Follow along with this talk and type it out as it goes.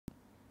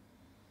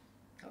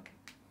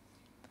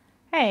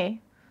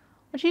Hey,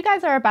 what you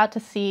guys are about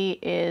to see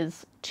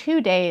is 2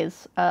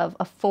 days of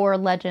a Four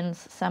Legends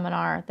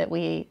seminar that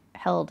we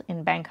held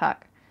in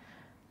Bangkok.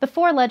 The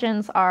four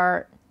legends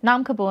are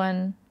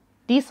Namkabuan,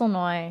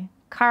 Dieselnoi,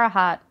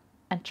 Karuhat,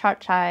 and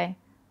Chatchai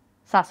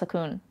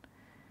Sasakun.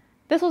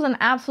 This was an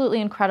absolutely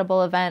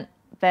incredible event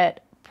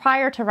that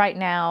prior to right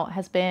now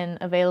has been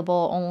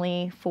available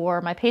only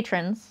for my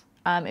patrons.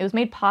 It was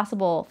made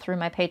possible through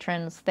my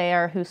patrons. They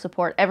are who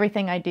support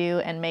everything I do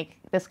and make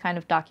this kind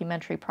of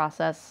documentary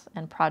process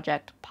and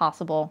project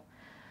possible.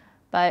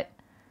 But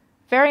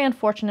very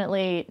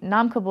unfortunately,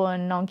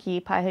 Namkabuan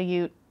Nongki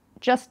Paihayut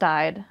just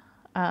died.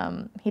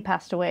 He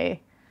passed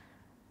away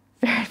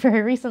very,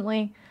 very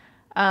recently.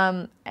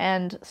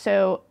 And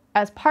so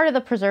as part of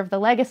the Preserve the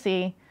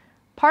Legacy,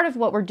 part of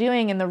what we're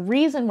doing and the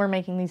reason we're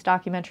making these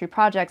documentary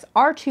projects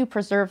are to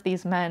preserve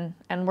these men.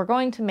 And we're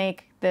going to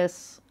make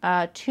this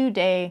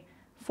 2-day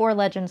Four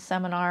Legends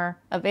seminar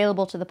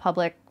available to the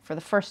public for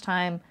the first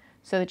time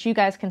so that you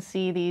guys can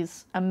see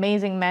these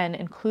amazing men,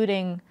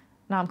 including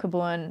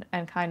Namkabuan,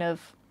 and kind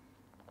of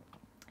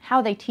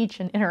how they teach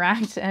and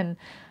interact and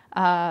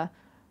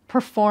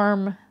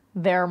perform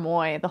their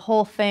Muay. The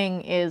whole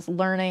thing is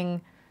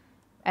learning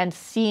and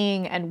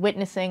seeing and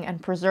witnessing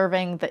and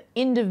preserving the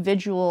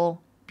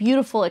individual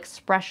beautiful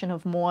expression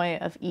of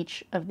Muay of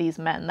each of these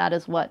men. That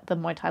is what the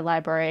Muay Thai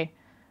Library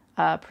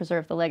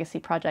Preserve the Legacy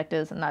project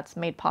is, and that's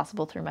made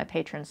possible through my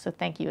patrons. So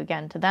thank you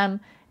again to them,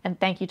 and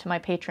thank you to my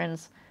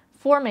patrons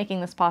for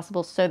making this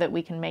possible so that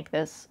we can make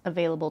this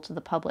available to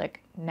the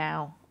public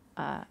now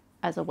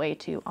as a way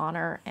to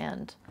honor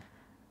and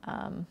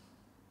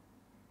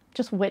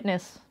just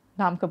witness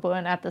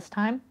Namkabuan at this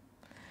time.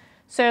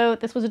 So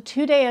this was a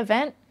 2-day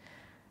event.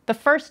 The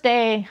first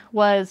day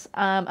was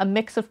a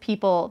mix of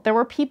people. There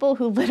were people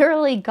who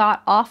literally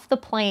got off the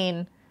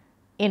plane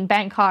in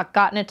Bangkok,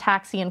 got in a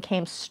taxi, and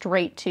came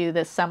straight to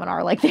this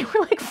seminar. Like, they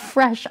were like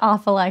fresh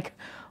off a like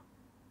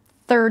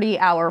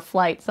 30-hour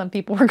flight. Some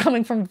people were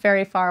coming from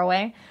very far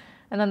away.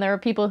 And then there were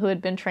people who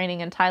had been training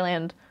in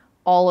Thailand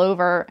all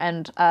over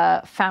and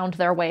found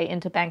their way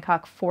into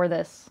Bangkok for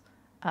this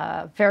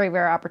very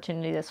rare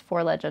opportunity, this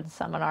Four Legends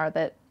seminar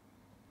that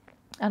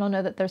I don't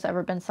know that there's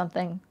ever been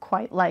something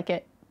quite like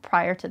it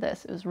prior to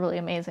this. It was really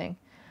amazing.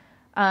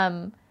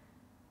 The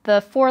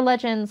Four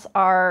Legends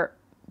are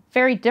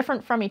very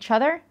different from each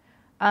other,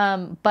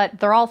 but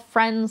they're all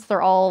friends.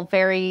 They're all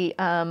very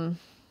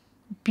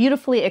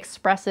beautifully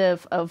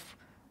expressive of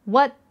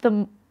what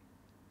the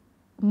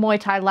Muay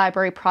Thai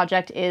Library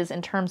project is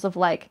in terms of,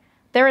 like,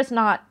 there is a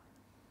Muay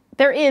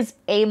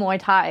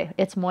Thai,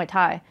 it's Muay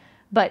Thai,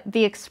 but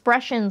the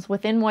expressions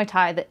within Muay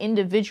Thai, the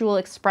individual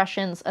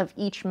expressions of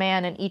each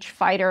man and each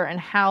fighter, and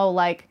how,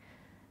 like,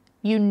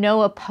 you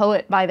know a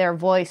poet by their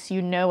voice,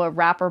 you know a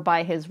rapper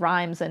by his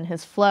rhymes and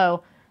his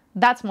flow.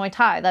 That's Muay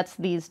Thai. That's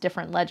these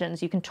different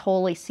legends. You can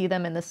totally see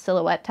them in the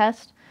silhouette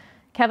test.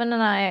 Kevin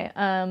and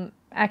I,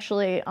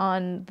 actually,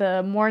 on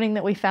the morning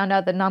that we found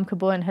out that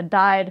Namkabuan had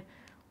died,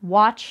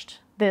 watched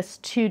this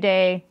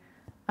 2-day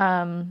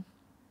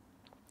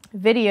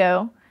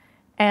video.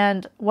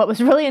 And what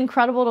was really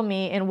incredible to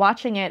me in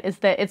watching it is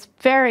that it's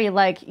very,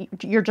 like,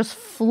 you're just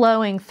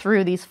flowing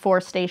through these 4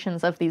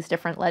 stations of these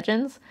different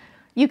legends.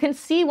 You can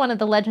see one of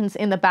the legends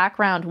in the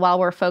background while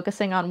we're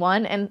focusing on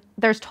one, and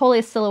there's totally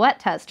a silhouette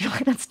test. You're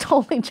like, that's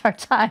totally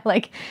Chatchai.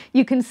 Like,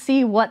 you can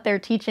see what they're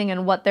teaching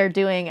and what they're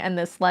doing, and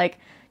this, like,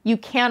 you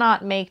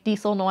cannot make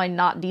Dieselnoi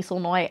not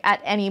Dieselnoi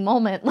at any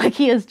moment. Like,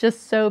 he is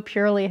just so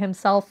purely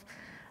himself.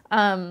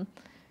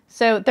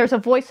 So there's a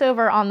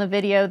voiceover on the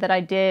video that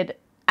I did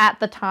at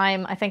the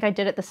time. I think I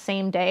did it the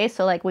same day.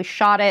 So, like, we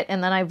shot it,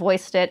 and then I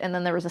voiced it, and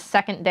then there was a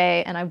second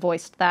day, and I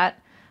voiced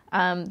that.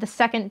 The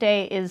second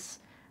day is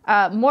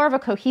more of a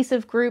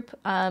cohesive group.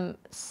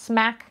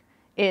 SMAC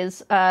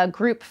is a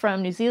group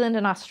from New Zealand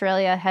and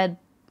Australia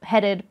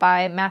headed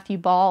by Matthew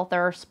Ball.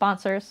 They're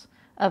sponsors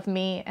of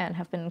me and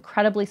have been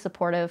incredibly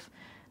supportive.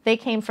 They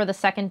came for the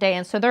second day,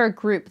 and so they're a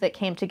group that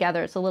came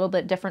together. It's a little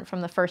bit different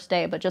from the first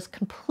day, but just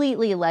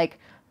completely, like,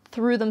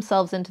 threw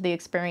themselves into the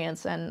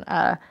experience and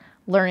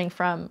learning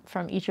from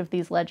each of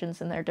these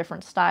legends in their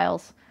different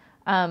styles.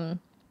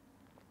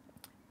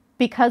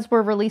 Because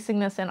we're releasing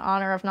this in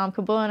honor of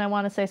Namkabuan, I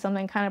want to say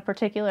something kind of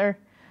particular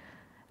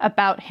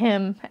about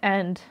him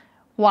and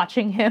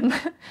watching him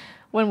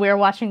when we were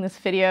watching this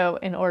video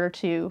in order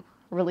to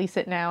release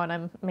it now, and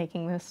I'm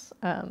making this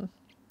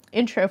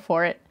intro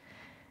for it,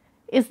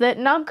 is that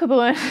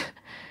Namkabuan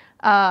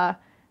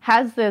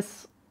has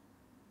this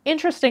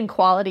interesting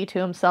quality to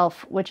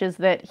himself, which is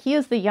that he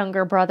is the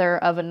younger brother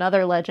of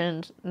another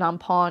legend,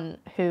 Nampon,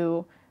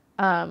 who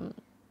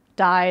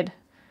died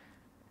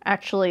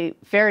actually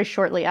very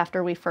shortly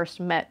after we first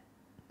met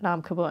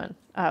Namkabuan.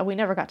 We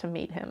never got to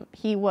meet him.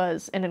 He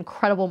was an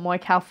incredible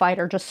Muay Thai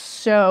fighter, just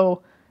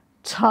so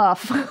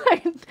tough.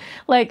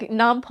 Like,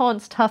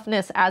 Nampon's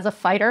toughness as a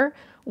fighter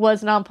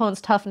was Nampon's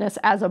toughness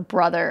as a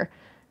brother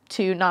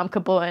to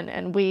Namkabuan,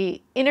 and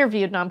we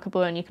interviewed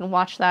Namkabuan. You can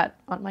watch that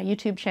on my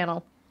YouTube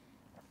channel.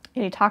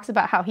 And he talks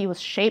about how he was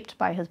shaped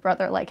by his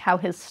brother, like how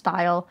his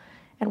style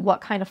and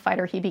what kind of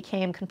fighter he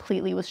became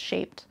completely was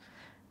shaped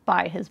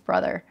by his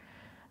brother.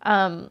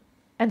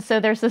 And so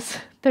there's this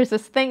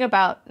thing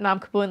about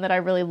Namkabuan that I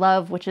really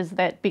love, which is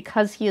that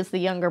because he is the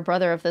younger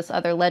brother of this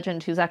other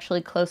legend who's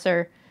actually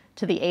closer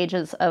to the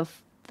ages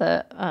of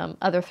the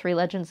other 3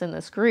 legends in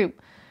this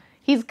group,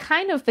 he's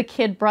kind of the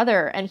kid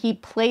brother, and he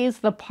plays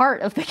the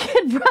part of the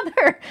kid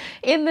brother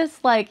in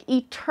this like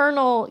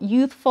eternal,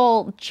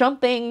 youthful,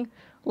 jumping,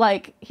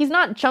 like he's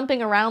not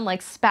jumping around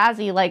like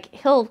spazzy, like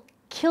he'll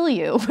kill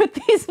you with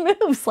these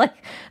moves. Like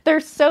they're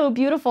so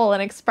beautiful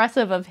and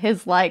expressive of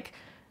his like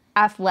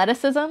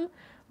athleticism,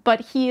 but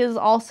he is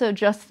also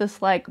just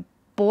this like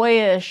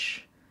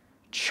boyish,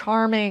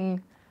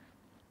 charming.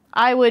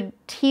 I would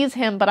tease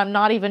him, but I'm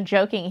not even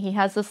joking. He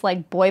has this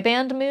like boy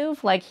band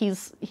move, like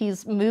he's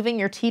moving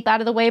your teeth out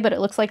of the way, but it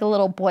looks like a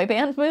little boy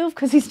band move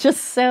because he's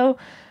just so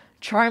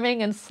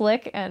charming and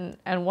slick and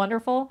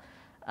wonderful.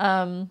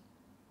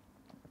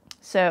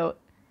 So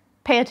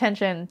pay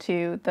attention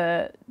to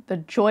the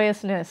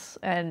joyousness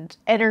and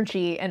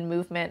energy and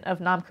movement of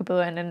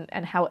Namkabuan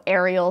and how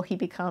aerial he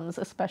becomes,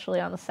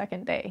 especially on the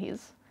second day.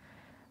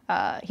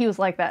 He was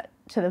like that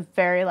to the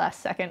very last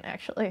second,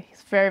 actually.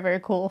 He's very, very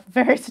cool,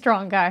 very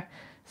strong guy.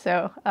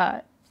 So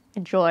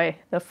enjoy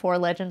the 4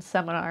 Legends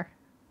seminar.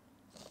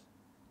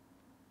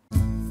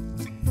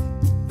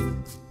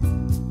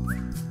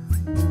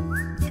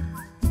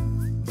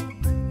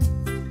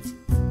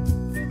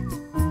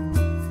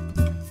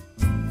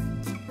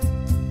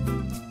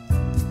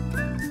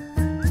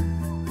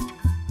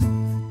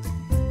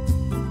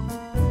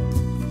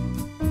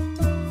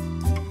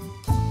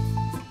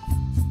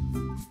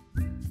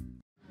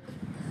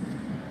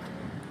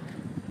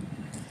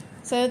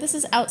 So this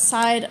is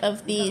outside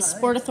of the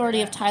Sport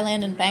Authority of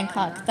Thailand in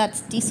Bangkok.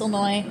 That's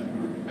Dieselnoi,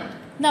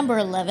 number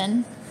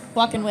 11.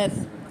 Walking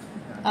with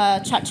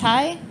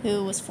Chatchai,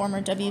 who was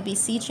former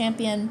WBC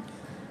champion.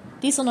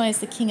 Dieselnoi is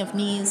the king of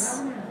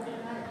knees.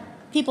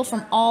 People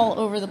from all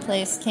over the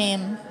place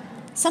came.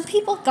 Some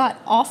people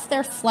got off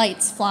their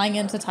flights flying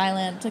into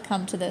Thailand to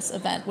come to this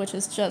event, which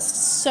is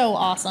just so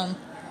awesome.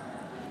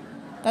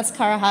 That's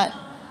Karuhat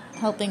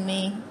helping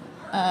me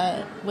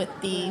with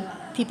the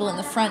people in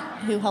the front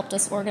who helped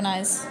us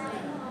organize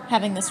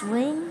having this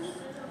room.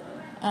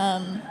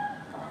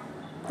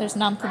 There's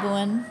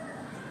Namkabuan.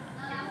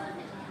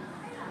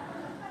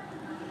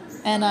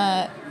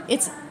 And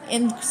it's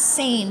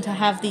insane to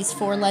have these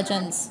 4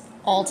 legends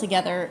all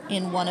together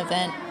in one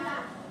event.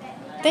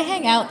 They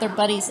hang out, they're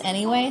buddies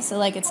anyway, so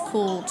like it's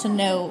cool to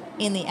know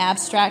in the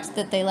abstract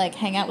that they like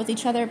hang out with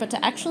each other, but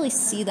to actually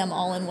see them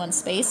all in one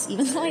space,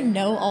 even though I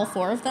know all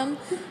 4 of them,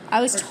 I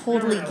was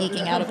totally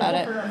geeking out about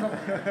it.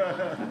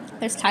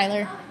 There's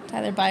Tyler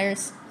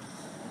Byers.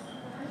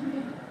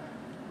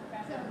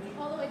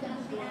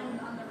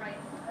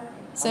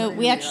 So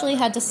we actually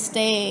had to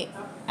stay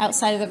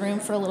outside of the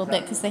room for a little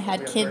bit because they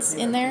had kids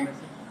in there.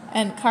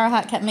 And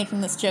Karuhat kept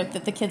making this joke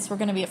that the kids were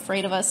going to be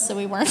afraid of us, so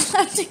we weren't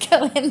allowed to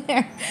go in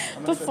there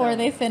before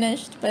they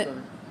finished. But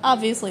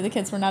obviously the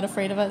kids were not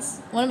afraid of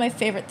us. One of my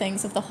favorite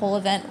things of the whole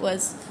event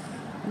was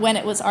when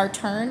it was our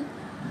turn,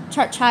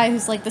 Chatchai,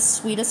 who's like the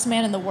sweetest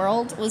man in the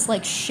world, was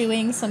like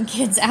shooing some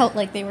kids out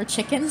like they were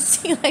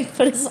chickens. He like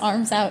put his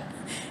arms out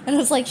and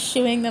was like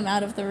shooing them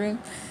out of the room.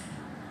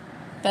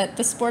 But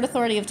the Sport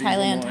Authority of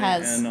Thailand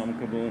has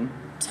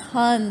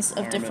tons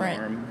of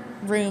different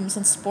rooms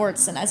and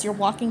sports, and as you're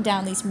walking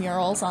down these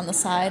murals on the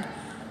side,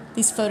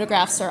 these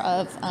photographs are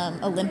of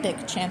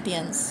Olympic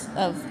champions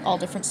of all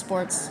different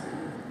sports.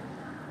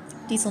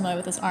 Dieselnoi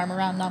with his arm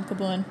around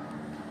Namkabuan.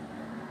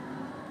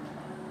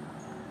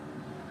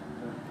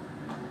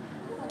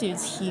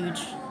 Dude's huge,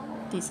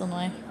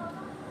 Dieselnoi.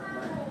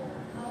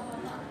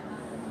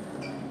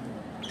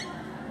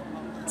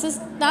 This is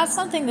not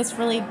something that's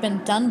really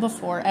been done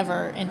before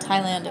ever in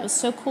Thailand. It was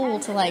so cool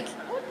to like,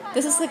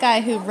 this is the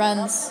guy who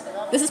runs.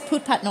 This is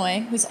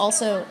Patnoi, who's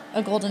also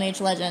a Golden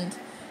Age legend.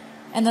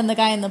 And then the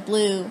guy in the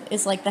blue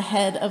is like the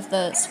head of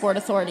the Sport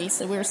Authority.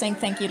 So we were saying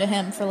thank you to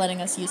him for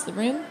letting us use the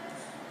room.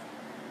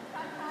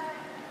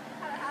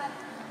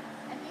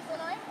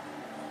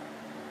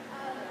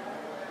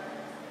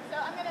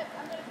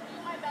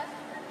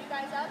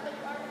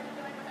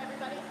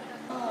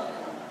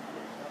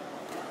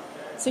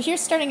 So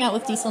here's starting out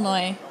with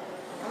Dieselnoi,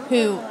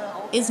 who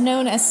is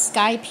known as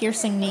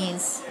sky-piercing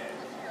knees.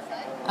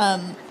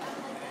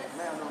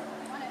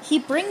 He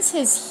brings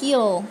his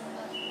heel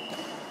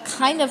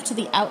kind of to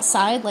the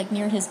outside, like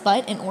near his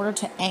butt, in order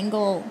to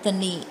angle the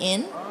knee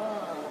in.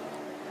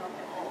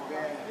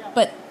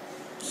 But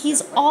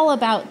he's all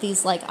about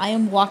these, like, I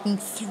am walking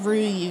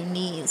through you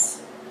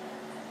knees.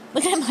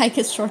 Look at him hike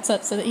his shorts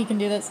up so that he can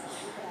do this.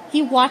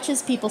 He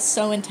watches people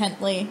so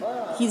intently.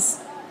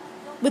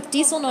 With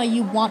Dieselnoi,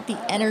 you want the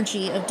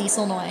energy of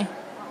Dieselnoi.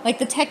 Like,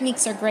 the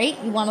techniques are great.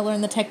 You want to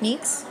learn the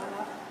techniques.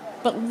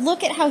 But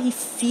look at how he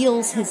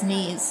feels his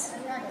knees.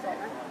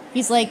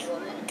 He's like,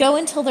 go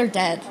until they're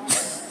dead.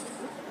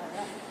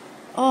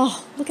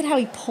 Oh, look at how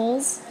he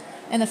pulls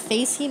and the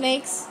face he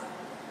makes.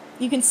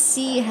 You can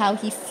see how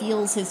he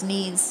feels his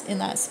knees in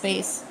that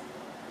space.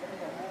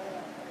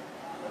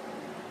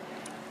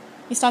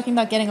 He's talking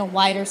about getting a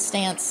wider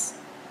stance,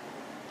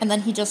 and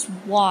then he just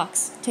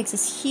walks, takes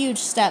this huge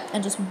step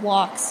and just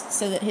walks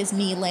so that his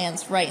knee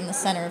lands right in the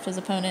center of his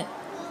opponent.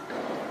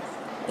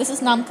 This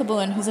is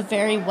Namkabuan, who's a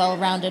very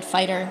well-rounded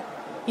fighter.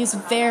 He's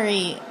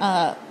very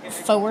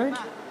forward.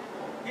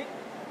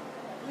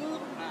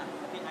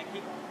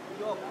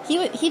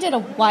 He did a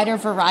wider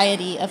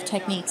variety of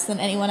techniques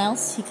than anyone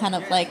else. He kind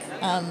of like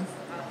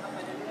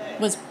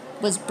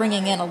was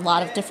bringing in a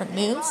lot of different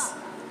moves.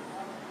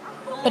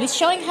 But he's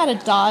showing how to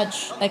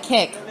dodge a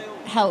kick,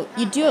 how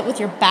you do it with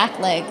your back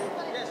leg.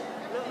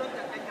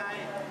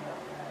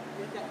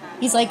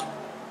 He's like,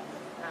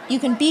 you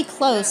can be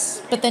close,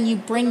 but then you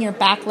bring your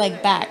back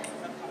leg back.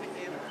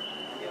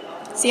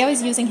 See how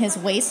he's using his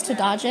waist to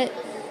dodge it?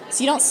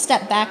 So you don't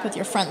step back with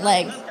your front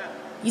leg.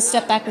 You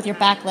step back with your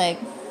back leg.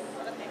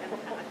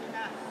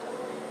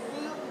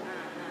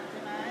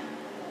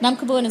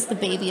 Namkabuan is the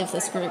baby of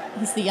this group.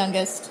 He's the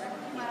youngest.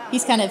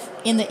 He's kind of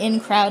in the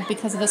in crowd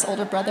because of his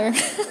older brother.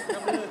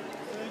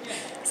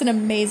 He's an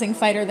amazing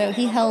fighter, though.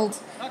 He held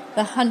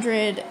the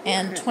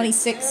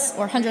 126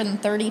 or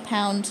 130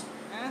 pound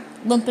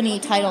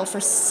Lumpini title for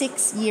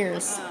 6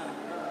 years.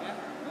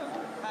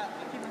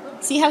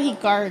 See how he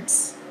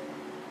guards?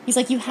 He's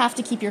like, you have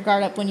to keep your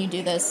guard up when you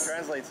do this.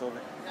 Translate, Sylvie.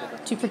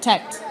 To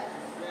protect.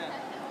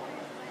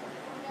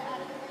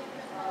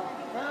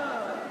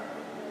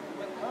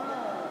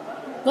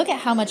 Look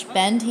at how much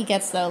bend he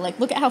gets, though. Like,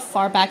 look at how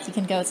far back he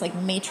can go. It's like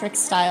Matrix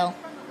style.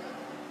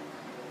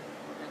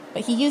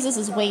 But he uses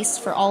his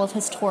waist for all of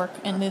his torque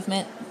and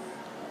movement.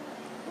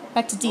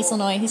 Back to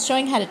Dieselnoi. He's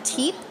showing how to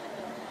teep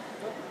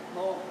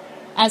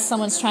as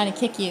someone's trying to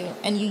kick you.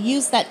 And you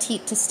use that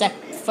teep to step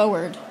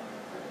forward.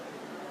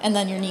 And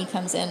then your knee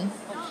comes in.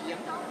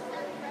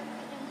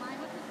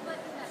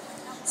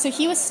 So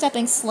he was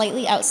stepping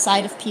slightly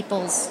outside of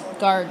people's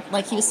guard.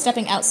 Like, he was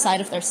stepping outside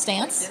of their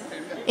stance.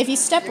 If you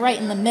step right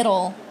in the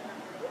middle,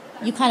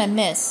 you kind of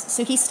miss.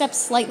 So he steps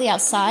slightly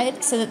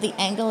outside so that the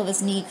angle of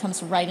his knee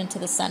comes right into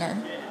the center.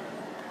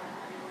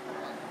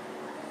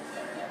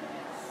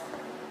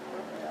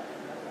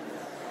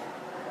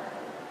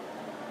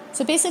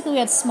 So basically we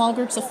had small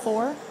groups of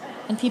 4,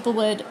 and people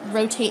would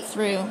rotate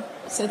through.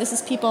 So this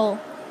is people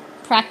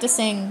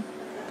practicing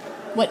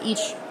what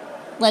each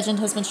legend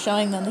has been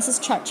showing them. This is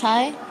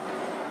Chatchai.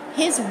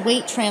 His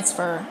weight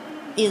transfer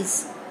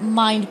is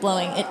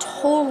mind-blowing. It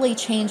totally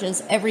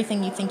changes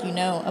everything you think you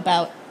know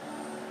about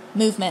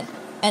movement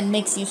and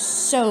makes you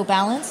so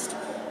balanced.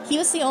 He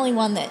was the only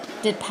one that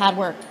did pad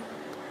work.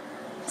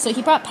 So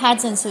he brought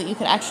pads in so that you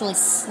could actually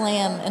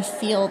slam and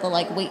feel the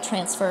like weight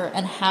transfer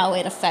and how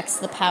it affects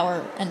the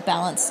power and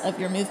balance of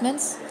your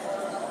movements.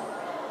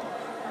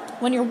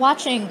 When you're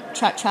watching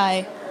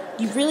Chatchai,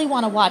 you really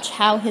want to watch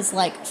how his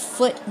like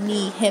foot,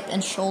 knee, hip,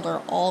 and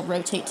shoulder all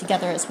rotate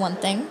together as one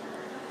thing.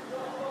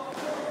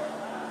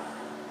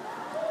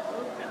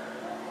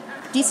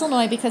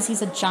 Dieselnoi, because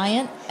he's a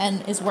giant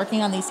and is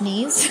working on these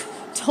knees,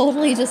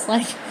 totally just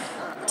like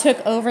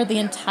took over the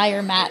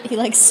entire mat. He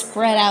like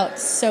spread out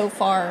so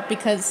far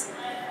because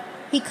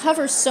he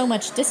covers so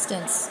much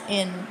distance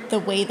in the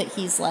way that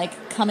he's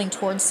like coming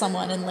towards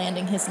someone and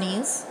landing his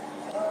knees.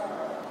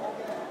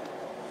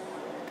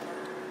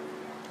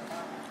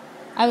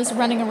 I was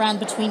running around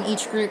between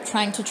each group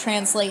trying to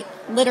translate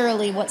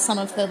literally what some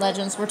of the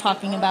legends were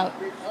talking about,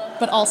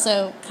 but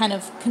also kind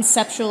of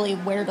conceptually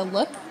where to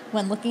look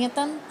when looking at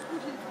them.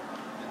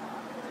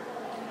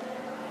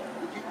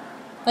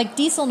 Like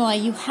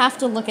Dieselnoi, you have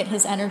to look at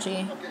his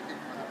energy.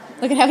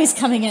 Look at how he's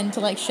coming in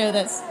to like show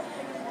this.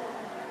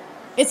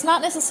 It's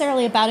not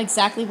necessarily about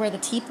exactly where the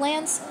teep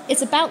lands.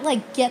 It's about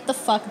like, get the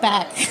fuck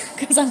back,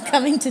 because I'm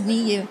coming to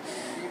knee you.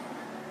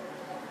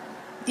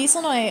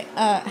 Dieselnoi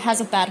has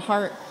a bad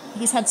heart.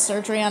 He's had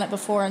surgery on it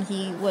before, and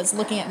he was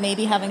looking at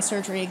maybe having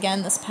surgery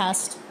again this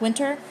past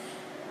winter.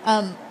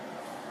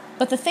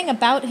 But the thing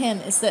about him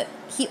is that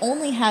he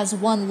only has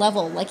one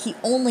level. Like, he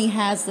only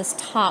has this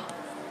top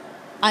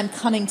I'm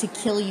coming to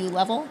kill you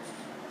level.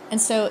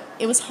 And so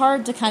it was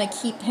hard to kind of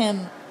keep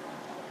him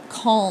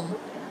calm,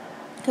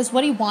 because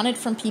what he wanted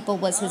from people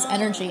was his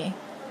energy.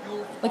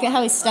 Look at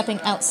how he's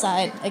stepping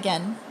outside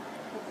again.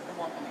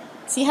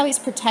 See how he's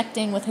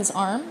protecting with his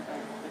arm?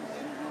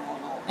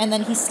 And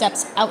then he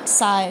steps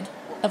outside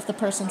of the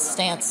person's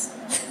stance.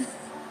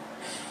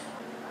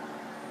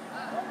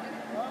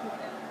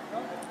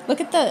 Look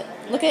at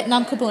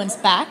Namkabuan's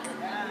back,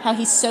 how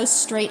he's so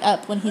straight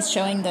up when he's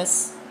showing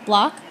this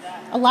block.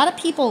 A lot of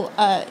people,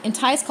 in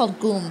Thai it's called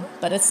goom,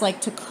 but it's like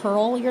to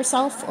curl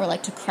yourself or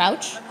like to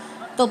crouch.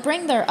 They'll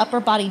bring their upper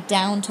body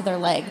down to their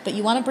leg, but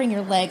you want to bring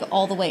your leg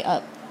all the way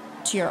up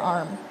to your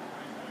arm.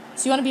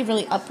 So you want to be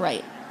really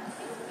upright.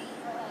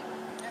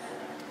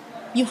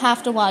 You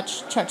have to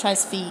watch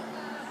Chatchai's feet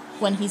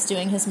when he's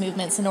doing his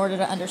movements in order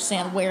to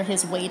understand where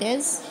his weight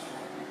is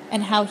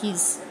and how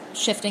he's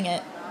shifting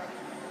it.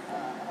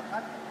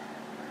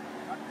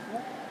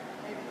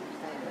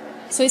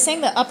 So he's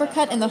saying the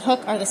uppercut and the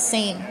hook are the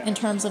same in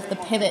terms of the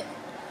pivot.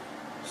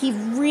 He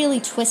really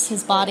twists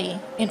his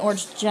body in order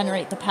to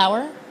generate the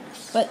power.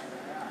 But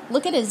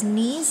look at his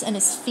knees and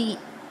his feet.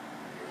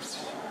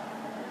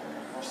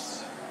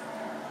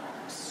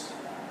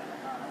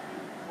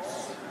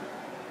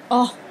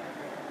 Oh,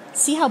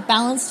 see how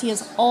balanced he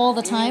is all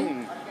the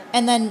time?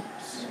 And then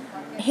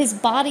his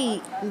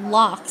body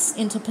locks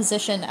into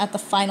position at the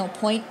final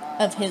point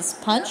of his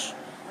punch.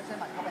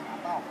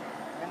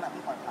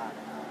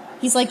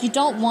 He's like, you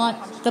don't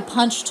want the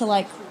punch to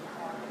like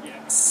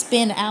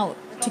spin out.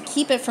 To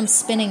keep it from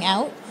spinning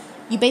out,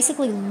 you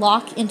basically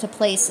lock into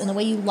place, and the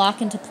way you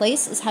lock into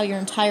place is how your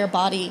entire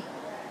body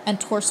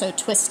and torso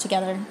twist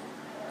together.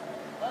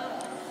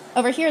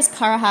 Over here is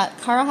Karuhat.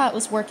 Karuhat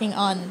was working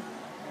on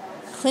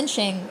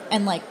clinching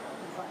and like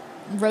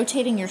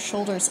rotating your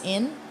shoulders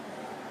in.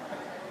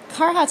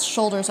 Karuhat's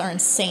shoulders are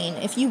insane.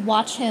 If you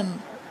watch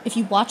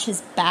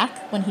his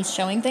back when he's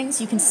showing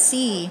things, you can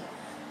see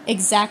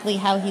exactly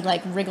how he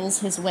like wriggles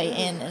his way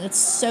in, and it's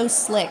so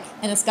slick,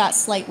 and it's got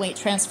slight weight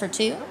transfer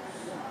too.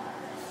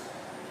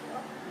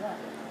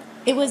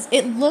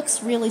 It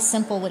looks really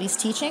simple what he's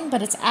teaching,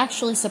 but it's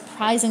actually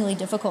surprisingly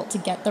difficult to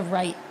get the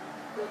right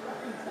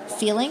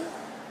feeling.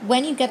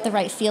 When you get the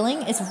right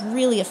feeling, it's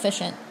really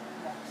efficient.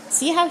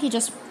 See how he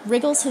just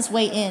wriggles his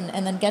way in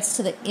and then gets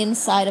to the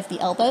inside of the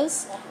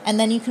elbows, and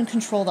then you can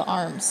control the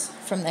arms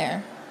from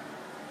there.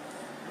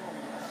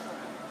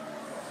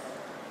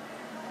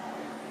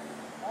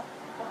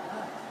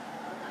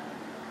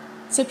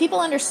 So people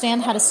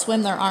understand how to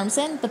swim their arms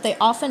in, but they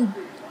often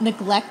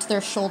neglect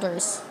their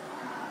shoulders,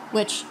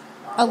 which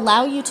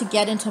allow you to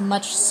get into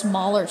much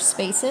smaller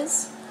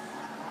spaces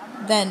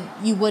than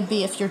you would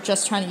be if you're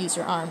just trying to use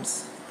your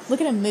arms. Look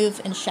at him move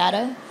in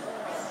shadow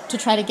to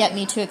try to get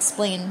me to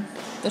explain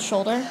the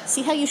shoulder.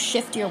 See how you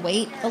shift your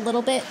weight a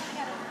little bit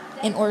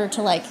in order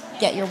to like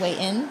get your weight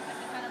in?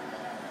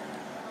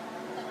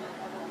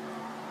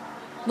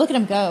 Look at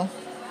him go.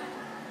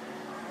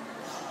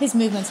 His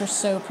movements are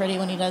so pretty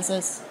when he does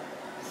this.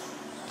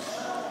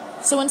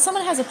 So when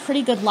someone has a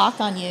pretty good lock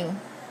on you,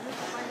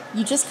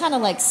 you just kind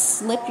of like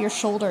slip your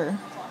shoulder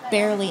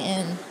barely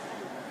in.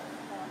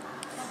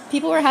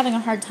 People were having a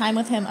hard time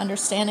with him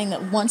understanding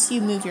that once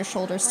you move your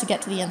shoulders to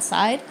get to the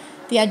inside,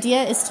 the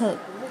idea is to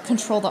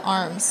control the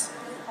arms.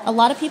 A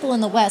lot of people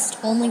in the West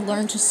only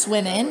learn to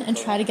swim in and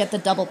try to get the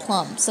double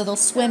plumb. So they'll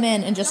swim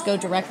in and just go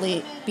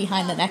directly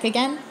behind the neck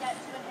again.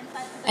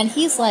 And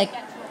he's like,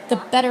 the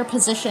better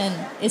position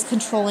is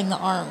controlling the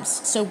arms.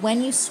 So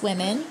when you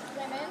swim in,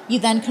 you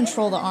then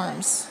control the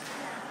arms.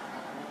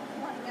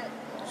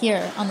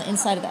 Here, on the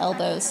inside of the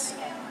elbows.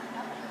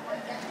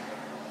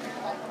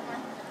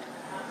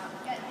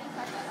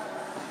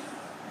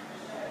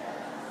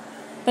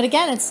 But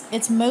again,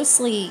 it's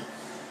mostly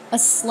a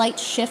slight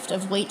shift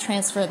of weight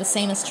transfer, the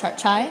same as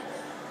Chatchai.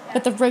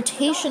 But the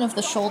rotation of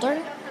the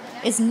shoulder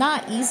is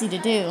not easy to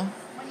do.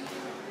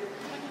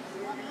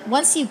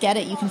 Once you get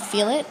it, you can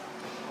feel it.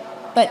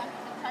 But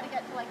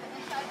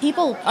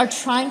people are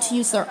trying to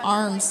use their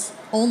arms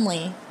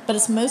only, but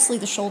it's mostly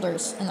the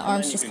shoulders, and the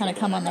arms just kind of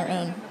come on their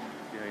own.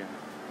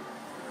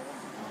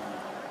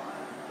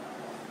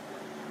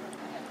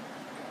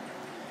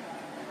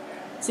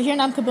 So here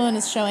Namkabuan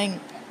is showing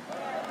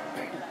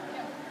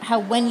how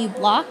when you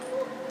block,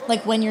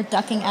 like when you're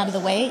ducking out of the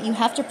way, you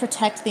have to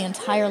protect the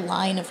entire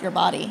line of your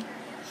body.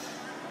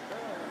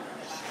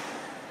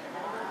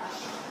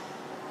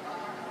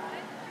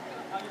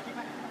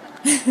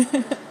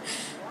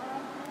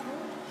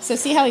 So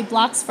see how he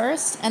blocks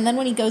first, and then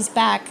when he goes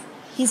back,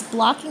 he's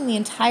blocking the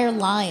entire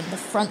line, the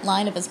front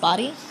line of his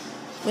body,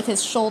 with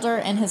his shoulder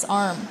and his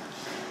arm.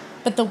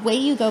 But the way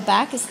you go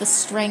back is the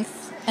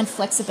strength and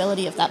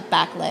flexibility of that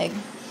back leg.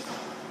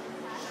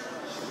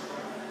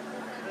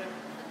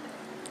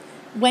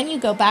 When you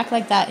go back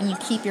like that and you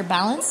keep your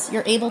balance,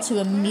 you're able to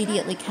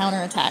immediately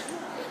counterattack.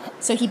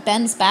 So he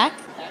bends back,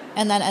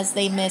 and then as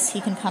they miss, he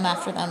can come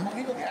after them.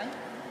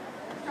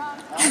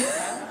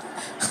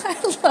 I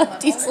love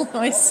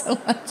Dieselnoi so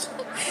much.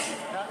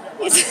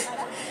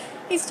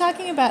 He's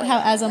talking about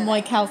how as a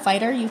Muay Thai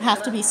fighter, you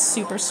have to be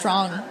super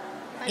strong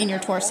in your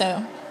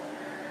torso.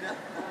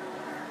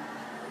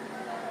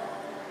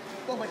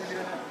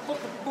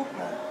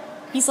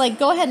 He's like,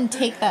 go ahead and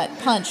take that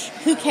punch.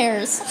 Who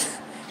cares?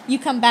 You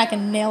come back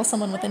and nail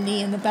someone with a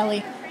knee in the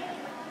belly.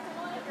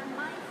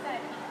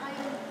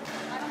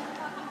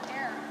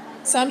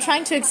 So I'm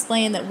trying to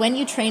explain that when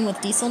you train with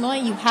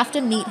Dieselnoi, you have to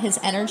meet his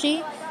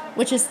energy,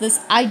 which is this,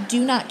 I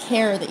do not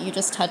care that you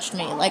just touched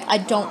me. Like, I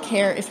don't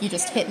care if you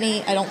just hit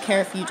me. I don't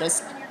care if you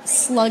just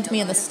slugged me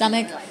in the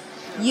stomach.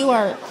 You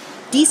are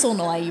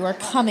Dieselnoi. You are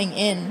coming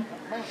in.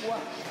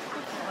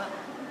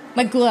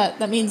 Magua,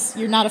 that means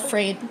you're not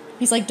afraid.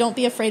 He's like, don't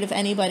be afraid of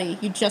anybody.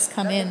 You just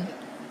come in.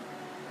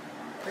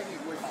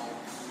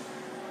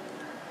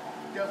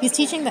 He's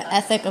teaching the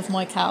ethic of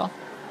Muay Thai.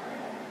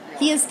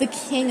 He is the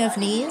king of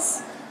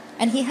knees,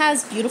 and he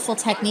has beautiful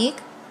technique,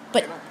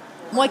 but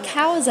Muay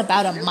Thai is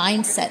about a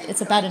mindset.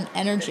 It's about an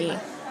energy,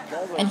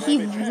 and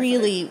he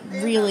really,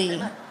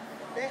 really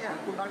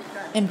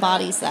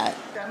embodies that.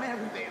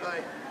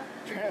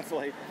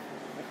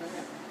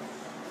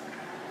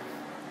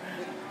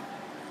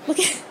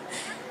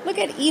 Look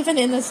at even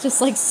in this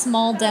just like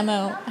small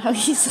demo, how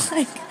he's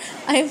like,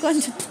 I am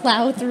going to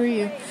plow through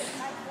you.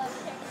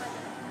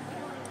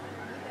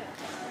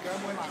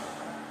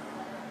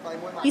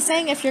 He's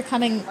saying if you're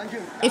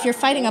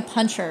fighting a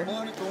puncher,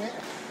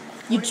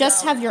 you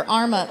just have your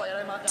arm up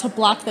to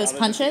block those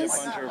punches.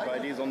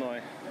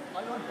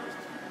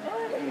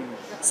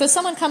 So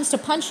someone comes to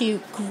punch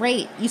you,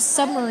 great. You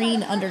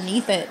submarine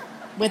underneath it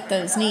with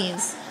those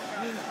knees.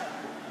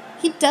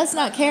 He does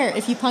not care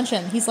if you punch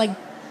him. He's like,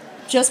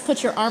 just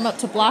put your arm up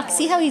to block.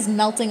 See how he's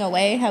melting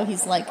away? How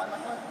he's like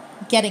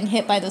getting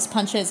hit by those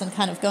punches and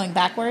kind of going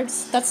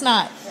backwards? That's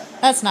not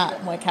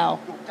Muay Thai.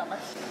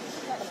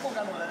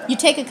 You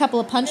take a couple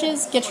of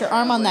punches, get your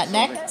arm on that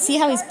neck. See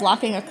how he's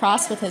blocking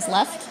across with his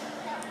left?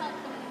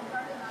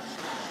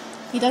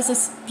 He does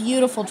this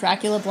beautiful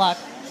Dracula block.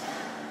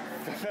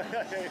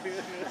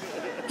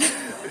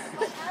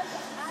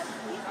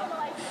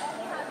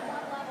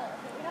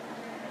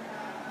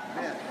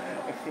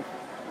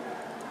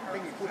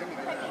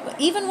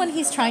 Even when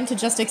he's trying to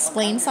just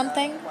explain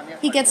something,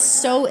 he gets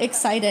so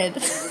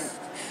excited.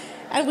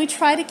 And we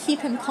try to keep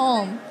him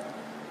calm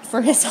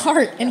for his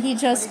heart, and he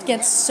just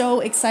gets so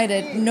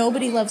excited.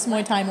 Nobody loves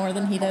Muay Thai more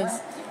than he does.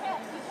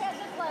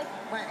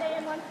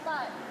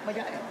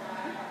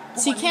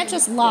 So you can't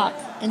just lock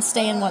and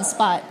stay in one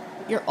spot.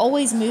 You're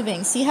always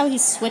moving. See how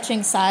he's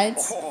switching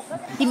sides?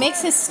 He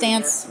makes his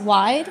stance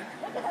wide,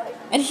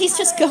 and he's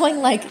just going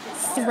like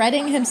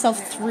threading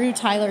himself through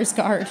Tyler's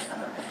guard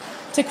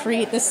to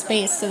create this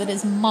space so that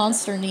his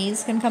monster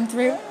knees can come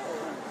through.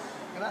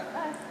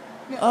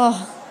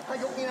 Oh.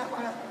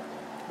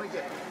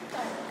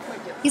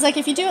 He's like,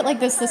 if you do it like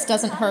this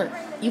doesn't hurt.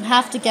 You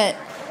have to get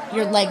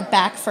your leg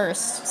back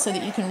first so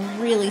that you can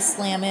really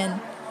slam in.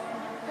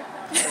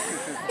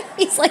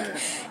 He's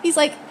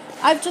like,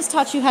 I've just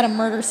taught you how to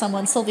murder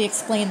someone. Sylvie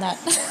explained that.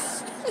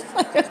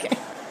 Like, okay.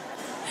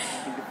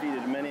 He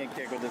defeated many a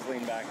kick with his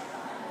lean back.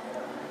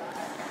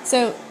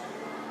 So,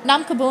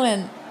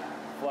 Namkabuan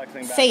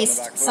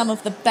faced some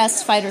of the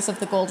best fighters of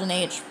the Golden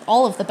Age.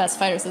 All of the best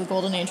fighters of the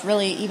Golden Age,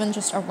 really, even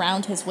just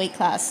around his weight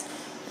class.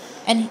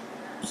 And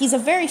he's a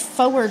very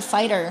forward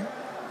fighter,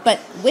 but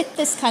with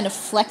this kind of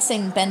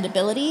flexing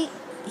bendability,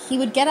 he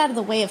would get out of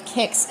the way of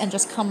kicks and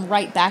just come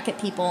right back at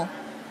people.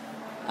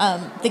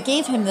 That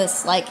gave him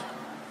this, like,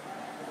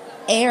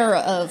 air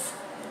of,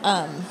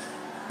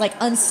 like,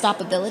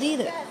 unstoppability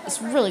that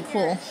is really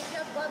cool.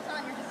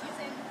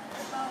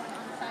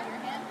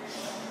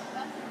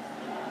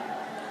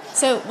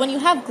 So when you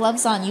have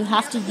gloves on, you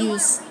have to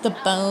use the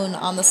bone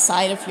on the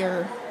side of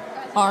your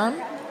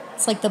arm.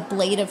 It's like the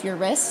blade of your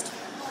wrist.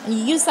 And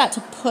you use that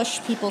to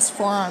push people's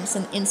forearms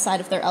and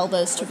inside of their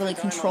elbows to really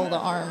control the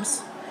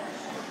arms.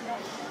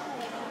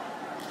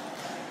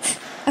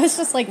 I was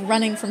just like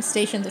running from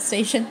station to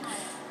station,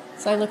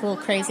 so I look a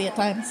little crazy at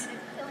times.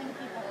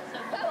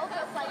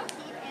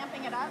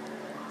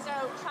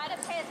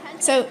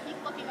 So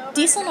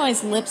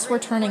Dieselnoi's lips were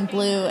turning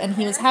blue and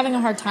he was having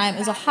a hard time. It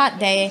was a hot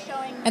day,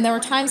 and there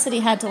were times that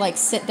he had to like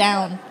sit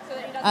down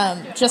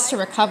just to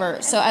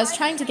recover. So I was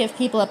trying to give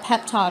people a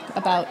pep talk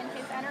about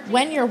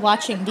when you're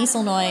watching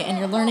Dieselnoi and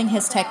you're learning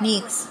his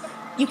techniques,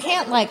 you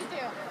can't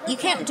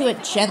do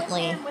it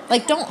gently.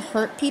 Like, don't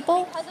hurt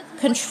people,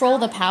 control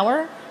the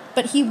power,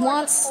 but he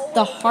wants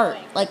the heart.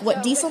 Like, what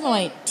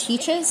Dieselnoi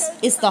teaches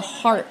is the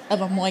heart of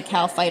a Muay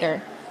Thai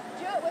fighter.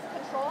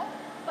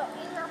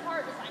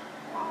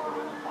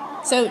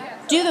 So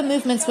do the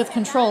movements with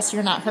control so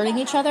you're not hurting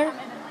each other,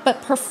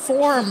 but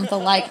perform the,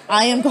 like,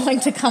 I am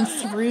going to come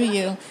through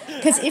you.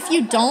 Because if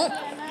you don't,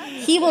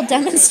 he will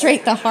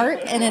demonstrate the heart,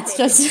 and it's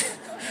just...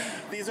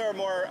 These are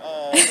more,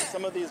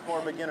 some of these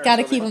more beginners.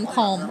 Gotta keep him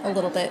calm a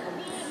little bit.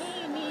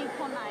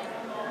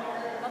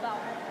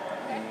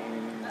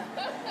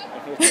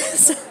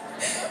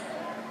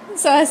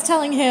 So I was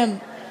telling him,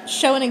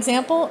 show an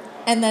example,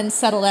 and then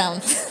settle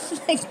down.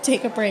 Like,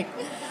 take a break.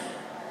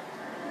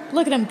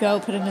 Look at him go,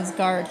 put in his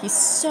guard. He's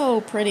so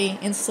pretty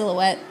in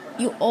silhouette.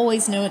 You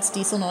always know it's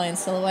Dieselnoi in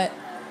silhouette.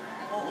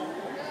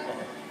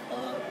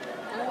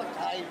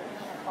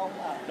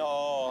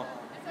 No.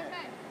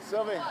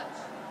 Sylvie.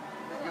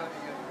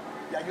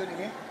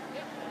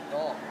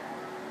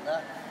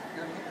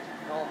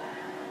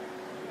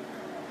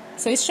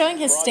 So he's showing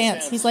his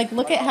stance. He's like,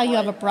 look at how you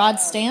have a broad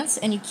stance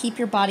and you keep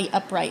your body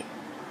upright.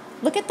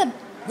 Look at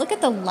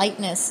the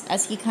lightness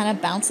as he kind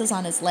of bounces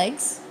on his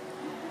legs.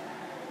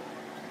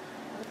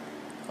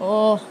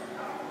 Oh.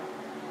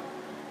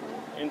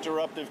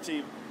 Interruptive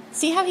teep.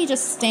 See how he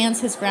just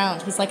stands his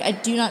ground. He's like, I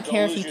do not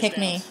care if you kick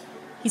me.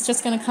 He's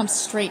just going to come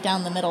straight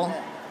down the middle.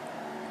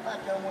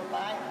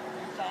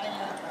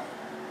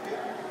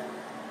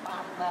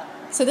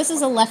 So this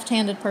is a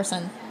left-handed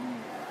person.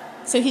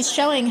 So he's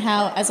showing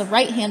how, as a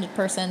right-handed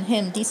person,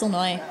 him,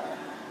 Dieselnoi,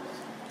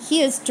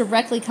 he is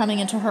directly coming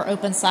into her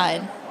open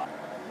side.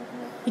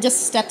 He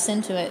just steps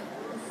into it.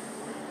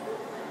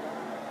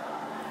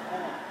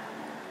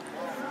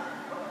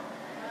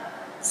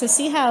 So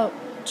see how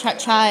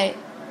Chatchai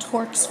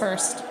torques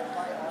first.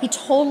 He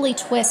totally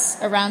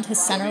twists around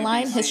his center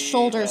line. His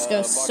shoulders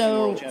go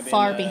so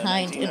far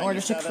behind in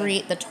order to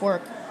create the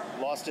torque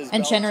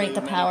and generate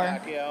the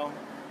power.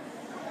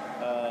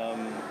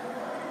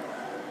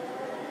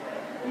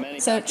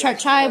 So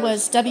Chatchai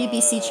was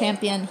WBC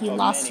champion. He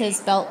lost his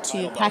belt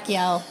to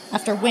Pacquiao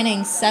after winning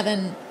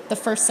the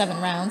first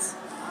 7 rounds.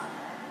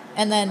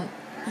 And then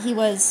he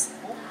was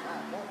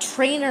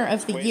trainer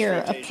of the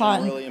year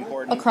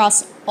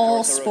across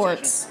all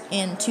sports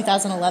in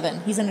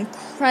 2011. He's an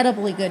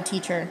incredibly good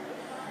teacher.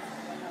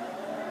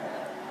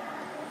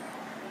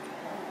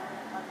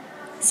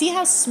 See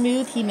how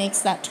smooth he makes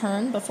that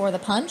turn before the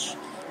punch?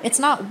 It's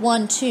not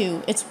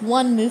 1-2, it's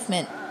one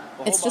movement.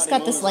 It's just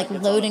got this like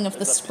loading of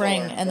the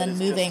spring and then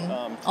moving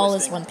all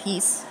as one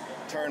piece.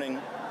 Turning.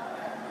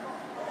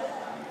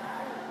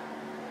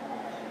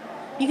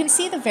 You can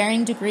see the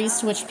varying degrees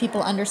to which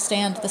people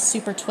understand the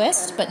super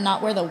twist, but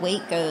not where the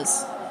weight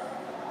goes.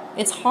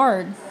 It's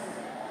hard.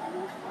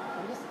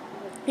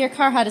 Here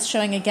Karuhat is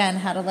showing again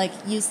how to like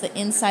use the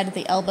inside of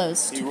the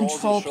elbows to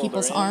control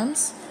people's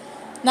arms.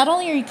 Not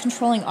only are you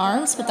controlling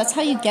arms, but that's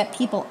how you get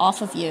people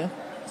off of you.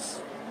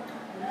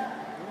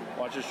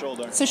 Watch his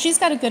shoulder. So she's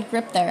got a good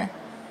grip there.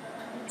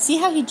 See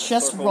how he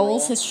just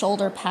rolls his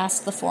shoulder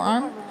past the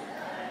forearm?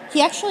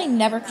 He actually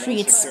never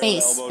creates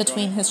space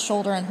between his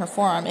shoulder and her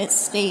forearm. It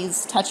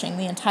stays touching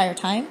the entire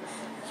time.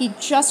 He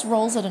just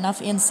rolls it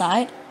enough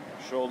inside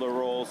Shoulder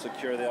roll,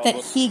 secure the that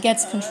elbow. he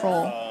gets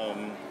control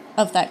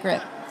of that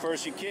grip.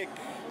 First you kick,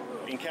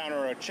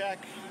 encounter a check,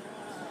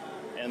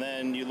 and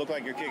then you look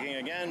like you're kicking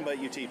again, but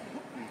you teep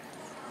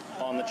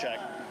on the check.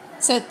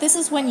 So this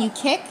is when you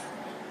kick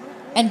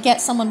and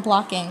get someone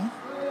blocking,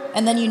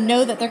 and then you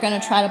know that they're going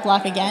to try to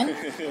block again,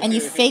 and you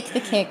fake the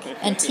kick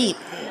and teep.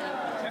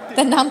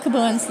 Then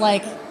Namkabuan's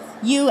like,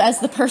 you as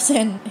the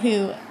person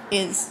who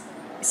is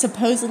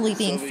supposedly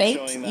being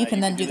faked, you can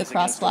then do the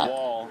cross block.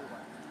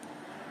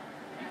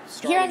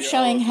 Here I'm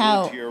showing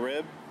how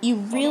you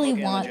really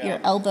want your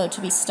elbow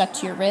to be stuck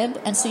to your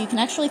rib, and so you can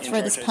actually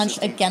throw this punch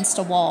against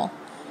a wall.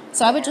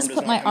 So I would just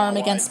put my arm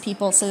against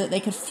people so that they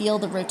could feel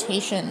the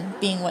rotation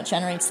being what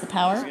generates the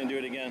power.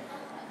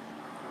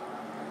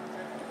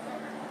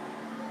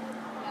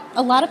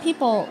 A lot of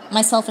people,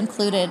 myself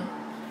included,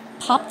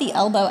 pop the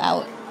elbow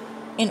out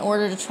in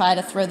order to try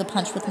to throw the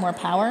punch with more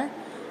power.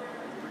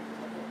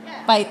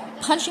 By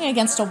punching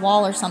against a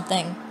wall or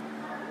something,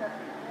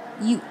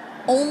 you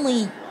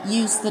only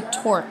use the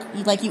torque,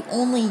 you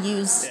only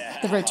use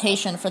the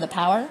rotation for the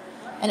power,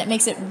 and it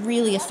makes it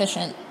really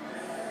efficient.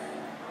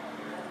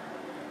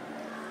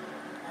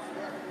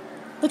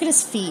 Look at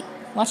his feet.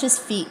 Watch his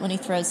feet when he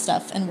throws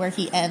stuff and where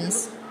he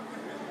ends.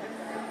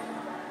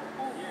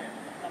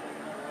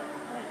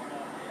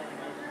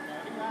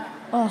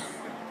 Oh.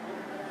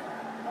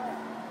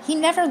 He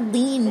never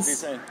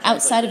leans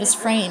outside of his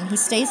frame. He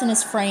stays in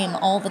his frame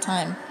all the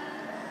time.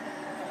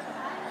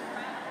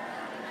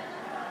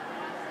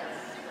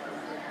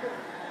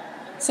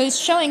 So he's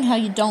showing how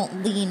you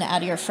don't lean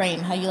out of your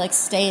frame, how you like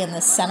stay in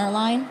the center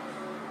line,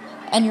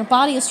 and your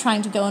body is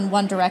trying to go in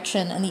one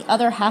direction and the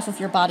other half of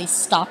your body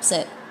stops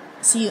it.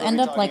 So you end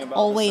up like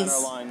always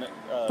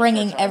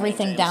bringing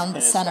everything down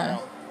the center.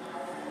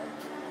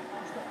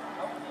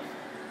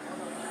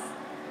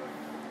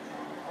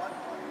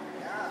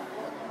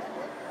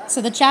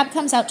 So the jab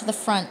comes out to the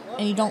front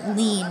and you don't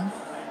lean.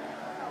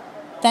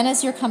 Then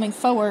as you're coming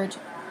forward,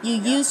 you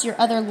use your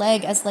other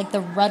leg as like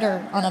the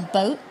rudder on a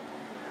boat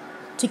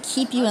to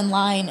keep you in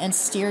line and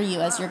steer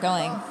you as you're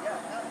going.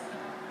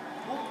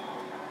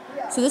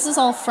 So this is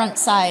all front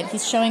side.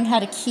 He's showing how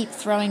to keep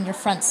throwing your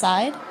front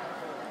side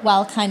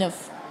while kind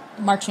of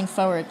marching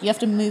forward. You have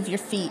to move your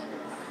feet.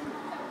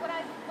 What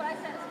I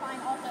said is fine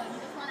also. You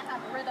just want to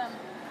have rhythm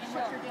in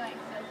what you're doing.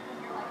 So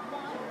you're like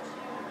 1,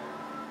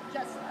 2,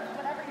 just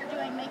whatever you're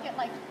doing, make it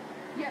like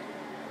here.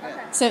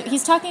 Okay. So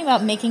he's talking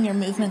about making your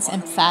movements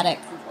emphatic.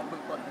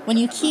 When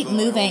you keep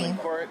moving,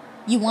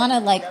 you want to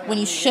like, when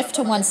you shift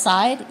to one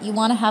side, you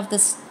want to have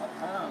this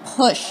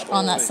push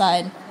on that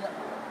side.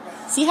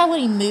 See how when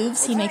he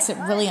moves, he makes it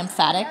really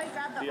emphatic?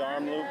 The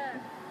arm loop.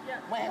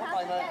 You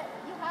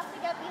have to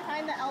get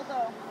behind the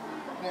elbow.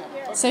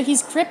 So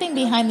he's gripping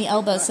behind the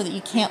elbow so that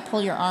you can't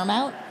pull your arm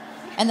out.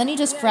 And then he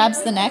just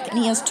grabs the neck and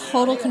he has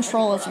total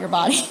control of your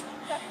body.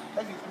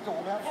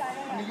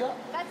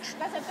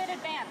 That's a bit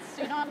advanced,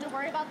 so you don't have to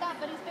worry about that,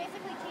 but he's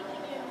basically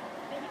teaching you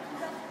that you can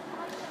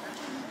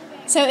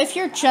just... So if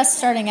you're just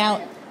starting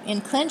out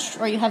in clinch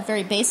or you have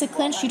very basic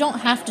clinch, you don't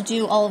have to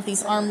do all of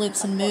these arm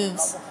loops and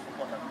moves.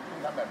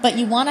 But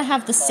you want to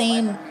have the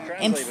same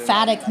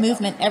emphatic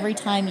movement every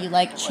time you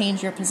like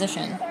change your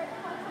position.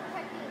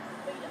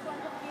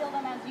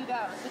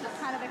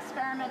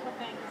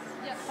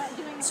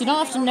 So you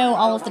don't have to know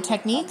all of the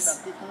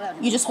techniques.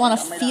 You just want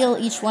to feel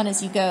each one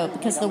as you go,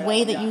 because the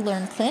way that you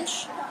learn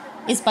clinch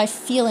is by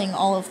feeling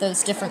all of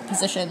those different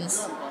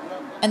positions.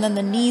 And then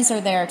the knees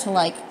are there to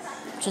like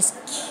just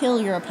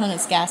kill your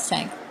opponent's gas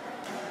tank.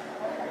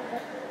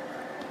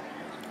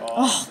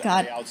 Oh,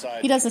 God.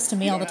 He does this to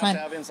me all the time.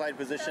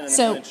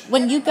 So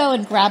when you go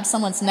and grab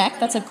someone's neck,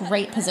 that's a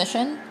great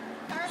position.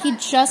 He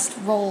just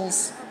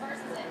rolls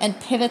and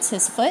pivots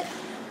his foot.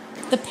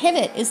 The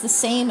pivot is the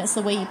same as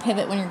the way you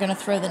pivot when you're going to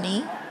throw the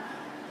knee.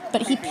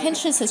 But he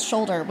pinches his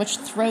shoulder, which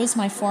throws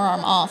my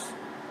forearm off.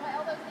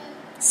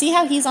 See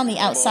how he's on the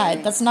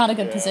outside? That's not a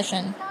good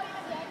position.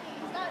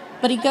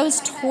 But he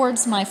goes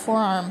towards my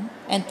forearm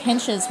and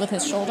pinches with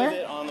his shoulder,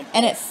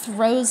 and it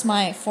throws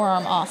my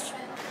forearm off.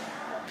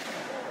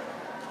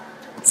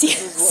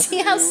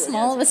 See how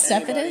small of a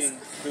step it is?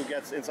 Who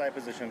gets inside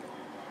position.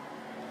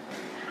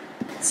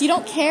 So you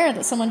don't care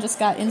that someone just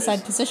got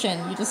inside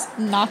position. You just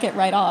knock it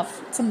right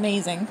off. It's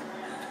amazing.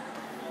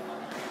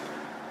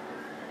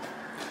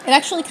 It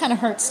actually kind of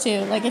hurts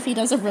too. Like if he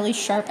does a really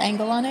sharp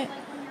angle on it.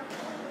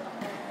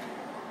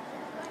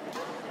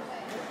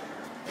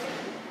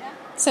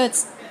 So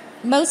it's,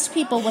 most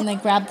people when they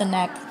grab the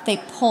neck, they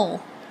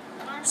pull.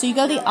 So you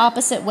go the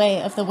opposite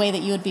way of the way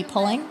that you would be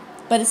pulling,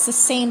 but it's the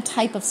same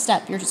type of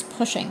step. You're just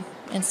pushing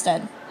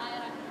instead.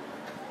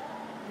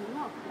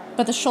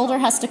 But the shoulder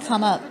has to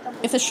come up.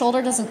 If the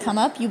shoulder doesn't come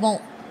up, you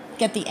won't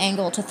get the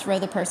angle to throw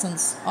the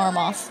person's arm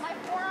off. My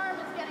forearm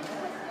is getting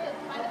twisted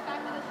by the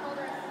fact that the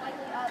shoulder is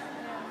slightly up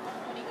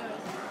when he goes.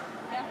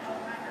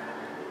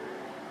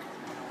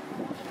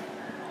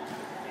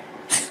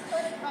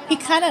 He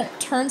kind of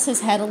turns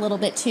his head a little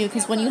bit too,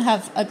 because when you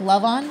have a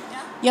glove on,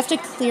 you have to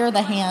clear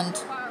the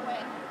hand.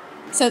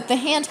 So the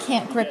hand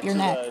can't grip your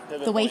neck.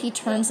 The way he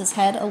turns his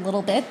head a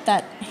little bit,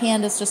 that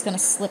hand is just going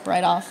to slip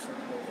right off.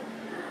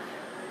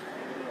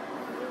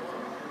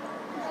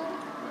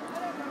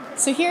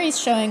 So here he's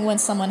showing when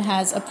someone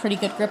has a pretty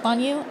good grip on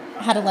you,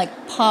 how to like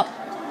pop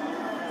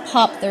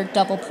their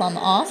double plumb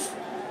off.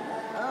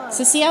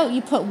 So see how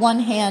you put one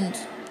hand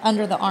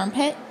under the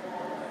armpit?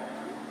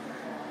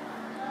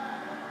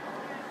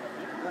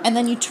 And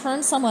then you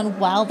turn someone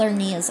while their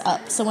knee is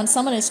up. So when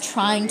someone is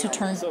trying to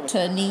turn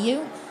to knee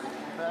you,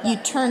 you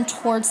turn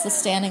towards the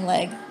standing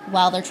leg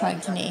while they're trying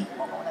to knee.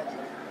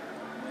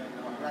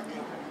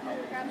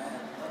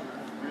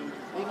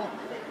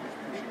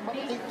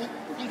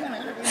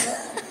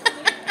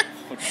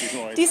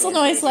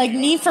 Dieselnoi's like,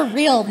 knee for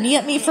real, knee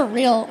at me for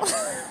real.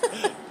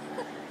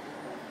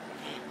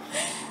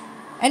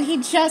 And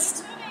he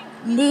just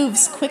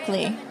moves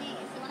quickly.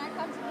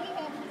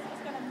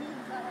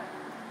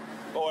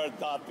 Or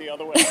not the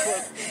other way.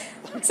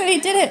 So he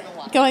did it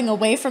going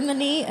away from the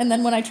knee, and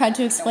then when I tried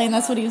to explain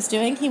that's what he was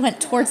doing, he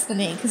went towards the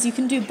knee, because you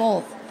can do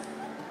both.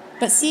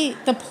 But see,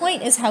 the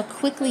point is how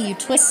quickly you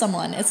twist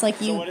someone. It's like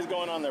So what is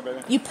going on there,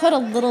 baby? you put a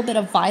little bit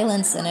of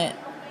violence in it.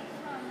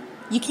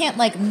 You can't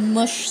like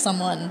mush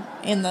someone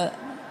in the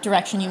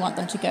direction you want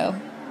them to go.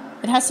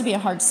 It has to be a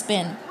hard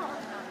spin.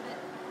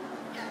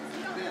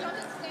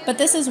 But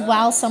this is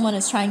while someone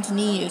is trying to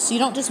knee you, so you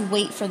don't just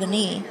wait for the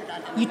knee.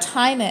 You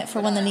time it for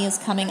when the knee is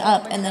coming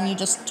up, and then you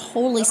just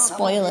totally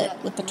spoil it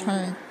with the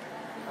turn.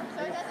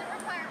 So it doesn't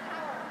require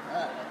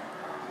power.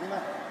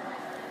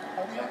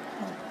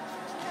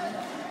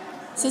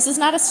 So this is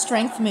not a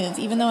strength move,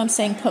 even though I'm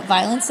saying put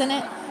violence in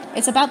it.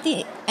 It's about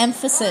the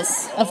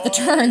emphasis of the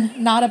turn,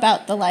 not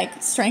about the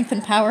like strength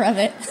and power of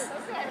it.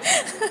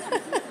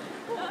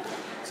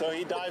 So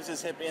he dives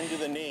his hip into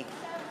the knee.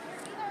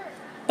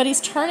 But he's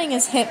turning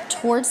his hip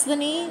towards the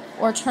knee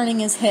or turning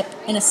his hip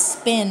in a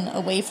spin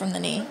away from the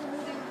knee.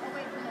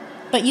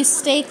 But you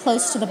stay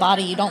close to the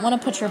body. You don't want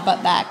to put your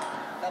butt back.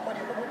 But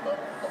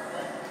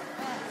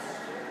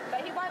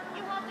you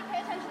have to pay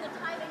attention to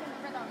timing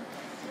and rhythm,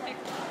 like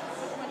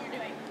what you're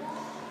doing.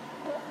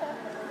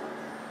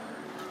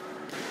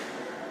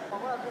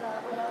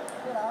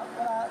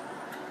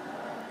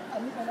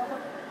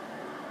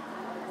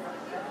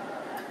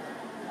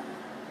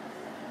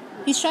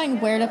 He's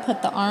showing where to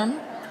put the arm.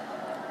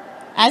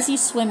 As you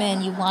swim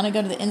in, you want to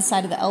go to the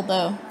inside of the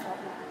elbow.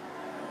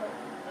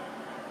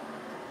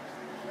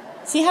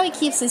 See how he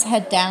keeps his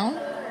head down?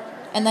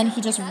 And then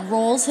he just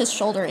rolls his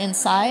shoulder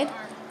inside.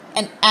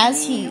 And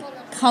as he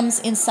comes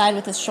inside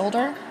with his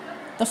shoulder,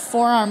 the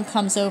forearm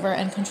comes over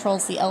and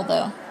controls the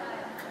elbow.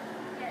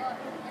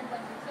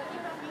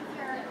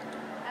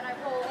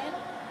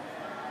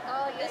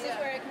 This is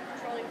where I can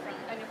control you from,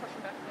 and you're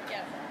pushing back.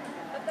 Yeah.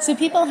 So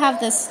people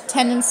have this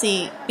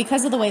tendency,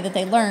 because of the way that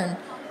they learn,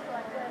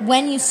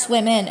 when you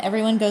swim in,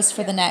 everyone goes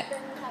for the neck.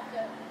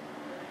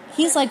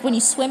 He's like, when you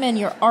swim in,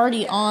 you're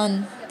already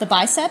on the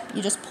bicep.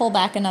 You just pull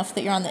back enough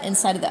that you're on the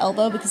inside of the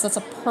elbow, because that's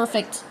a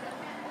perfect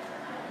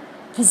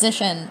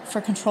position for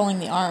controlling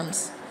the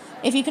arms.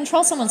 If you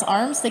control someone's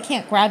arms, they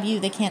can't grab you,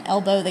 they can't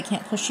elbow, they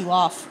can't push you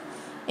off.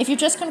 If you're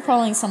just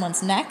controlling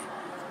someone's neck,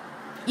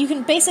 you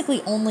can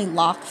basically only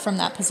lock from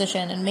that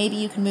position, and maybe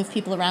you can move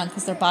people around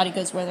because their body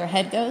goes where their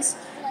head goes.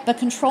 But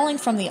controlling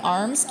from the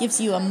arms gives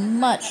you a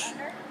much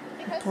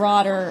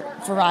broader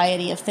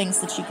variety of things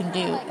that you can do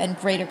and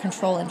greater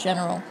control in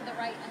general.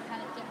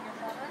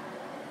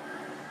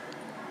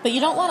 But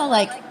you don't want to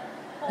like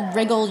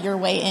wriggle your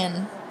way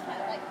in.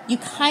 You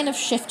kind of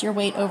shift your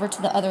weight over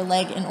to the other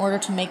leg in order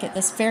to make it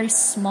this very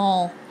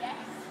small,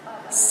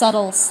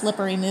 subtle,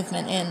 slippery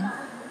movement in.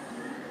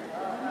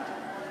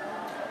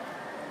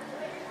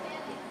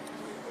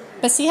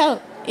 But see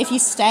how if you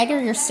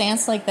stagger your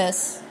stance like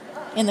this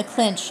in the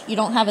clinch, you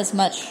don't have as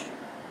much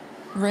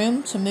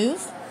room to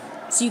move.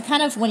 So you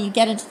kind of, when you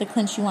get into the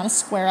clinch, you want to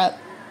square up.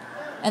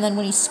 And then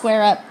when you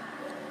square up,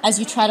 as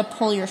you try to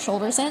pull your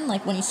shoulders in,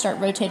 like when you start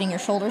rotating your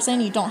shoulders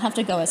in, you don't have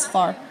to go as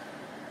far.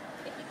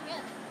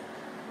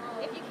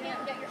 If you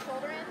can't get your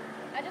shoulder in,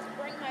 I just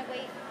bring my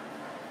weight.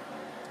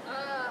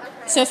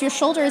 So if your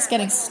shoulder is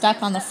getting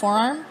stuck on the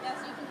forearm, Yeah,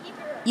 so you can keep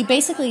your you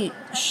basically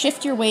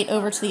shift your weight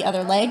over to the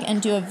other leg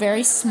and do a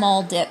very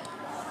small dip.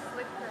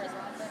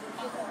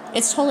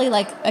 It's totally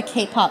like a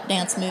K-pop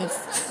dance move. So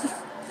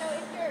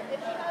if you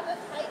have a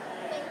tight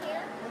thing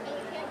here and you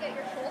can't get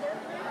your shoulder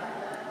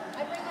through,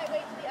 I bring my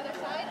weight to the other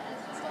side and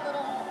it's just a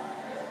little.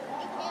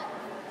 You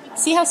can't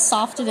See how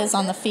soft it is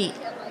on the feet?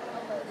 get like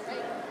elbows,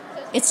 right?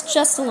 So It's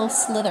just a little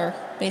slither,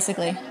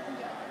 basically. and you can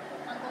do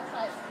it on both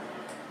sides.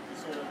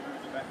 Sort of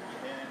move the back of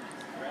your hand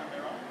around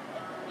their arm.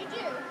 You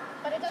do,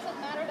 but it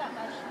doesn't matter that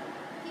much.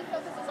 He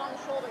focuses on the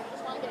shoulder. You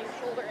just want to get your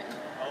shoulder in.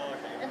 Oh,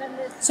 okay. And then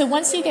this. So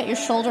once you get your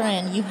shoulder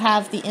in, you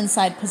have the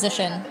inside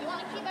position, But you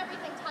want to keep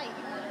everything tight.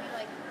 You don't want to be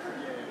like.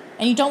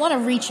 and you don't want to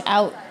reach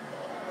out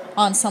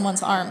on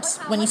someone's arms.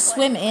 When you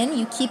swim in,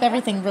 you keep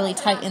everything really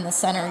tight in the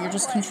center. You're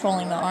just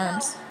controlling the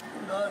arms.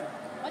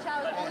 Watch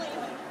out, it's only.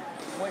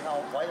 唔會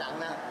頭鬼冷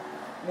啦，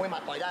唔會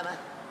擘袋得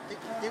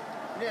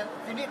咩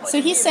？So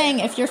he's saying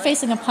if you're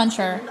facing a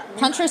puncher,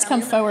 punchers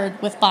come forward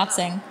with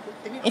boxing.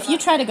 If you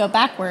try to go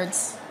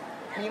backwards,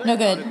 no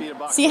good.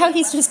 See how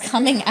he's just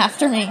coming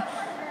after me?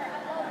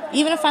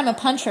 Even if I'm a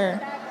puncher,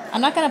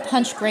 I'm not going to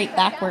punch great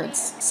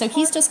backwards. So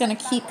he's just going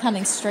to keep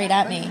coming straight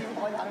at me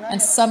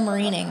and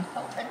submarining.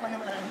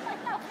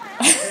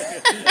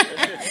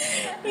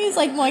 He's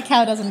like Muay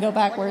Cow doesn't go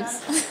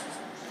backwards.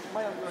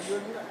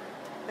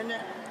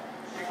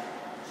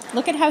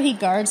 Look at how he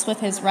guards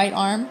with his right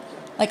arm,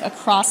 like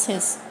across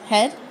his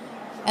head.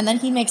 And then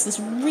he makes this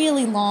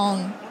really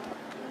long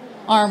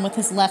arm with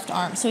his left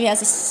arm. So he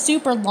has a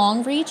super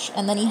long reach,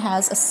 and then he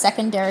has a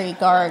secondary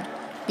guard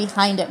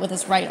behind it with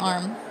his right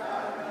arm.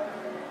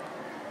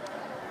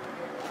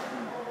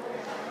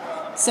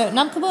 So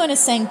Namkabuan is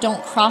saying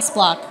don't cross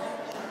block,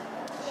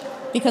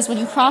 because when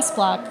you cross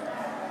block,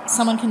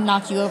 someone can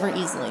knock you over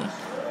easily.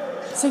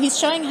 So he's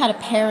showing how to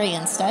parry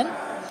instead.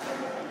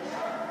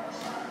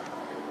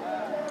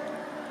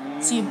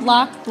 So you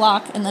block,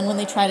 block, and then when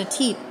they try to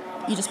teep,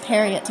 you just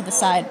parry it to the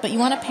side. But you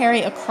want to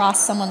parry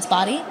across someone's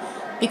body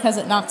because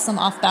it knocks them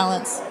off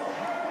balance.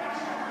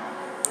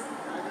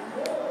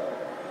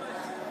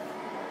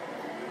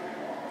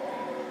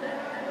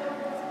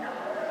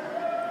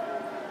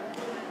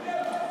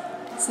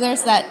 So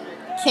there's that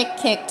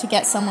kick to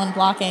get someone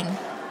blocking,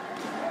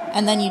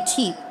 and then you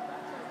teep.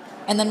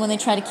 And then when they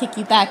try to kick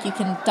you back, you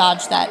can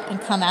dodge that and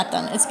come at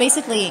them. It's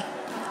basically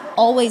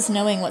always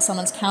knowing what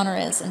someone's counter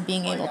is and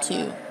being able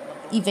to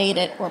evade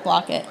it or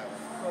block it.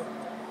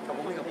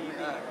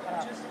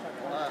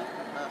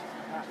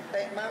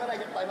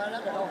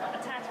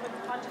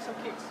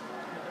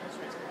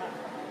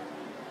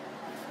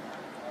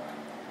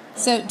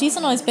 So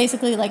Dieselnoi is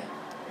basically like,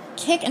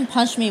 kick and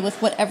punch me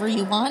with whatever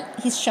you want.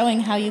 He's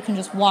showing how you can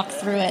just walk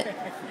through it.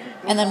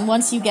 And then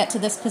once you get to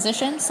this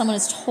position, someone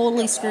is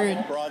totally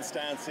screwed. Broad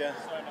stance, yeah.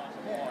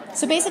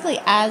 So basically,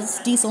 as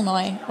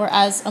Dieselnoi, or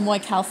as a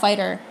Muay Thai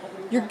fighter,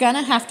 you're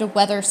gonna have to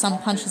weather some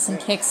punches and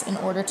kicks in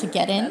order to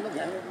get in,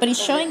 but he's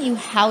showing you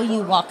how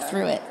you walk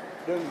through it.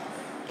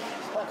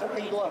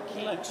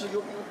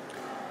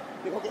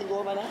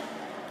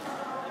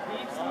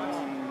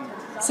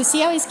 So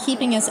see how he's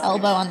keeping his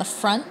elbow on the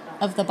front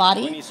of the When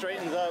body? he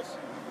straightens up,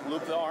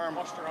 loop the arm,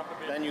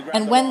 then you grab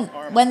And the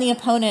arm. when the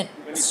opponent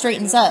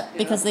straightens up,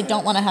 because they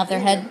don't want to have their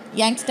head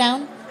yanked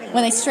down,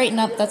 when they straighten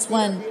up, that's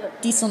when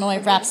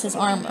Dieselnoi wraps his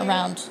arm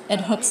around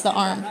and hooks the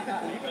arm.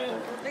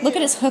 Look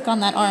at his hook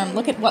on that arm.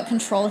 Look at what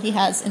control he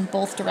has in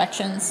both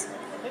directions.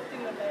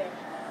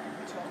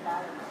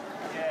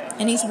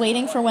 And he's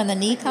waiting for when the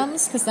knee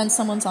comes, because then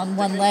someone's on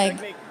one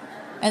leg,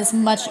 and it's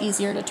much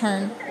easier to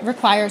turn. It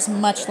requires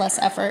much less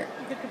effort.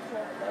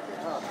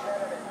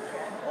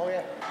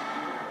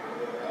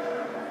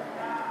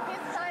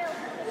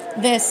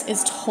 This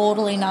is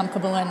totally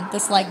Namkabuan.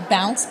 This like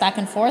bounce back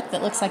and forth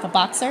that looks like a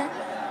boxer.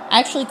 I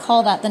actually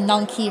call that the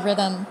Nong Ki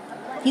rhythm.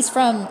 He's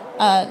from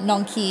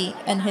Nong Ki,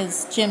 and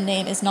his gym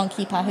name is Nong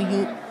Ki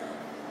Pahayut.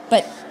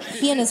 But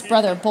he and his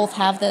brother both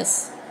have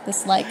this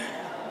like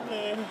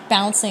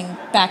bouncing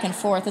back and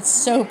forth. It's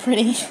so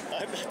pretty.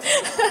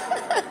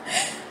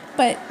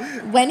 But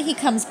when he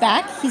comes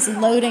back, he's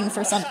loading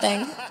for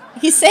something.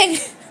 He's saying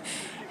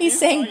He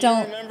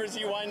don't remembers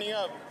you winding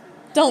up.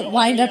 don't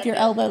wind up your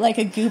elbow like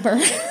a goober.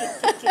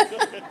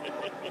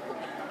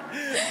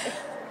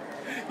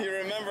 He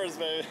remembers,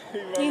 baby. He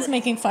remembers. He's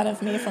making fun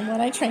of me from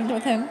when I trained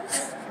with him.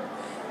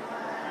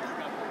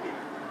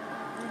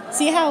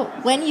 See how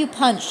when you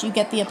punch, you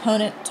get the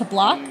opponent to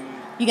block,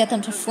 you get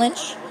them to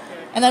flinch,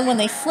 and then when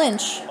they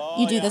flinch,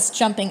 you do this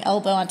jumping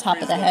elbow on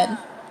top of the head.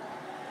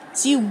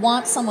 So you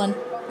want someone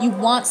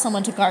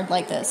to guard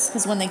like this,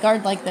 because when they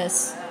guard like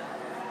this,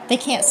 they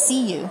can't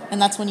see you,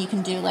 and that's when you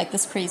can do like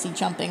this crazy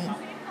jumping,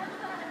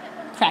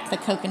 crack the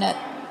coconut.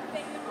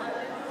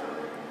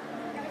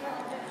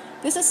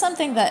 This is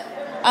something that,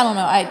 I don't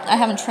know, I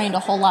haven't trained a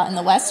whole lot in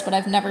the West, but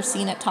I've never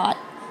seen it taught.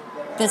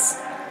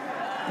 This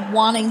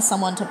wanting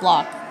someone to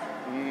block.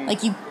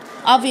 Like, you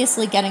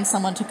obviously getting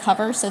someone to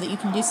cover so that you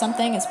can do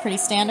something is pretty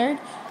standard,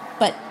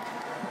 but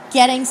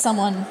getting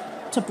someone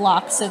to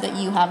block so that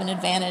you have an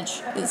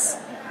advantage is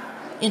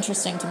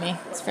interesting to me.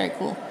 It's very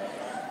cool.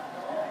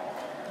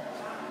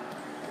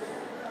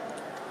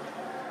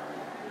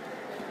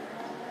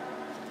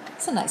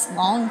 It's a nice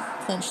long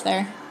clinch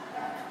there.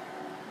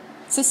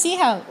 So see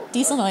how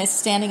Dieselnoi is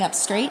standing up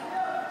straight?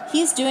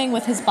 He's doing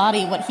with his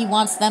body what he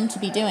wants them to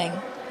be doing.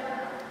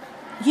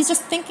 He's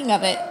just thinking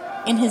of it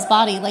in his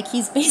body, like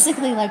he's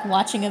basically like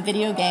watching a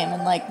video game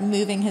and like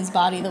moving his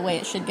body the way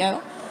it should go.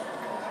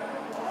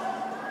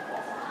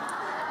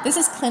 This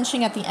is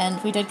clinching at the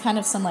end. We did kind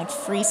of some like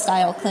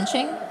freestyle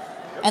clinching,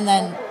 and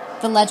then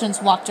the legends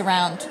walked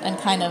around and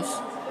kind of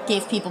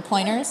gave people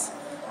pointers.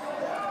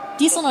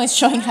 Dieselnoi is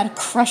showing how to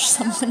crush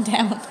someone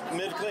down.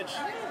 Mid-clinch.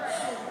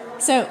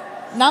 So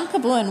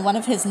Namkabuan, one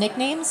of his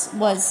nicknames,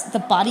 was the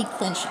body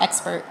clinch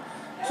expert.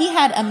 He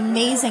had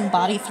amazing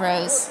body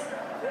throws.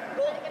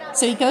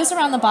 So he goes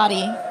around the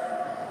body,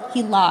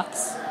 he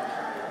locks.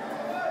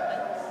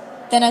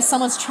 Then as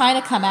someone's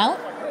trying to come out,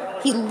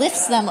 he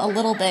lifts them a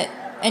little bit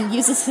and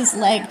uses his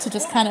leg to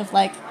just kind of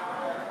like,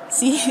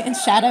 see in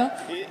shadow?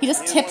 He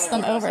just tips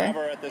them over.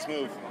 At this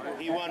move.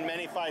 He won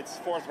many fights,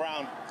 4th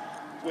round,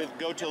 with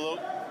go to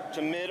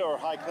mid or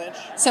high clinch.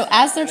 So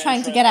as they're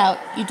trying to get out,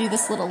 you do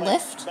this little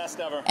lift,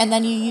 and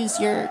then you use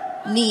your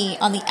knee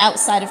on the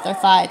outside of their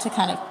thigh to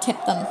kind of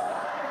tip them.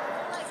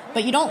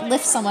 But you don't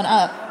lift someone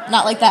up,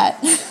 not like that.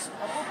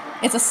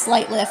 It's a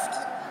slight lift.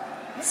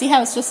 See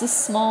how it's just a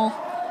small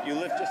You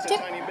lift just tip,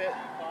 a tiny bit.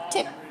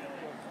 tip.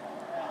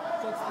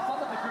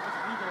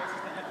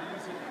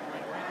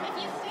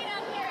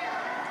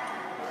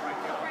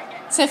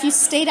 So if you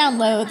stay down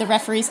low, the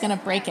referee's going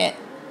to break it.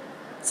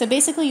 So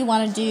basically you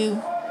want to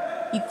do,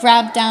 you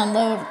grab down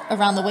low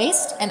around the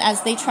waist, and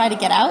as they try to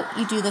get out,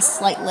 you do this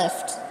slight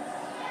lift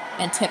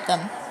and tip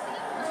them.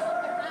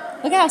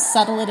 Look at how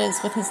subtle it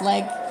is with his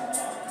leg.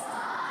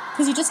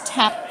 Because you just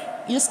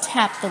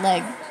tap the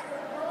leg.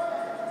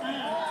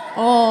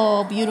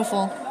 Oh,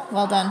 beautiful.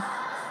 Well done.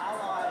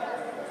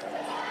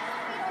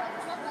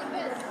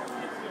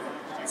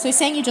 So he's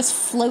saying you just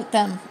float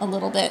them a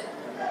little bit.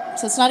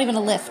 So it's not even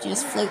a lift, you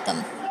just float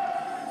them.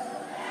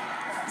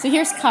 So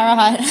here's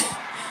Karuhat.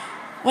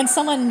 When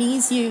someone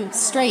knees you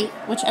straight,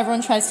 which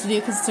everyone tries to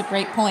do because it's a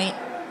great point,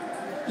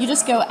 you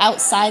just go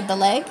outside the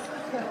leg.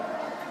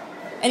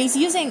 And he's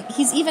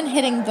even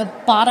hitting the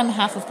bottom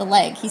half of the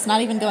leg. He's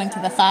not even going to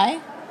the thigh.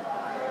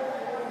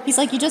 He's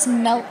like, you just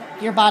melt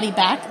your body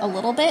back a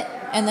little bit,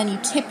 and then you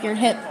tip your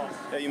hip.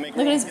 Look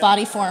at his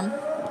body form.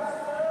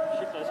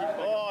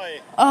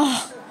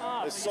 Oh,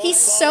 he's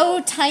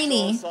so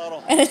tiny,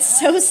 and it's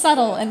so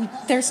subtle, and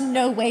there's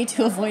no way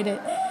to avoid it.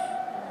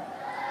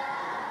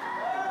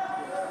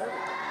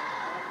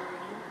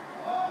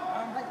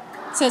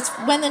 So it's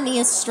when the knee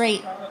is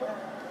straight.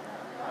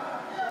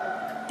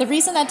 The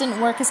reason that didn't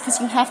work is because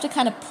you have to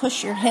kind of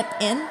push your hip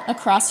in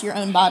across your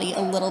own body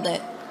a little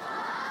bit.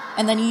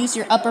 And then you use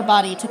your upper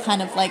body to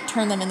kind of like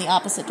turn them in the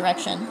opposite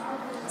direction.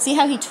 See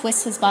how he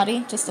twists his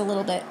body just a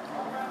little bit?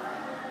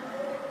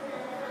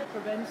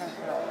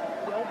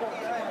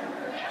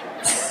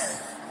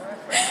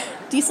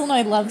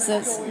 Dieselnoi loves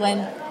this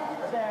when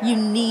you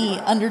knee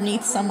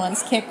underneath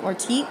someone's kick or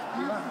teep.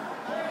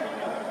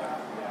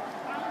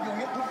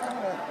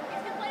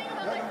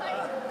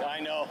 I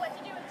know.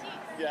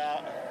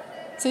 Yeah.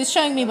 So he's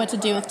showing me what to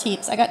do with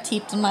teeps. I got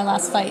teeped in my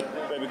last fight.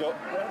 Baby, go.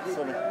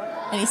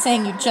 And he's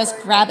saying you just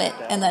grab it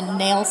and then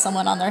nail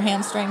someone on their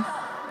hamstring.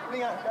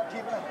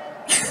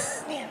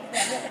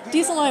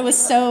 Dieselnoi was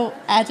so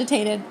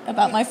agitated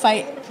about my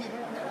fight.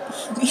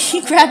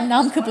 He grabbed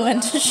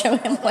Namkabuan to show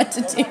him what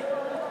to do.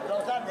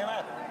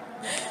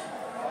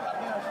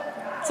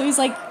 So he's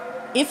like,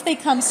 if they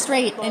come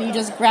straight and you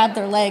just grab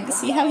their leg,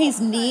 see how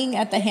he's kneeing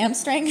at the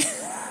hamstring?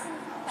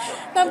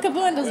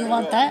 Namkabuan doesn't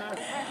want that.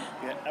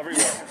 Yeah,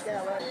 everywhere.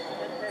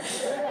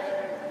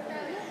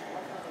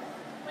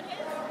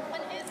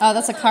 Oh,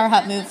 that's a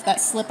Karuhat move,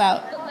 that slip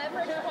out. The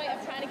leverage point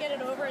of trying to get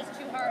it over is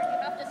too hard. You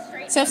have to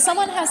straighten. So if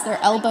someone has their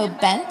elbow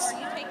bent,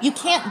 you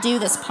can't do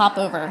this pop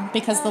over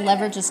because the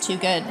leverage is too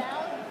good.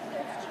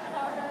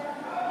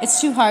 It's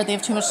too hard, they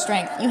have too much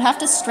strength. You have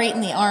to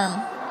straighten the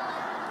arm.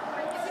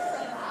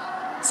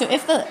 So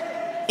if the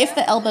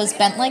elbow's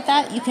bent like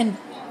that, you can,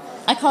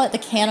 I call it the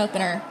can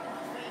opener.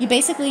 You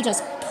basically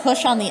just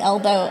push on the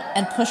elbow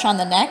and push on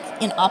the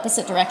neck in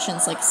opposite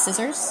directions like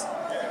scissors.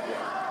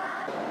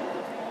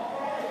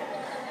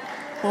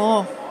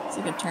 Oh, it's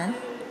a good turn.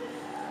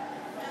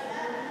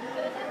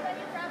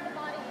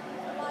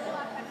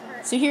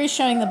 So here he's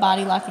showing the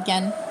body lock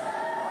again.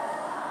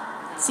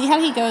 See how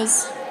he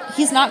goes?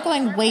 He's not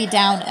going way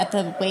down at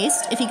the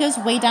waist. If he goes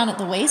way down at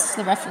the waist,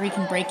 the referee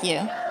can break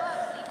you.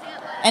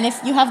 And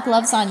if you have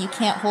gloves on, you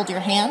can't hold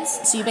your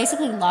hands, so you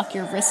basically lock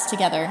your wrists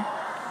together.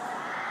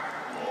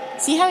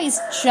 See how he's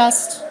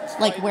just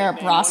like where a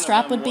bra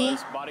strap would be?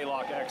 Body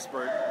lock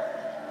expert.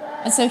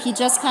 And so he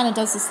just kind of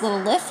does this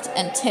little lift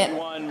and tip. He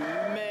won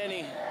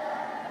many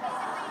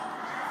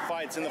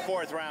fights fights in the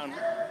 4th round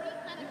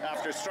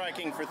after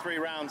striking for 3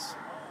 rounds,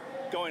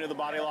 going to the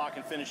body lock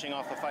and finishing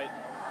off the fight.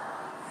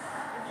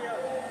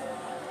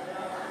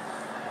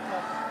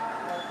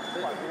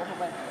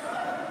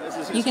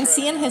 You can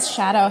see in his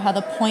shadow how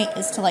the point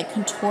is to like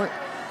contort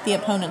the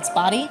opponent's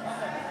body.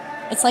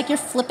 It's like you're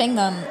flipping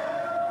them,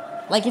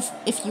 like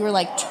if you were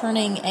like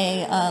turning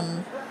a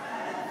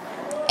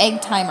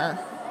egg timer.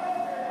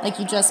 Like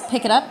you just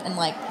pick it up and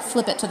like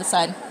flip it to the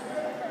side.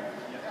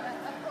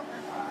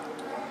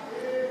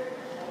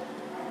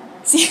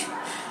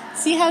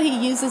 See how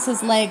he uses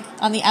his leg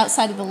on the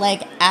outside of the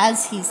leg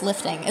as he's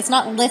lifting. It's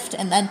not lift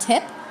and then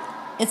tip.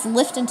 It's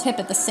lift and tip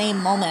at the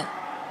same moment.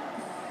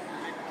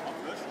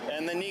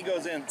 And the knee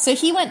goes in. So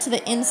he went to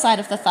the inside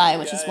of the thigh,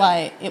 which is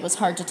why it was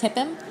hard to tip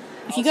him.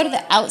 If you go to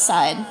the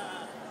outside,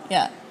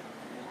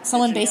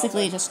 someone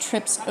basically just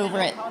trips over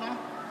it.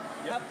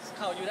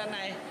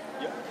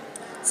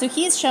 So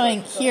he's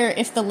showing here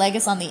if the leg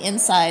is on the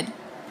inside.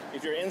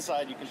 If you're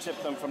inside, you can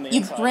tip them from the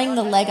You inside. bring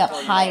the leg up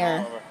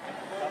higher.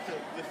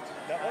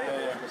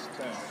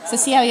 So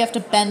see how you have to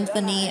bend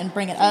the knee and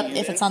bring it up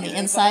if it's on the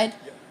inside?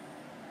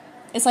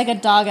 It's like a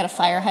dog at a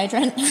fire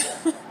hydrant.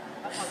 If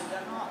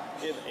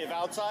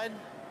outside?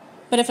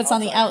 But if it's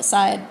on the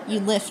outside, you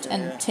lift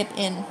and tip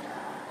in.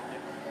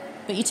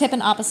 But you tip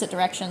in opposite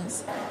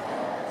directions.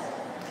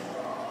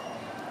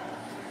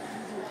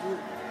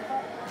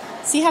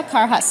 See how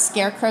Karuhat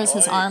scarecrows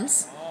his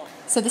arms?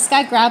 So this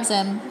guy grabs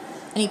him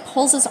and he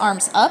pulls his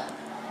arms up.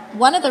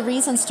 One of the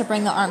reasons to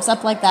bring the arms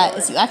up like that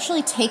is you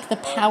actually take the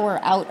power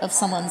out of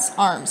someone's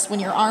arms.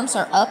 When your arms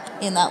are up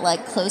in that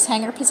like clothes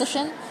hanger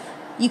position,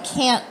 you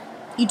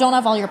don't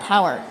have all your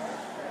power.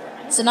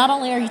 So not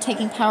only are you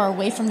taking power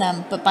away from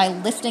them, but by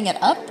lifting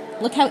it up,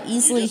 look how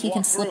easily he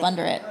can slip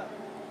under it.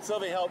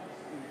 Sylvie, help.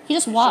 He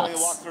just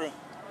walks.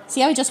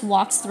 See how he just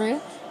walks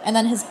through? And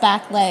then his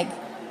back leg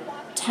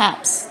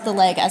taps the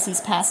leg as he's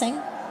passing.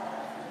 This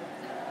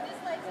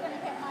leg's going to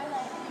hit my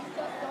leg, and he's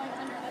just going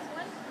under this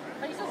one,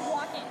 but he's just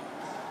walking.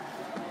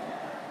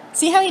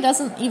 See how he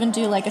doesn't even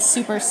do like a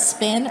super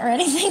spin or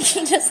anything?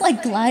 He just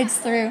like glides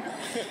through.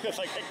 Like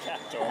a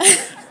cat door.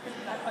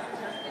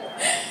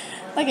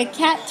 Like a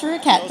cat through a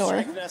cat door.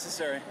 No strength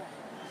necessary.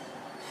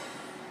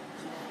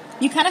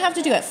 You kind of have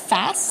to do it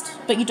fast,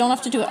 but you don't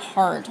have to do it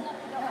hard.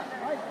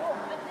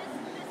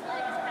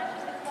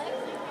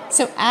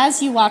 So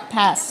as you walk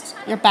past,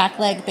 your back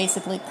leg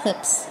basically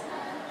clips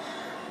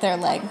their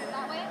leg.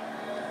 That way,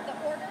 the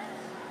order.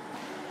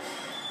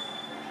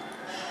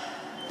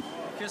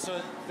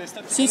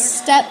 So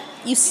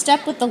you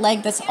step with the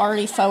leg that's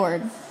already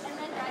forward. And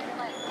then drag your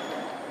leg.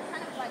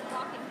 Kind of like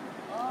walking.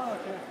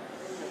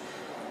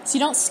 So you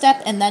don't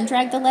step and then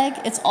drag the leg,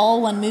 it's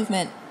all one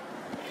movement.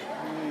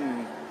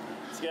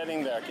 It's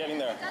getting there, getting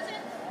there.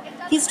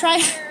 He's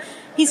trying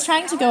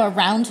to go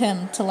around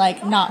him to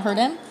like not hurt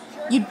him.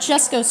 You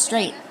just go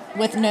straight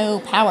with no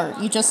power.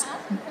 You just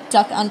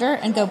duck under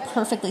and go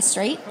perfectly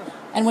straight.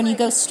 And when you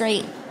go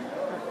straight,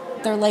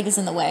 their leg is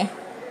in the way.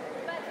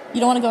 You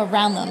don't want to go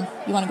around them.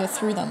 You want to go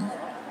through them.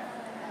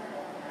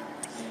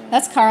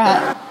 That's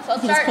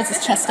Karuhat. He just puts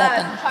his chest up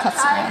and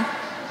puffs around.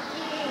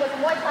 He was a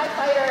Muay Thai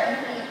fighter, and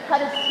he cut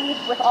his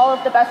teeth with all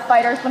of the best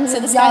fighters when he So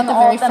was this guy young, at the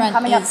all very of them front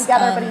coming up is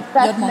together, but he's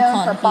best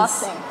known for He's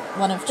boxing.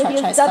 one of So he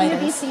is Chatchai's fighters.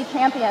 WBC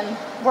champion,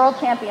 world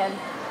champion.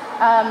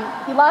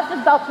 He lost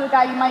his belt to a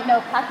guy you might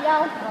know,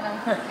 Pacquiao. I don't know.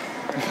 But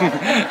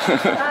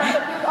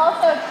he was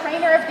also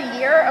trainer of the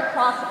year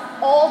across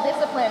all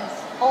disciplines,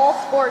 all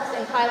sports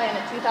in Thailand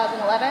in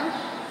 2011.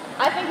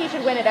 I think he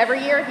should win it every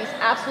year. He's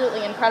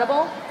absolutely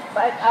incredible.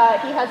 But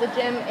he has a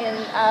gym in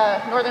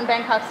northern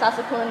Bangkok,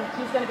 Sasakun.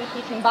 He's going to be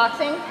teaching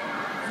boxing.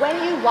 When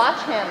you watch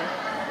him,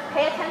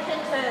 pay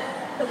attention to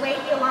the way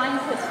he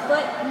aligns his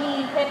foot,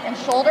 knee, hip, and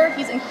shoulder.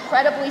 He's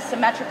incredibly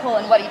symmetrical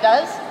in what he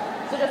does.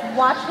 So just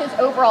watch his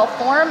overall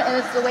form, and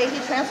it's the way he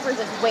transfers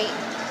his weight.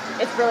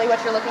 It's really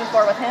what you're looking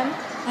for with him.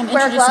 I'm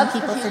Wear introducing gloves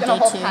people because for he's going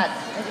day to hold 2. pads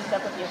and do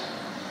stuff with you.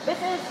 This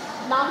is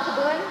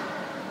Namkabuan.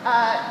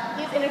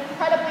 He's an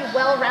incredibly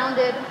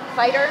well-rounded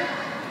fighter.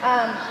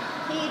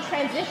 He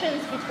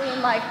transitions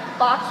between like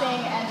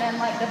boxing and then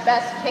like the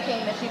best kicking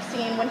that you've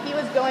seen. When he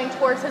was going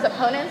towards his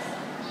opponents,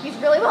 he's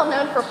really well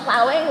known for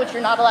plowing, which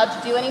you're not allowed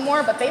to do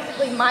anymore. But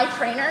basically, my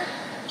trainer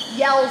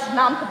yells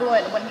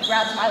Namkabuan when he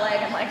grabs my leg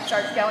and like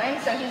starts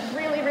going. So he's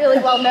really, really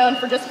well known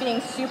for just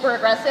being super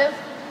aggressive.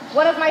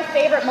 One of my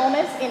favorite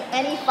moments in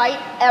any fight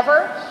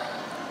ever,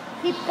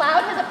 he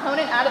plowed his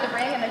opponent out of the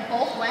ring and they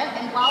both went,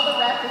 and while the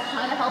ref is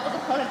trying to help his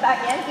opponent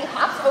back in, he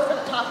hops over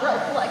the top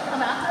rope to like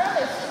come after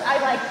him.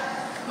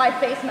 My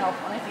face melts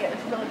when I see it.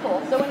 It's really cool.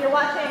 So when you're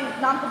watching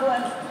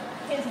Namkabuan,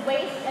 his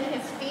waist and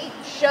his feet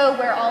show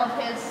where all of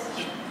his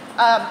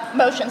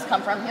motions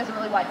come from. He has a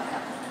really wide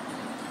step.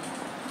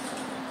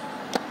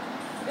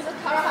 This is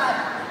Karuhat.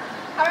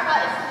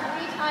 Karuhat is a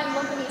 3-time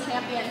Lumpini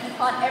champion. He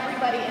fought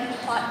everybody and he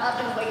fought up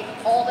in weight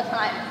all the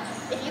time.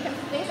 If you can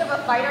think of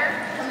a fighter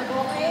from the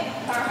Golden Age,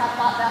 Karuhat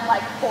fought them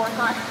like 4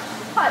 times.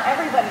 He fought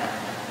everybody.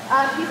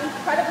 He's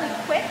incredibly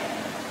quick.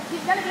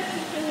 He's going to be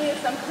teaching you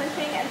some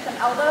clinching and some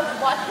elbows.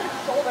 Watch his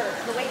shoulders.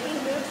 The way he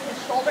moves his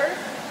shoulders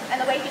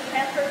and the way he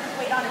transfers his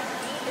weight on his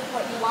feet is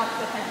what you watch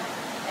with him.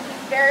 And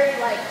he's very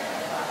like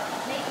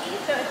snaky,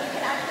 so if you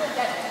can actually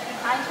get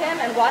behind him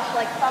and watch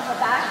like from the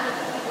back, you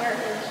can see where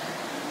his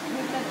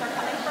movements are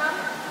coming from.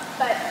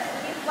 But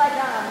he's like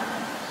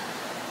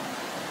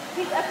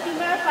he's a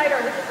female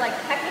fighter, which is like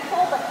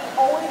technical, but he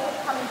always is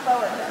coming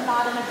forward. He's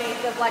not in a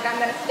base of like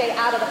I'm going to stay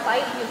out of the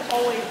fight. He's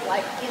always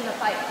like in the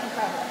fight. It's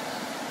incredible.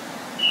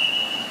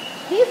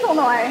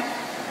 Dieselnoi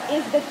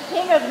is the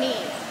king of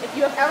knees. If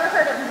you have ever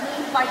heard of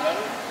knee fighting,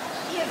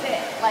 he is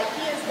it. Like,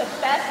 he is the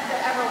best there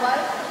ever was.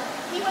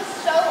 He was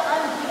so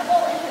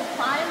unbeatable in his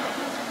prime that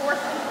he was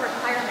forced into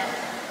retirement,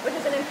 which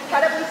is an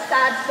incredibly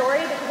sad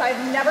story because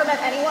I've never met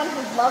anyone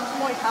who loves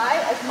Muay Thai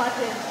as much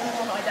as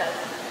Dieselnoi does.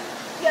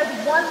 He has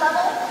one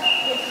level,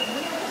 it's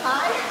really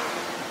high,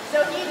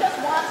 so he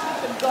just wants you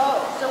to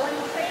go. So when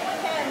you train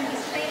with him,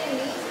 he's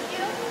training knees with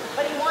you,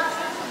 but he wants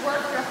you to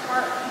work your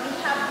heart. You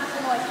have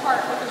Dieselnoi's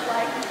heart, which is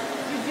like,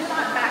 you do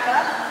not back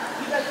up,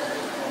 you just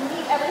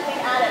meet everything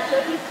at it. So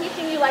if he's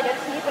teaching you like a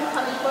teep and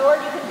coming forward,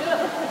 you can do it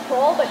with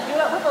control, but do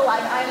it with a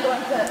like, I'm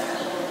going to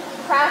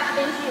crash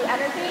into you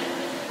energy.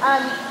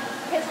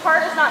 His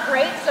heart is not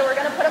great, so we're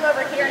going to put him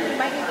over here and he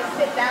might need to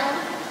sit down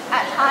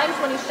at times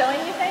when he's showing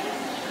you things.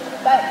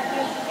 But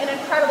he's an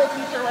incredible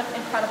teacher with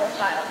incredible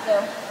style.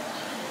 So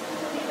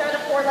these are the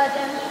 4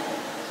 legends.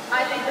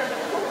 I think they're the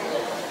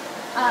coolest.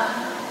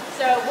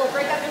 So we'll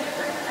break up into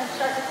groups and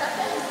start the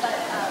session.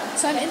 But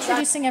so I'm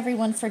introducing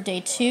everyone for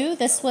day 2.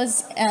 This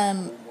was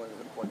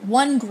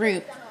one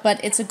group,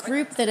 but it's a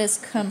group that is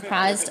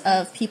comprised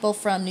of people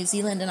from New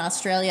Zealand and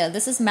Australia.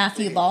 This is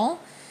Matthew Ball.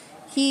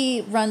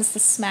 He runs the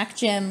Smack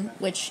Gym,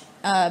 which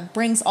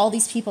brings all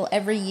these people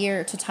every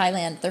year to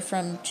Thailand. They're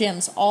from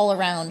gyms all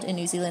around in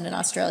New Zealand and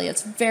Australia.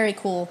 It's very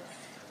cool.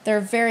 They're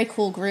a very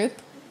cool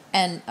group,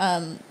 and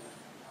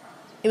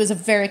it was a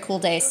very cool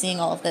day seeing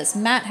all of this.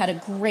 Matt had a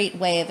great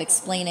way of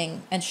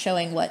explaining and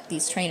showing what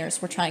these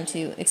trainers were trying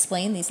to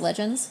explain, these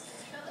legends.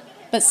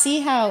 But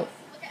see how,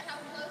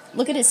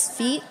 look at his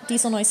feet,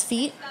 Dieselnoi's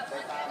feet.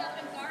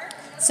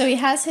 So he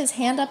has his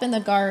hand up in the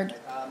guard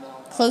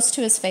close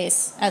to his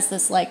face as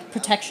this like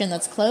protection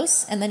that's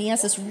close, and then he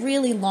has this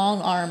really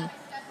long arm.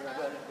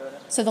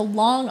 So the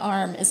long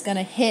arm is going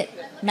to hit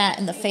Matt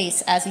in the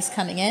face as he's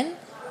coming in,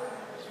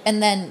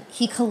 and then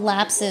he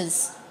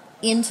collapses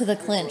into the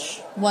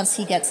clinch once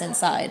he gets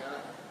inside.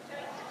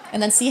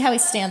 And then see how he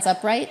stands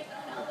upright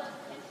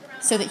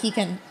so that he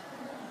can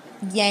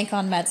yank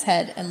on Matt's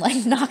head and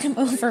like knock him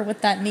over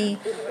with that knee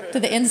to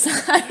the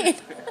inside.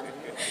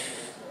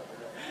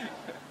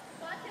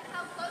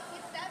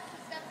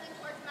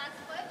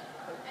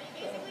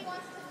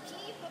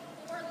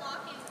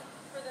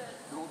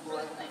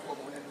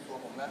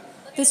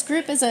 This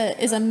group is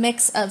a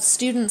mix of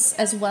students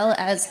as well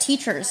as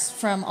teachers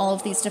from all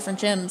of these different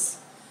gyms.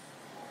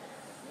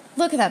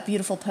 Look at that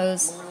beautiful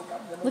pose.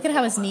 Look at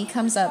how his knee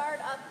comes up.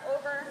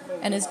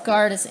 And his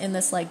guard is in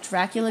this like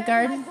Dracula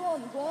guard.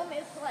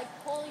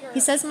 He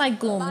says my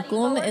goom.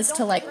 Goom is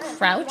to like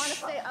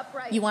crouch.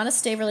 You want to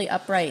stay really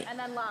upright.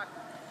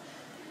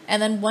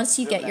 And then once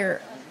you get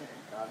your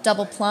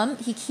double plumb,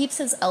 he keeps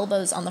his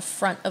elbows on the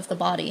front of the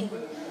body,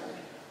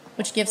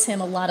 which gives him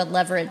a lot of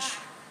leverage.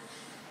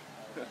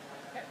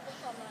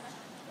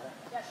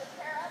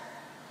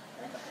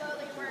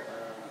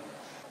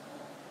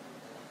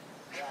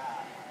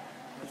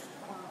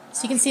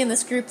 So you can see in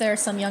this group there are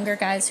some younger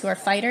guys who are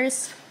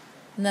fighters,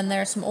 and then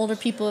there are some older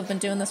people who have been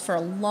doing this for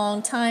a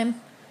long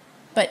time.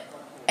 But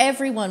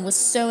everyone was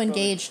so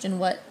engaged in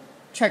what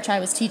Chatchai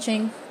was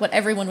teaching, what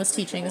everyone was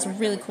teaching. It was a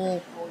really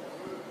cool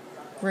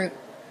group.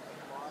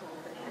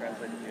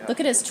 Look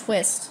at his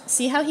twist.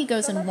 See how he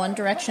goes in one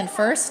direction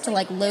first to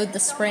like load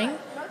the spring,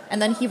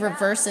 and then he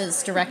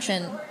reverses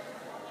direction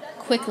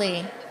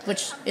quickly,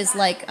 which is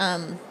like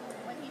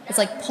it's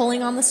like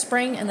pulling on the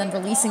spring and then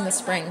releasing the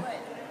spring.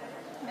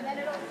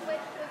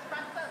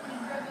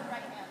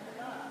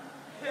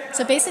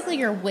 So basically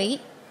your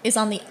weight is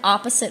on the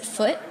opposite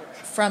foot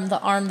from the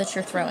arm that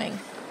you're throwing.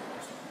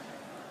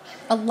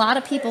 A lot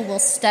of people will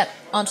step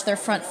onto their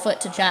front foot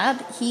to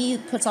jab. He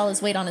puts all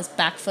his weight on his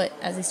back foot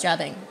as he's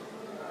jabbing.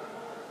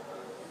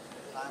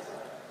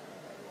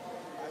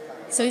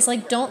 So he's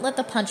like, don't let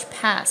the punch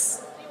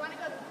pass.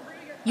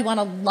 You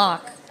want to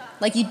lock.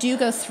 Like you do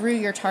go through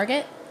your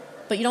target,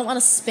 but you don't want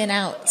to spin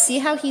out. See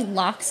how he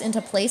locks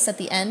into place at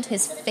the end?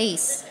 His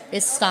face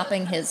is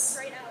stopping his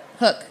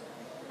hook.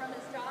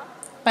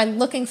 By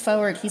looking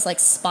forward, he's like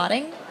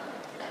spotting,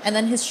 and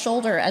then his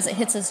shoulder, as it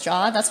hits his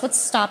jaw, that's what's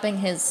stopping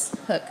his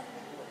hook.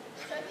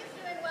 So he's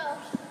doing well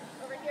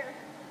over here.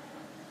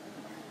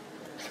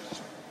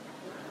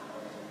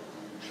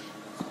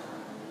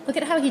 Look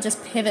at how he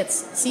just pivots.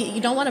 See, you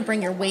don't want to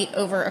bring your weight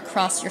over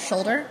across your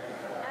shoulder.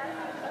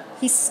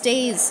 He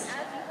stays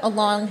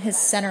along his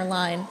center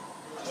line.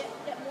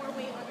 Get more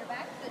weight on your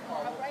back, sit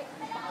more upright.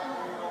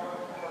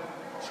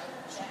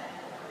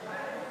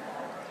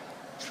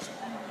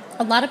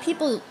 A lot of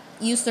people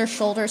use their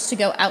shoulders to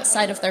go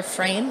outside of their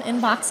frame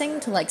in boxing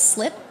to like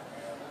slip.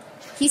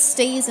 He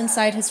stays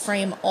inside his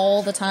frame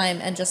all the time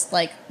and just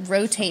like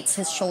rotates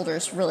his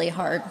shoulders really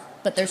hard,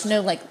 but there's no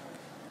like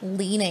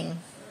leaning.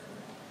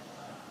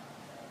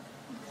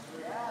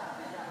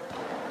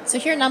 So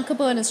here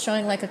Namkabuan is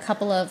showing like a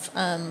couple of,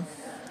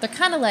 they're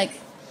kind of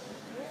like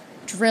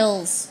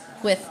drills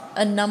with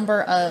a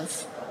number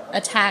of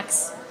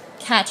attacks,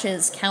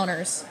 catches,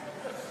 counters.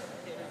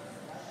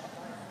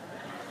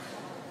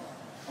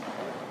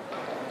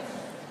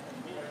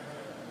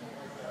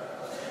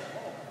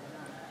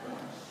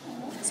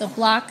 So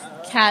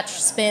block,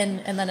 catch, spin,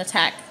 and then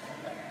attack.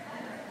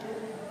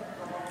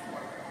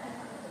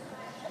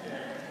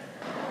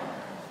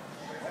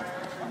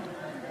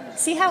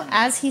 See how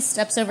as he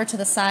steps over to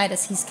the side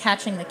as he's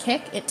catching the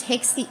kick, it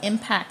takes the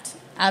impact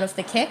out of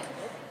the kick,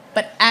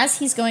 but as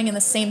he's going in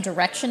the same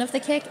direction of the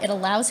kick, it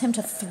allows him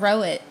to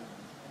throw it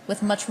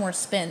with much more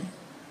spin.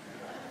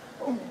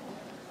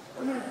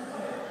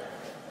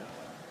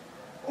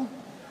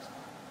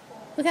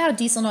 Look at how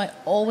Dieselnoi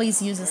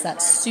always uses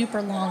that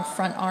super long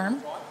front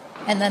arm,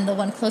 and then the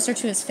one closer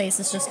to his face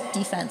is just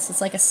defense. It's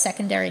like a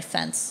secondary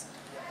fence.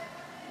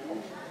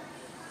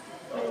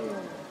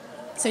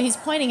 So he's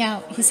pointing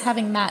out, he's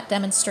having Matt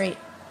demonstrate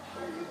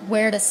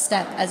where to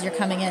step as you're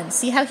coming in.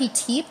 See how he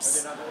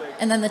teeps,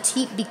 and then the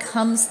teep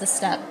becomes the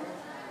step.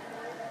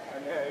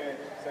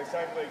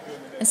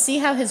 And see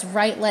how his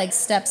right leg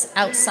steps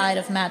outside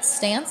of Matt's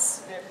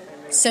stance,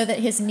 so that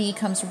his knee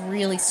comes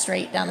really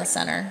straight down the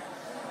center.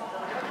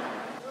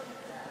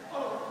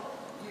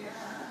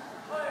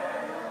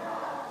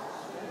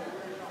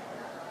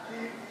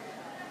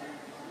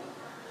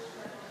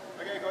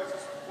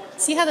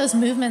 See how those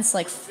movements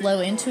like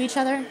flow into each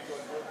other?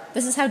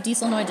 This is how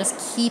Dieselnoi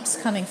just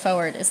keeps coming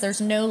forward, is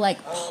there's no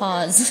like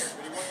pause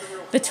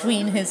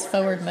between his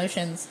forward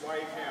motions.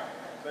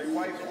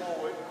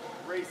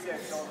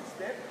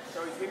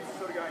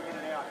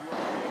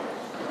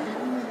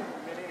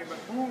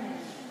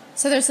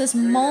 So there's this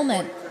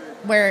moment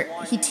where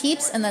he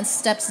teeps and then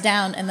steps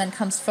down and then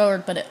comes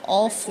forward, but it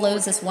all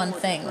flows as one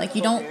thing. Like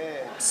you don't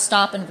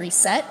stop and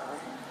reset,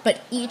 but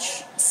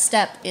each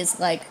step is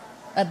like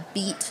a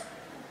beat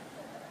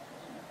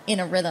in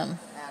a rhythm.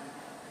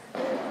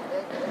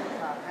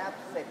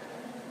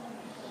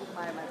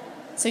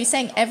 So he's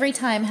saying every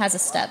time has a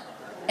step.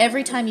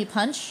 Every time you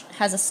punch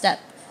has a step.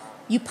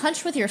 You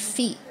punch with your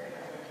feet.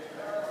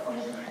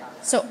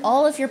 So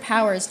all of your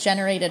power is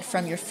generated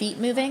from your feet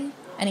moving,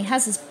 and he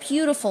has this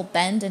beautiful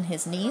bend in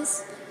his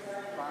knees.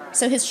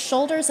 So his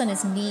shoulders and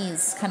his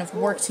knees kind of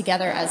work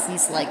together as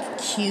these like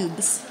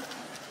cubes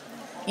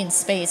in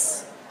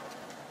space.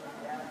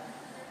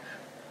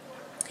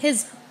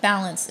 His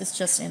balance is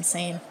just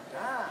insane.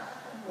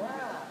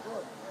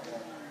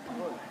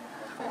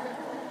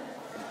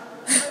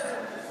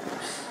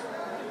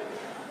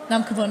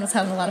 Namkabuan was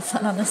having a lot of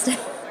fun on this day.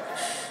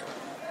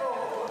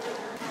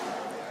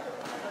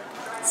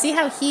 See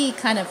how he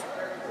kind of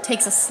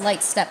takes a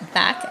slight step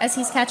back as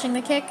he's catching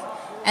the kick,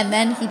 and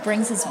then he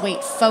brings his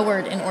weight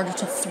forward in order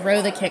to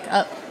throw the kick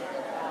up.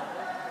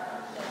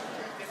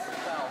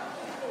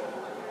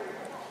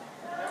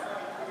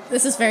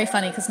 This is very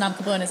funny because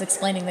Namkabuan is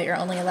explaining that you're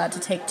only allowed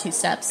to take 2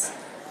 steps.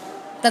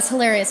 That's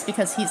hilarious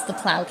because he's the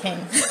plow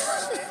king.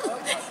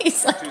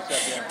 He's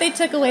like, they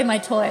took away my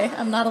toy.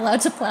 I'm not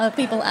allowed to plow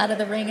people out of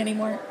the ring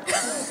anymore.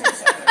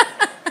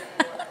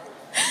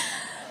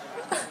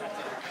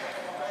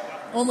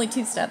 Only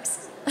 2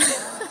 steps.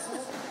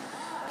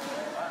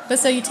 But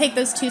so you take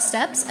those 2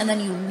 steps and then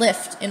you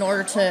lift in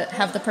order to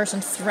have the person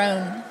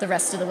thrown the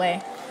rest of the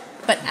way.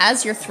 But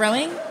as you're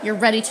throwing, you're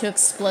ready to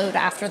explode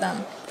after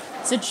them.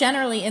 So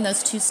generally in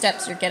those 2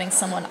 steps, you're getting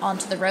someone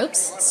onto the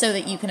ropes so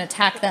that you can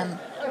attack them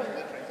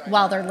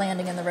while they're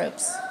landing in the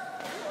ropes.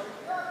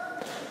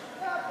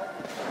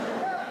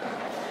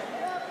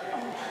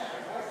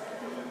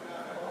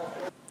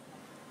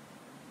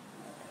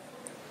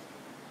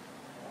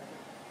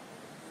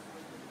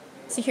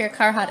 So here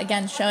Karuhat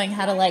again showing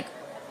how to like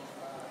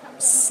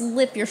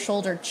slip your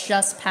shoulder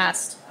just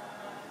past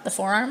the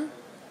forearm.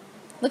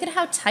 Look at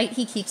how tight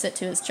he keeps it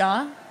to his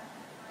jaw.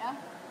 Yeah.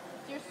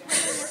 You're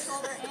swinging your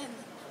shoulder in.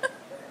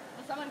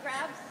 When someone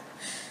grabs,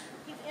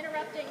 he's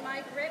interrupting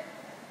my grip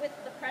with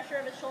the pressure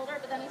of his shoulder,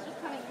 but then he's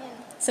just coming in.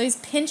 So he's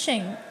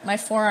pinching my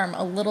forearm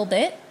a little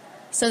bit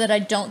so that I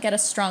don't get a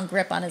strong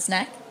grip on his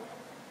neck.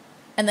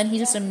 And then he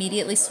just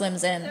immediately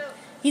swims in.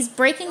 He's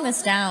breaking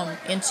this down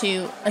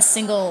into a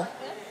single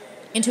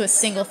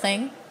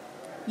thing.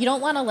 You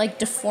don't want to like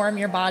deform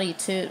your body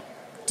to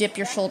dip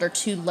your shoulder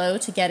too low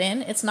to get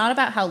in. It's not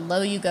about how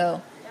low you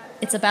go.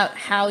 It's about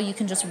how you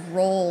can just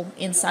roll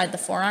inside the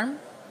forearm.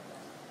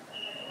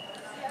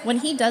 When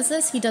he does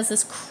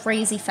this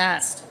crazy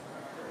fast.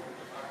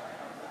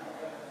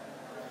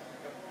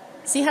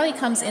 See how he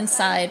comes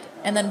inside,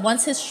 and then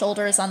once his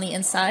shoulder is on the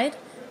inside,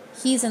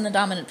 he's in the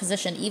dominant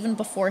position even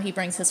before he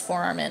brings his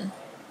forearm in.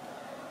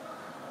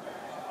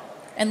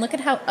 And look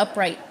at how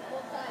upright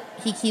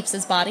he keeps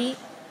his body.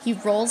 He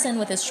rolls in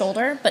with his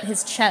shoulder, but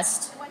his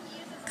chest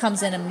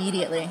comes in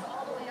immediately.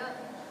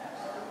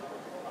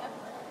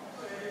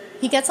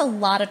 he gets a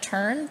lot of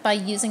turn by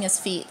using his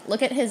feet.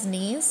 Look at his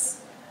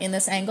knees in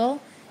this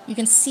angle. You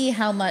can see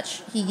how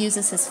much he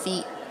uses his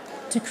feet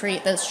to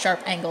create those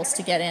sharp angles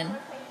to get in.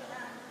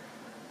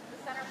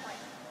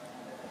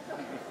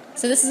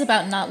 So this is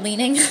about not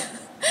leaning.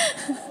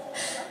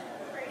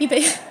 He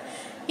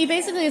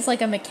basically is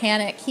like a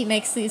mechanic. He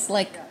makes these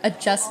like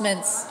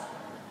adjustments.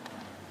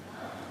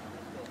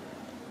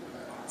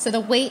 So the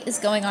weight is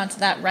going onto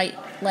that right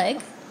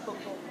leg,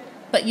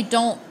 but you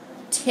don't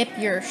tip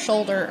your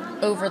shoulder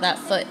over that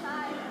foot.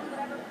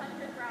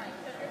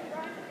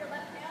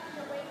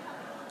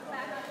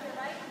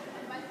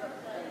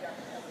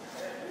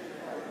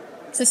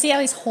 So see how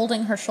he's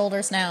holding her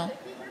shoulders now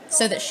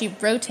so that she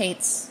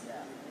rotates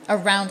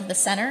around the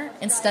center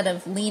instead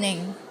of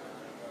leaning.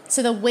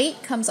 So the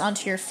weight comes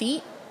onto your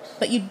feet,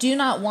 but you do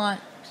not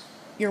want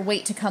your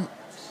weight to come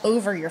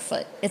over your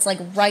foot. It's like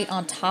right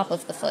on top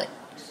of the foot.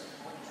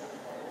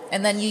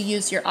 And then you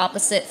use your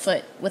opposite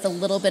foot with a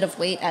little bit of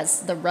weight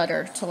as the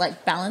rudder to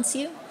like balance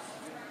you.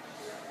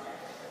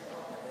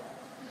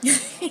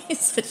 He's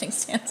switching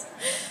stance.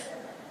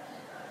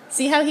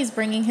 See how he's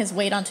bringing his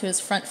weight onto his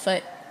front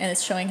foot and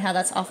it's showing how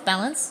that's off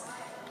balance?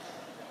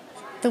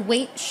 The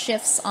weight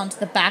shifts onto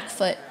the back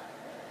foot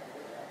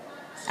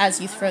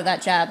as you throw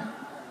that jab.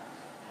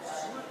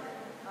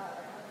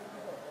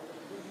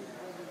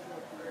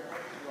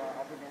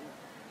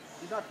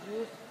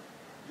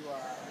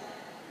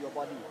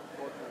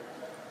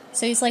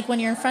 So he's like, when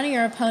you're in front of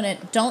your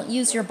opponent, don't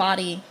use your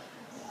body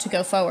to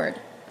go forward.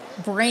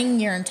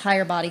 Bring your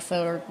entire body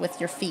forward with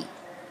your feet.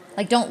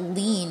 Like, don't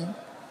lean.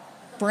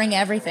 Bring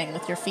everything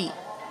with your feet.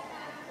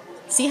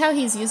 See how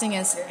he's using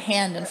his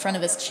hand in front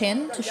of his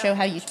chin to show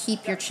how you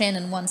keep your chin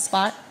in one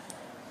spot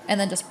and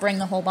then just bring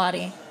the whole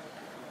body.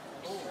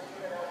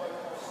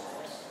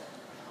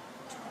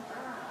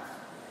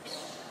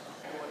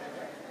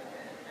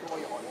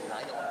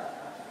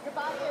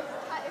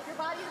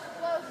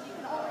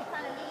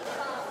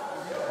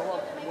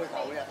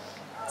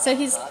 So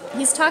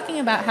he's talking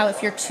about how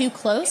if you're too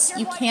close,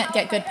 you can't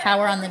get good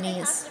power on the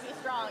knees.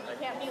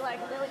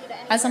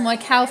 As a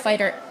Muay Thai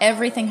fighter,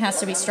 everything has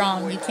to be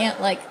strong. You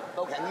can't like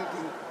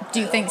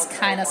do things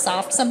kind of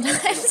soft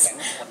sometimes.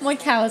 Muay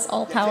Thai is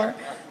all power.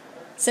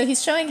 So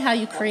he's showing how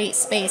you create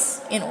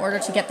space in order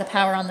to get the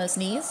power on those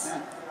knees.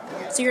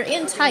 So you're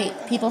in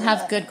tight, people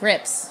have good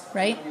grips,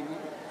 right?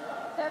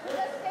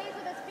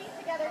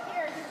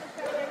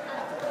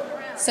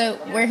 So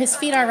where his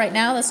feet are right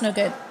now, that's no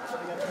good.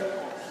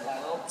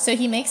 So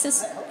he makes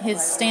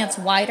his stance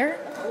wider,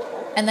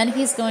 and then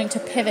he's going to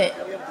pivot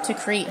to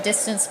create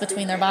distance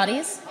between their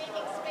bodies.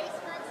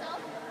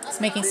 He's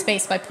making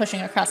space by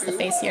pushing across the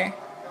face here.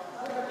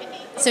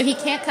 So he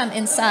can't come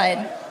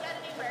inside.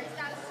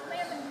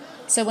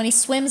 So when he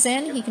swims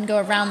in, he can go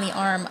around the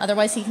arm.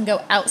 Otherwise, he can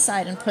go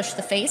outside and push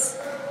the face.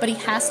 But he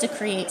has to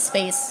create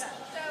space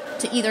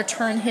to either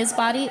turn his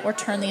body or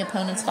turn the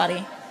opponent's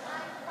body.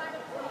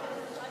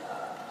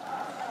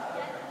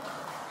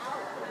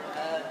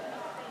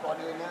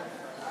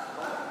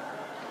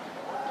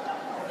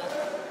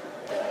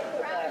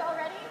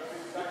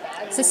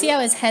 So see how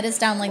his head is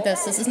down like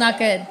this? This is not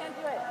good.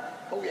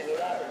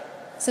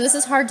 So this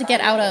is hard to get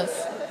out of.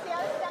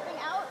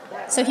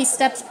 So he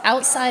steps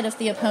outside of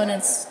the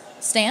opponent's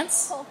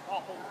stance,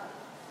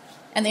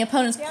 and the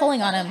opponent's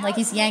pulling on him like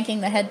he's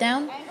yanking the head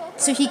down.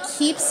 So he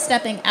keeps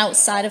stepping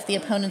outside of the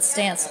opponent's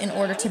stance in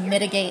order to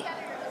mitigate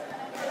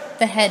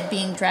the head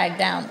being dragged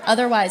down.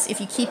 Otherwise, if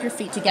you keep your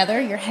feet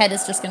together, your head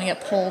is just going to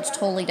get pulled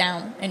totally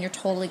down, and you're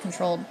totally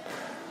controlled.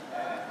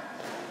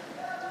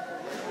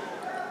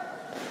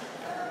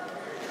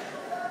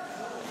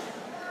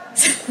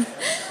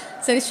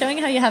 So he's showing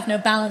how you have no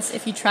balance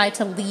if you try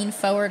to lean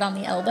forward on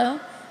the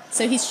elbow.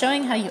 So he's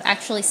showing how you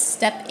actually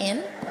step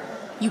in,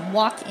 you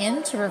walk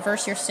in to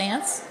reverse your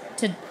stance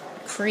to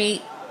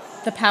create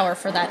the power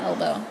for that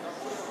elbow.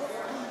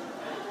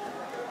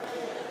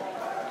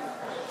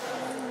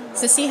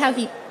 So see how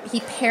he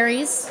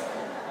parries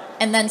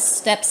and then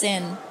steps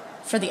in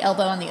for the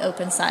elbow on the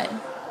open side.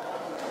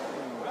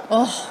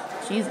 Oh,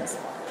 Jesus.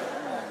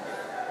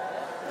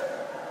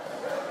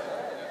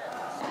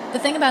 The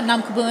thing about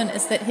Namkabuan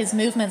is that his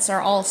movements are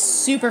all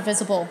super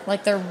visible,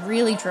 like they're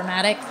really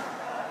dramatic.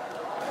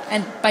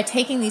 And by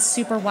taking these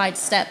super wide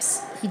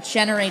steps, he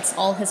generates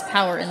all his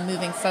power in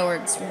moving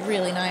forward. It's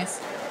really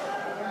nice.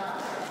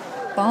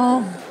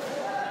 Boom.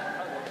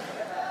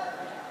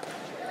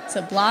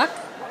 So block,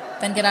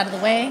 then get out of the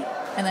way,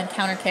 and then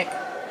counter kick.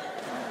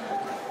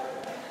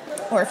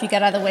 Or if you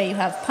get out of the way, you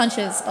have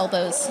punches,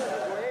 elbows.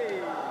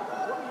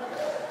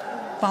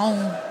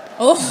 Boom.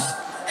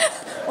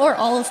 Oh, or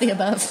all of the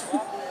above.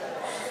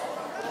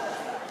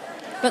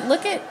 But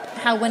look at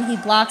how when he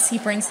blocks, he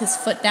brings his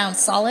foot down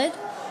solid.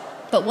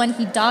 But when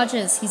he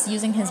dodges, he's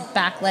using his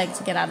back leg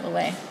to get out of the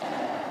way.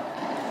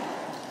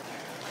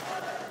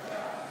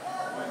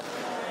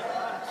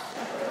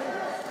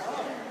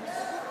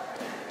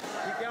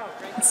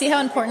 And see how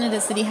important it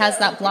is that he has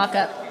that block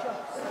up.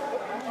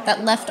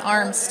 That left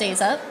arm stays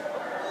up,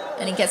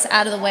 and he gets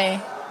out of the way,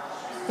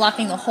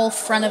 blocking the whole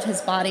front of his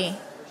body.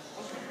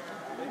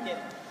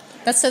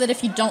 That's so that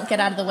if you don't get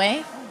out of the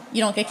way,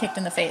 you don't get kicked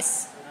in the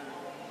face.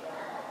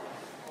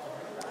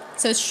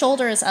 So his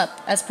shoulder is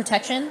up as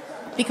protection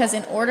because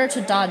in order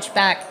to dodge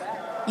back,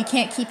 you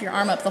can't keep your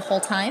arm up the whole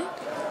time.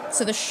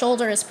 So the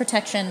shoulder is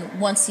protection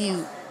once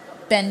you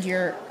bend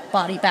your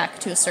body back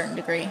to a certain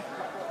degree.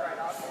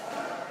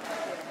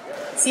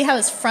 See how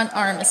his front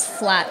arm is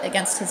flat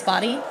against his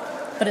body,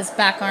 but his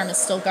back arm is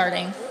still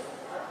guarding.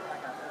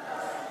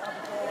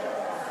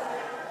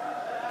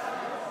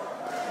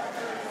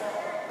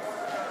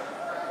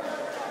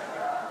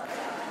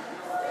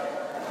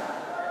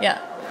 Yeah.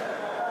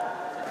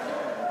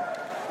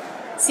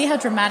 See how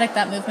dramatic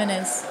that movement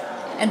is?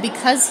 And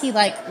because he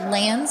like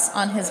lands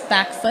on his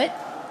back foot,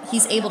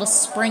 he's able to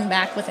spring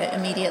back with it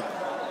immediately.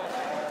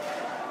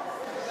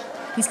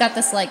 He's got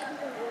this like...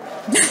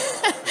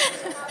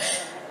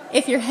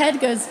 If your head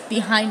goes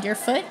behind your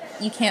foot,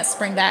 you can't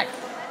spring back.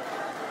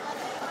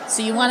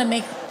 So you want to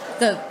make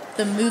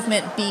the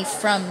movement be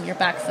from your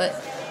back foot.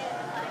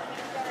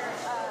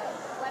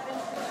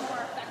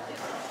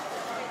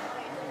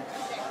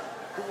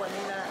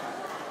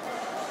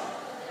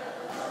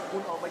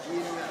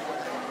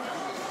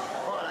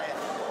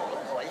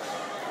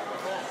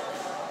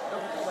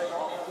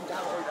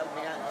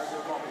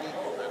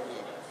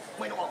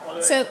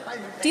 So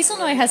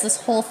Dieselnoi has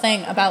this whole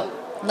thing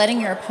about letting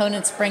your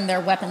opponents bring their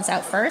weapons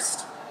out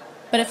first.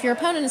 But if your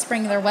opponent is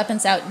bringing their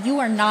weapons out, you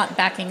are not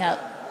backing up.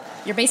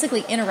 You're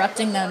basically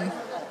interrupting them.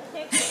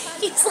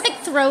 He's like,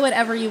 throw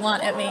whatever you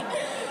want at me.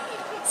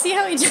 See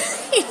how he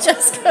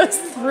just goes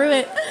through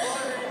it.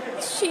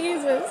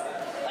 Jesus.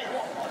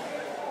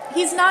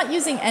 He's not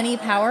using any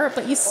power,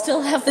 but you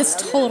still have this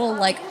total,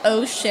 like,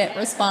 oh shit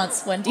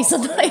response when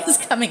Dieselnoi is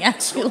coming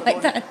at you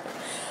like that.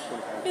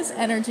 His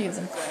energy is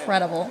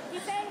incredible.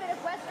 He's saying that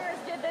if Westerners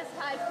did this,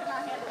 Thais could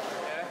not handle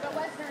it. But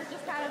Westerners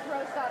just kind of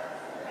throw stuff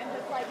and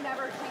just, like,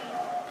 never change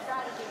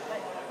strategy.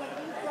 But when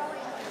he's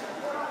throwing,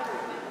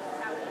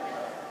 how he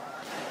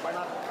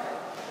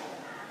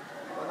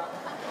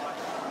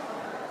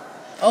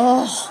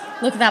Oh,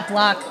 look at that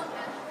block.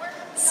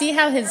 See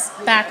how his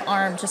back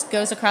arm just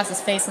goes across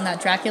his face in that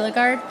Dracula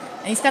guard?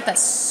 And he's got that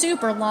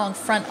super long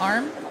front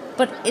arm,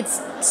 but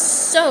it's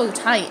so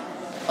tight.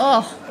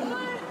 Oh.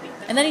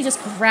 And then he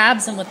just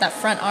grabs him with that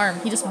front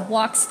arm. He just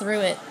walks through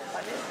it.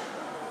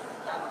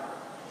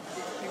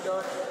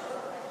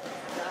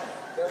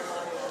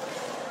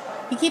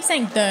 He keeps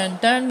saying dun.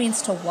 Dun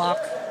means to walk,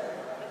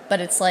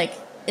 but it's like,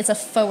 it's a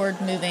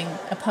forward-moving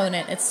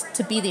opponent. It's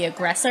to be the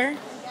aggressor.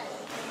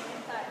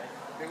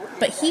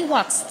 But he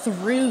walks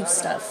through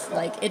stuff.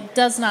 Like, it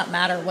does not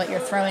matter what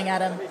you're throwing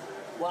at him.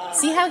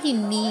 See how he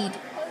kneed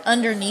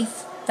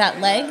underneath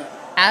that leg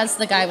as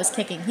the guy was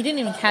kicking. He didn't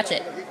even catch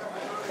it.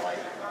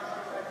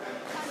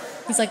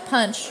 He's like,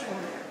 punch.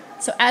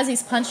 So as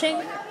he's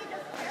punching,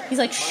 he's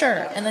like,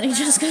 sure. And then he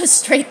just goes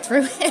straight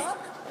through it.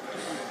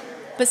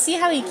 But see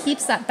how he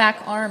keeps that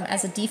back arm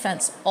as a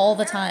defense all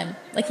the time.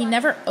 Like, he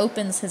never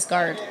opens his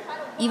guard,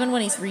 even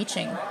when he's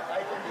reaching.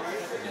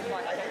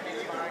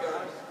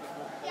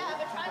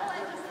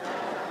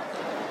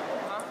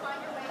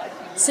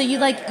 So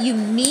you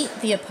meet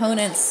the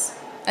opponent's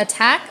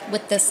attack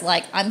with this,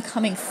 like, I'm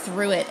coming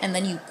through it, and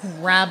then you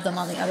grab them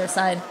on the other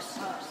side.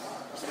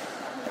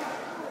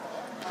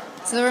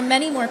 So there were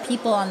many more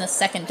people on the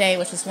second day,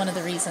 which is one of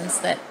the reasons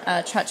that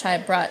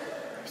Chatchai brought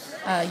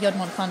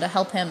Yodmon Khan to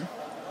help him.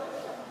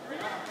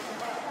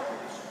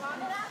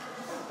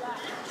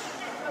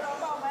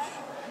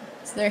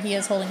 So there he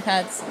is holding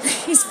pads.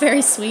 He's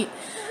very sweet.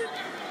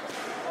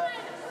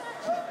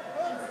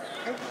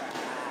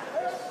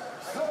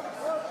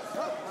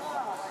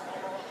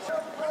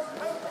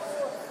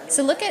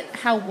 So look at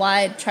how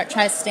wide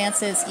Chatchai's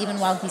stance is even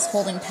while he's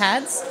holding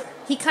pads.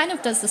 He kind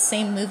of does the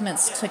same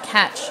movements to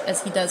catch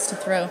as he does to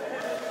throw.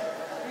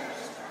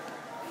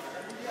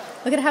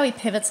 Look at how he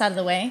pivots out of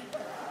the way.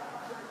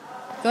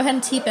 Go ahead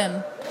and teep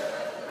him.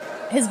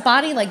 His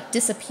body like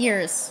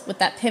disappears with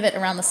that pivot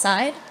around the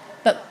side,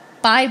 but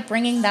by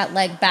bringing that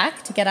leg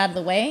back to get out of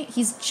the way,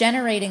 he's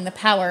generating the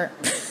power.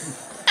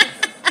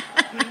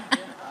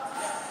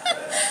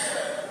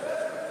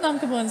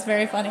 Namkabuan's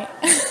very funny.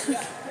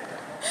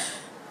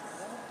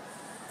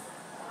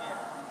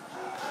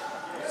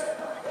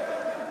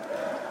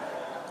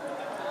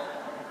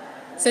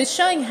 So he's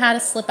showing how to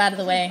slip out of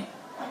the way.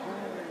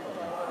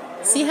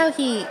 See how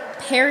he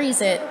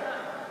parries it,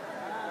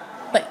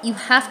 but you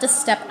have to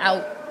step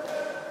out.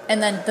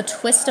 And then the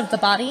twist of the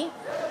body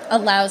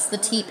allows the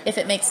teep, if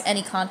it makes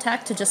any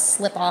contact, to just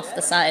slip off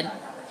the side.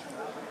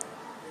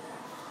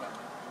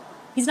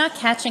 He's not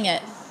catching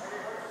it.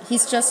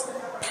 He's just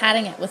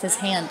patting it with his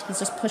hand. He's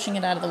just pushing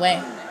it out of the way.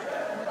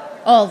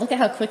 Oh, look at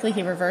how quickly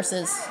he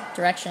reverses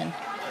direction.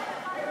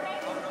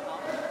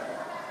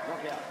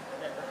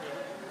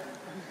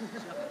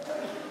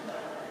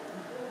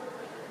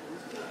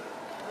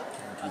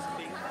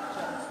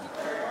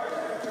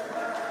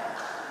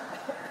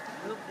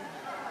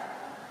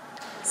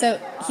 So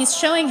he's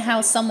showing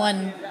how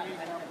someone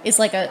is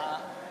like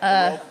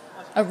a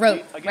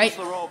rope, right?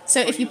 So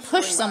if you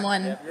push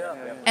someone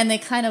and they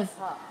kind of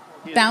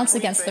bounce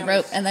against the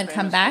rope and then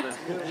come back,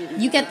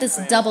 you get this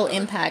double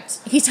impact.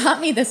 He taught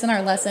me this in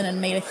our lesson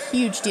and made a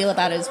huge deal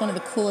about it. It's one of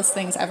the coolest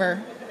things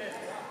ever.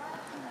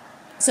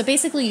 So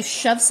basically you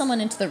shove someone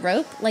into the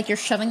rope like you're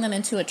shoving them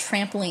into a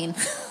trampoline.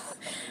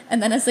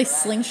 And then as they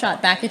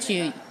slingshot back at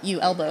you, you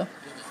elbow.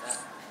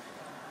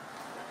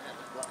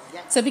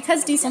 So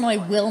because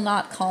Dieselnoi will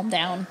not calm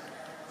down,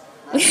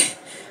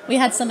 we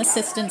had some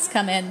assistants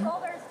come in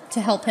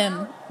to help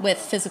him with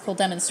physical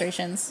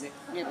demonstrations.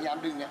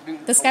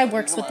 This guy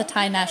works with the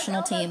Thai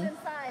national team.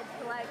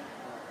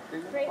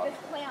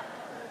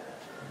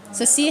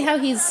 So see how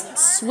he's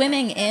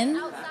swimming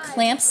in,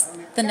 clamps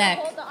the neck,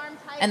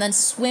 and then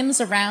swims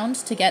around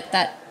to get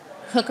that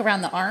hook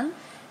around the arm,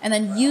 and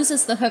then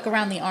uses the hook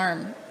around the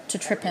arm to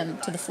trip him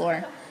to the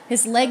floor.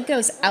 His leg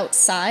goes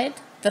outside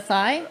the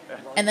thigh,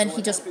 and then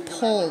he just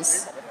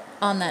pulls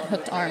on that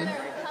hooked arm.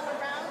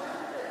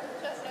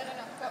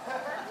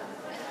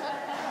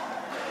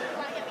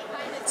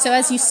 So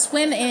as you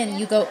swim in,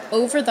 you go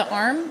over the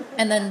arm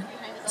and then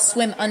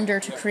swim under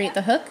to create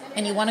the hook,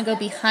 and you want to go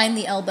behind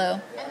the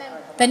elbow.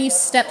 Then you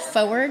step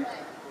forward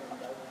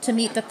to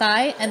meet the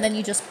thigh, and then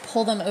you just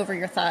pull them over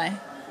your thigh.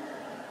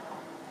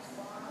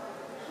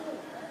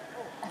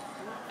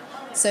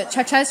 So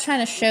Chatchai's trying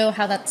to show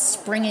how that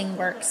springing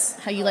works,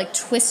 how you like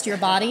twist your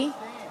body,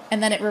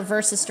 and then it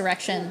reverses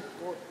direction.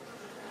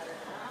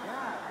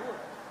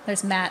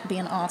 There's Matt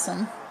being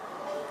awesome.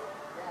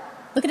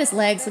 Look at his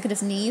legs, look at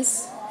his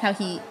knees, how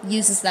he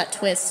uses that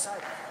twist.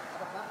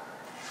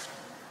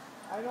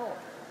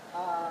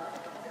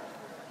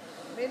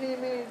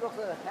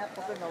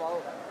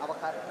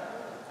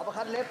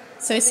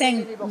 So he's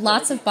saying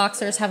lots of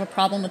boxers have a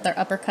problem with their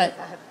uppercut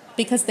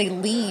because they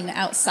lean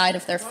outside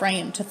of their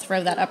frame to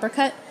throw that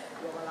uppercut.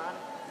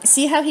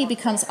 See how he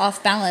becomes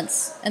off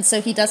balance, and so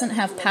he doesn't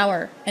have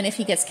power, and if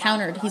he gets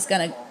countered, he's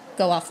going to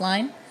go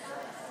offline.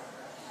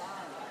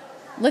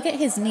 Look at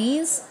his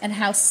knees and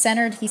how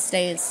centered he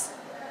stays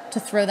to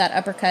throw that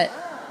uppercut.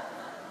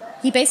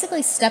 He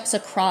basically steps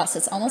across.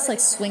 It's almost like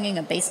swinging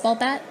a baseball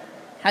bat,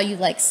 how you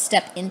like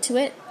step into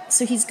it.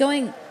 So he's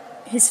going,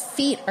 his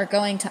feet are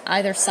going to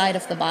either side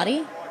of the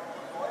body,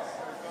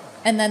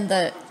 and then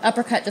the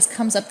uppercut just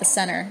comes up the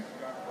center.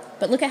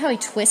 But look at how he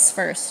twists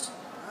first.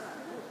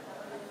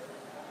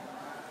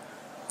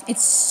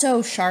 It's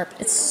so sharp.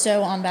 It's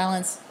so on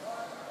balance.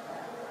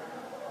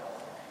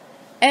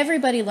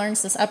 Everybody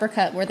learns this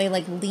uppercut where they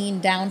like lean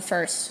down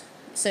first.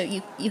 So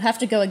you have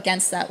to go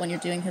against that when you're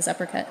doing his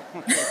uppercut.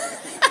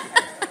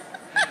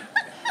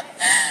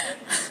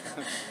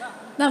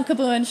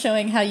 Namkabuan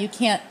showing how you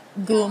can't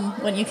goom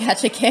when you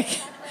catch a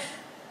kick.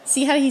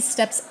 See how he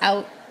steps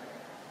out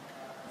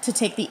to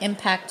take the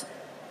impact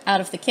out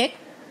of the kick?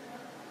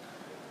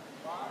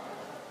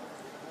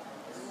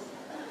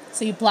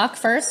 So you block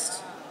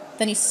first,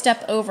 then you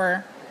step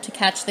over to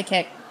catch the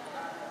kick.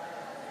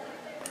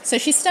 So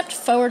she stepped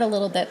forward a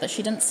little bit, but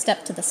she didn't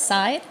step to the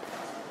side.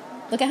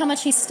 Look at how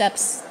much he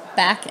steps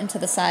back into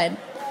the side.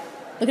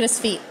 Look at his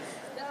feet.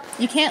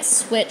 You can't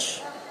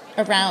switch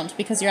around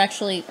because you're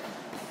actually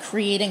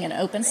creating an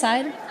open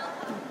side.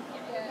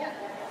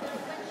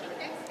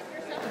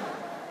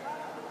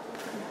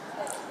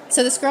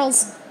 So this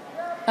girl's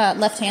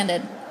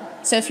left-handed.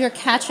 So if you're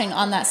catching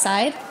on that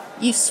side,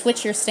 you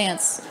switch your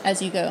stance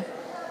as you go.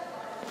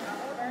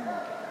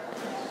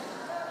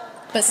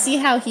 But see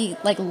how he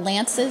like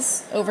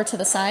lances over to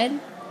the side?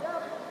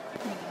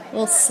 A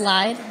little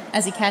slide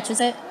as he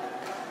catches it.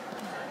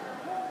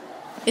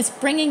 It's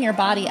bringing your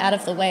body out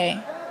of the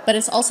way, but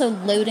it's also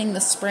loading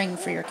the spring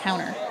for your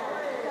counter.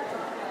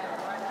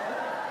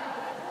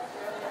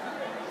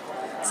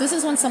 So this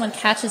is when someone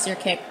catches your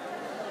kick.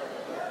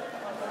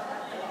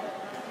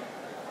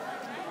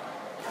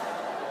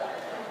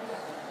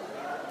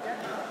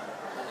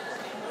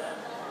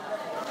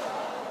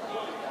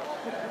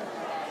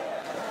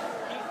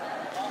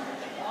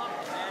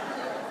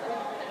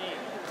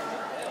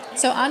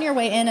 So on your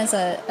way in as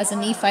a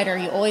knee fighter,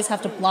 you always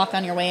have to block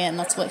on your way in.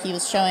 That's what he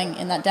was showing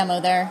in that demo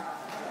there.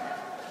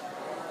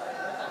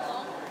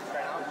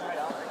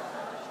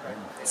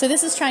 So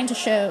this is trying to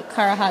show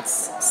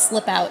Karuhat's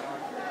slip out,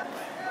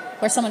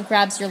 where someone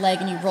grabs your leg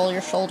and you roll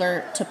your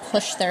shoulder to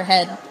push their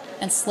head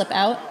and slip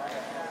out.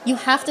 You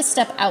have to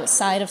step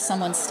outside of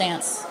someone's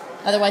stance.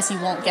 Otherwise you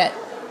won't get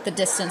the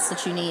distance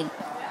that you need.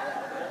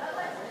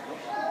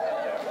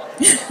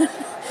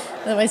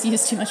 Otherwise you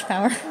use too much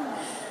power.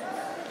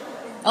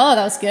 Oh,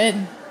 that was good.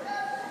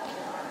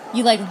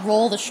 You like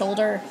roll the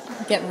shoulder,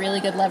 get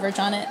really good leverage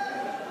on it.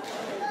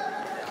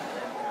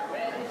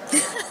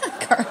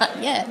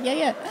 Karuhat,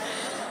 yeah.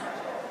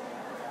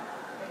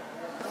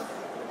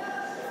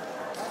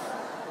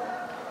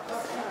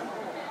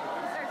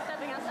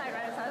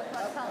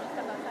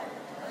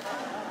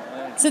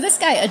 So this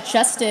guy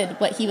adjusted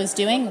what he was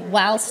doing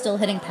while still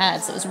hitting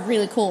pads. It was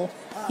really cool.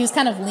 He was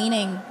kind of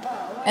leaning,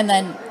 and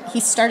then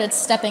he started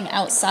stepping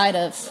outside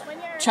of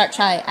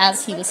Chatchai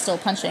as he was still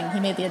punching. He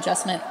made the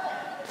adjustment.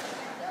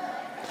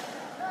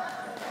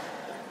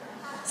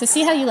 So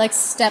see how you like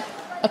step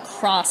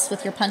across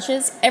with your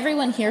punches.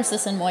 Everyone hears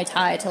this in Muay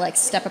Thai, to like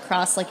step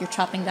across like you're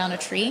chopping down a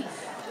tree.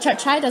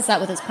 Chatchai does that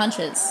with his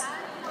punches.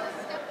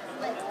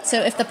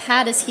 So if the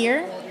pad is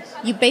here,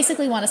 you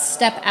basically want to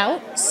step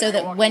out so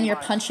that when you're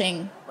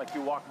punching, like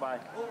you walk by.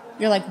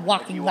 You're like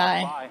walking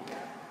by.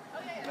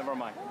 Never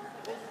mind.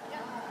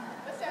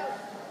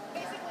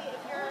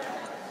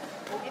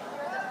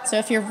 So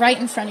if you're right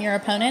in front of your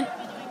opponent,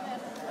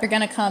 you're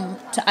going to come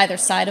to either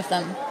side of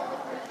them.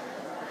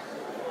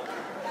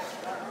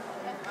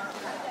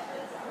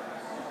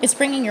 It's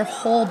bringing your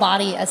whole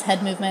body as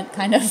head movement,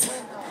 kind of.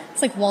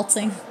 It's like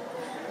waltzing.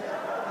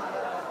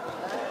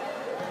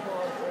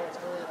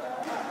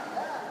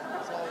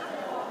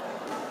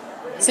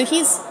 So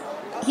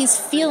he's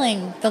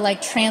feeling the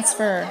like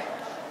transfer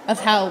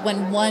of how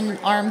when one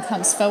arm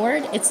comes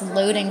forward, it's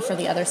loading for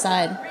the other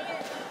side.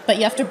 But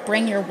you have to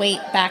bring your weight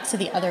back to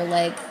the other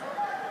leg.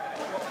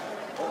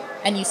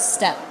 And you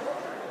step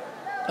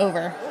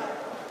over.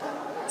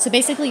 So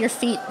basically your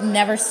feet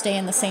never stay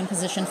in the same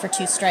position for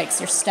 2 strikes.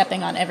 You're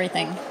stepping on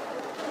everything.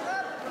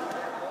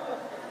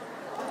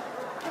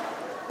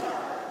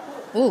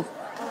 Ooh.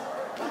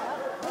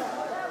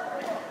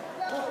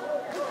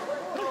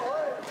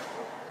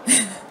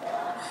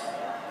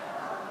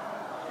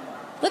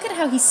 Look at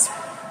how he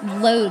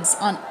loads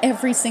on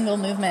every single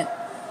movement.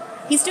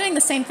 He's doing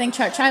the same thing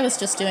Chatchai was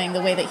just doing,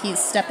 the way that he's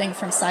stepping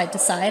from side to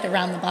side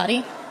around the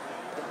body.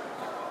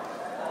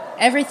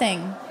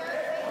 Everything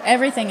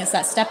is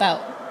that step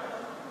out.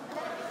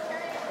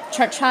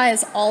 Chatchai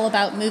is all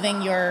about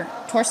moving your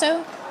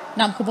torso.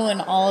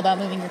 Namkabuan all about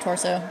moving your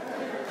torso.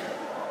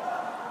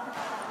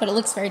 But it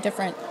looks very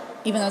different,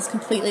 even though it's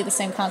completely the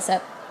same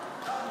concept.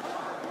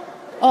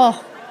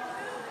 Oh.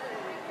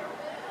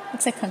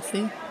 Looks like Kung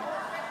Fu.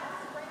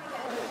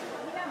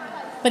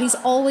 But he's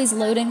always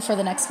loading for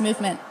the next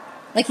movement.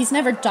 Like he's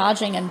never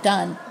dodging and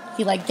done.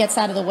 He like gets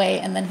out of the way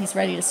and then he's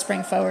ready to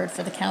spring forward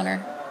for the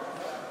counter.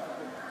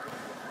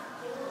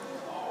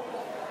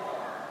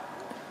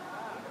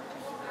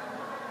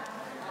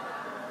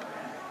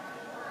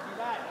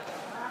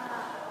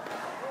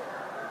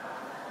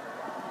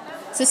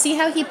 So see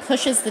how he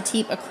pushes the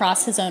teep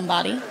across his own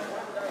body?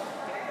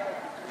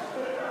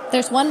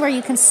 There's one where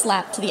you can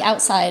slap to the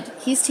outside.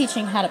 He's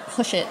teaching how to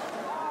push it.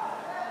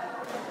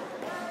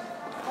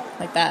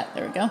 Like that.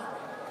 There we go.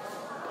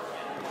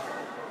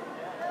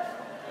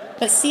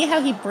 But see how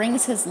he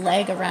brings his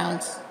leg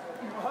around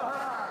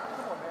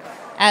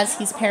as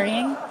he's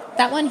parrying?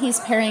 That one he's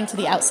parrying to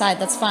the outside.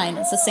 That's fine.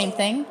 It's the same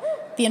thing.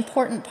 The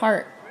important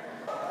part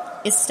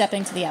is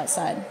stepping to the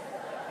outside.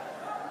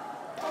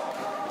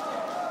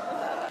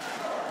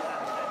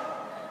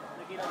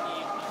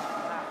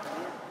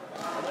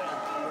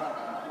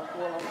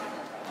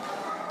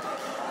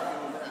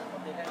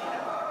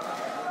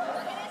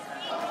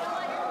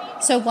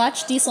 So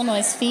watch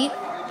Dieselnoi's feet.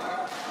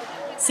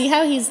 See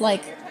how he's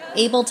like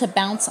able to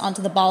bounce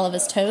onto the ball of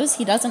his toes?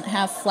 He doesn't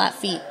have flat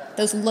feet.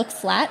 Those look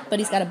flat, but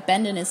he's got a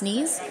bend in his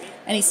knees,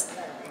 and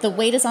the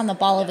weight is on the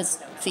ball of his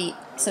feet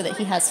so that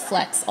he has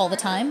flex all the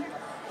time.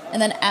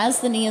 And then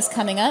as the knee is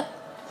coming up,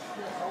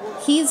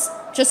 he's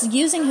just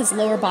using his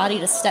lower body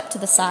to step to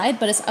the side,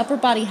 but his upper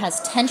body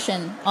has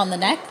tension on the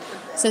neck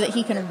so that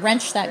he can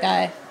wrench that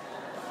guy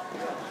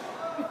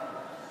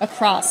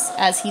across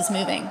as he's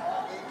moving.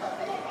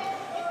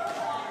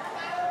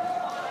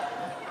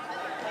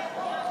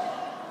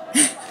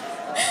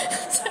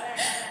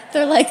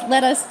 They're like,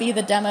 let us be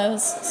the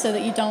demos so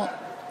that you don't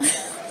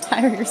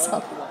tire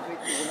yourself.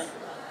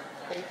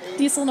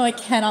 Dieselnoi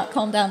cannot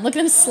calm down. Look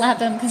at him slap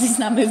him because he's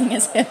not moving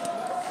his hip.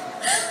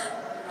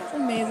 It's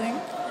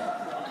amazing.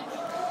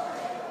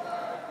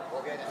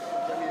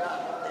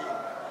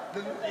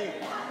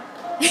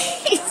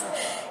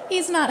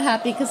 He's not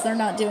happy because they're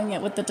not doing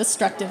it with the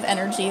destructive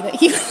energy that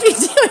he would be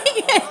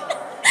doing it.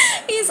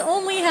 He's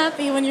only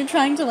happy when you're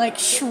trying to like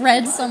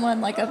shred someone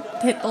like a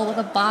pit bull with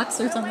a box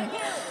or something.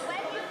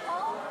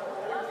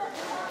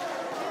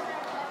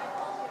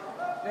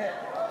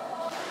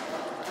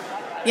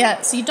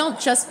 Yeah, so you don't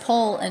just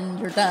pull and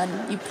you're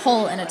done. You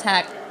pull and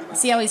attack.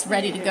 See how he's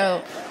ready to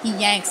go. He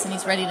yanks and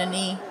he's ready to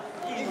knee.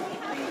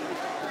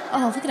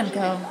 Oh, look at him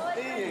go.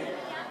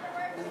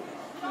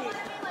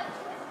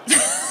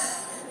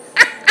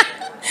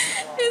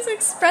 His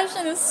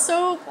expression is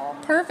so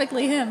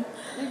perfectly him.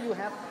 If you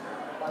have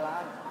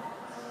balance,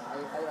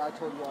 I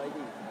told you already,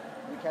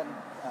 you can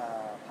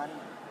punch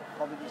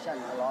competition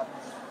a lot.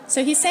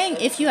 So he's saying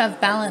if you have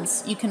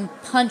balance, you can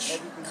punch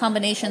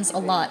combinations a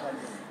lot.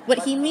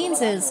 What he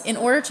means is, in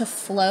order to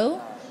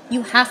flow,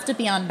 you have to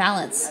be on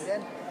balance.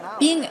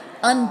 Being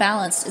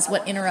unbalanced is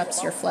what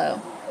interrupts your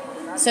flow.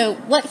 So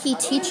what he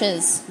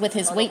teaches with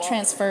his weight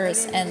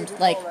transfers and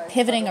like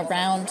pivoting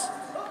around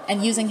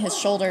and using his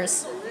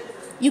shoulders,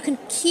 you can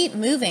keep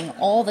moving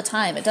all the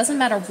time. It doesn't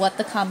matter what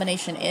the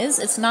combination is.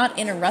 It's not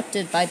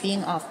interrupted by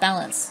being off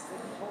balance.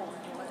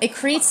 It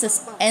creates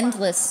this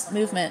endless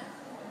movement.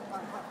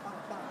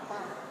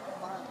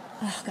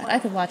 Oh God, I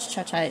could watch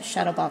Chatchai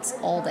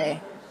Shadowbox all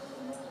day.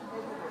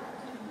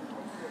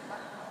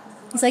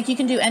 He's like, you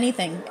can do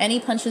anything, any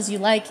punches you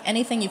like,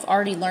 anything you've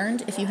already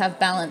learned if you have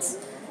balance.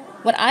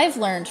 What I've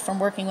learned from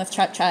working with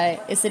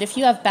Chatchai is that if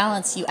you have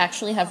balance, you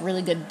actually have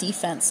really good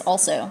defense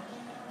also.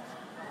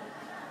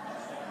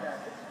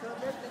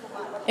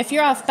 If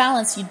you're off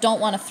balance, you don't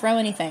want to throw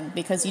anything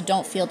because you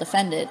don't feel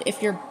defended.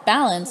 If you're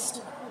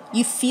balanced,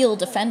 you feel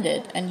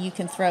defended and you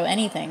can throw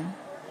anything.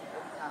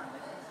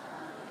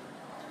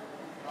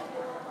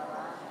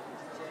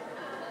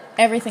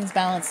 Everything's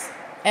balanced.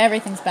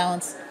 Everything's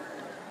balanced.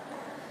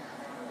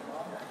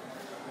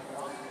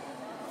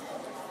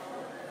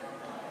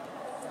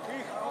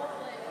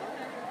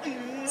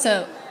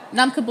 So,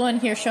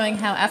 Namkabuan here showing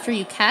how after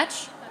you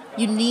catch,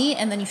 you knee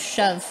and then you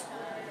shove.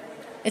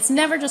 It's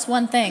never just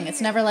one thing.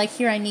 It's never like,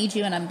 here, I need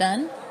you and I'm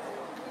done.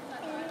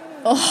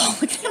 Oh,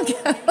 look at him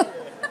go.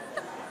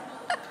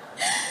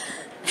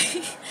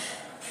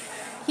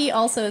 He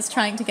also is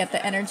trying to get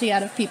the energy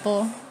out of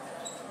people.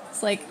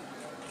 It's like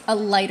a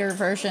lighter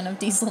version of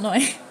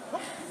Dieselnoi.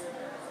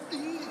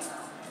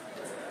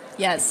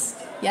 Yes,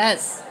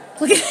 yes.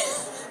 Look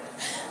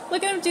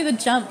at him do the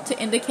jump to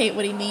indicate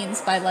what he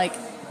means by, like,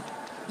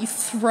 you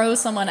throw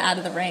someone out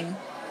of the ring.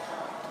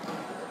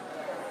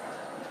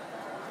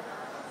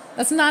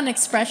 That's not an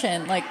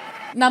expression. Like,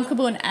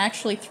 Namkabuan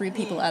actually threw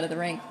people out of the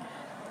ring.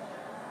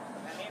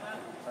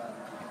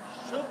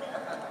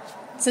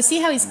 So see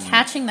how he's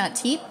catching that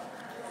teep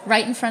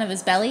right in front of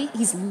his belly?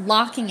 He's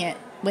locking it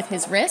with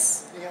his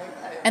wrists,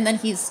 and then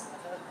he's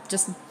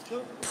just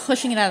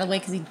pushing it out of the way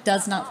because he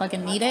does not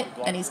fucking need it,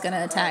 and he's going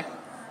to attack.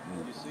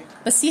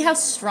 But see how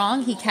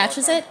strong he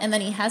catches it, and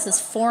then he has his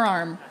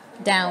forearm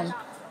down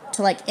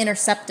to, like,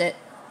 intercept it.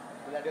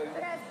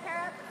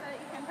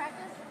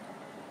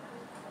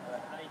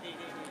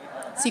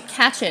 So you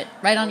catch it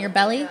right on your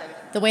belly,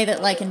 the way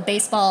that, like, in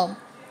baseball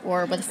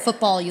or with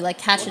football, you, like,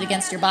 catch it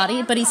against your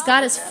body. But he's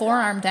got his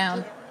forearm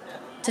down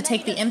to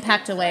take the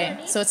impact away.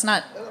 So it's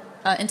not,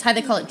 in Thai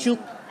they call it juk.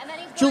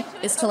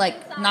 Juk is to,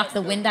 like, knock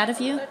the wind out of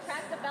you.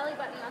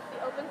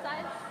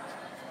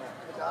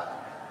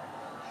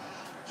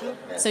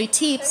 So he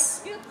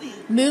teeps,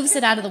 moves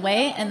it out of the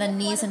way, and then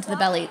knees into the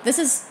belly. This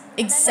is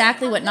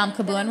exactly what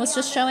Namkabuan was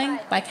just showing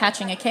by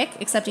catching a kick,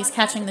 except he's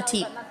catching the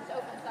teep.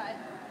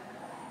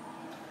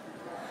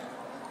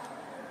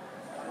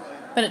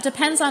 But it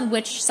depends on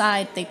which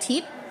side they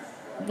teep,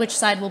 which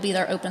side will be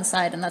their open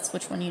side, and that's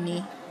which one you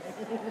knee.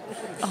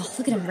 Oh,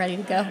 look at him ready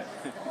to go.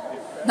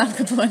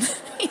 Namkabuan.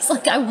 He's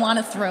like, I want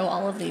to throw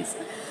all of these.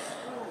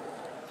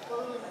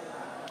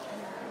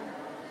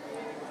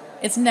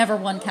 It's never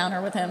one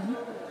counter with him.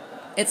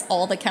 It's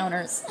all the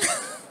counters.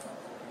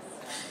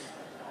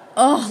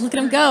 Oh, look at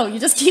him go. You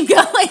just keep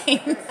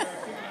going.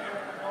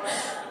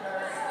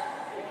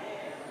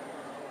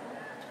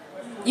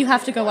 You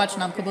have to go watch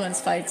Namkabuan's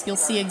fights. You'll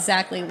see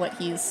exactly what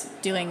he's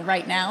doing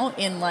right now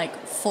in,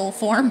 like, full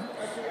form.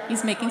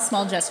 He's making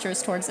small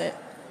gestures towards it.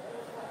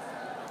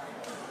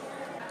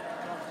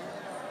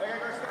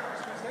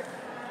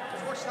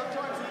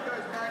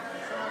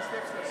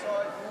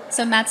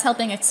 So Matt's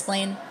helping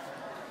explain.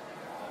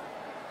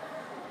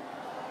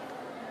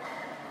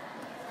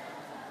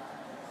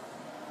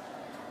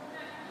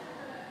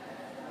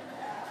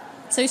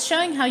 So he's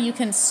showing how you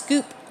can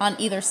scoop on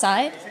either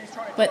side,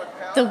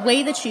 but the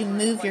way that you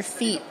move your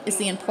feet is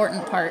the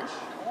important part.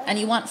 And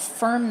you want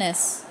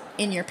firmness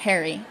in your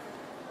parry.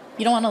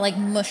 You don't want to, like,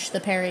 mush the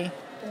parry.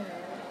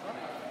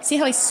 See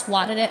how he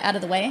swatted it out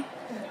of the way?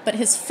 But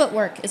his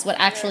footwork is what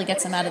actually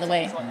gets him out of the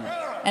way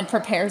and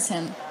prepares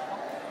him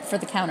for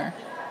the counter.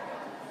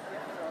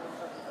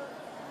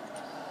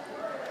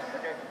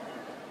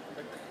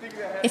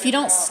 If you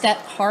don't step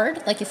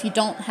hard, like if you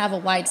don't have a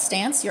wide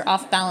stance, you're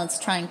off balance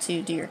trying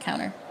to do your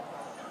counter.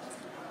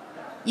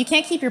 You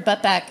can't keep your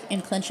butt back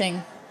in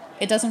clinching.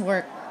 It doesn't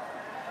work.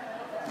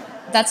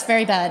 That's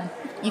very bad.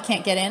 You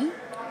can't get in.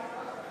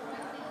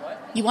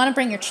 You want to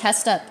bring your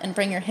chest up and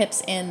bring your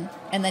hips in,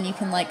 and then you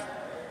can, like,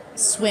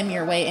 swim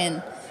your way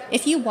in.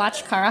 If you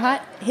watch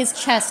Karuhat, his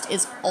chest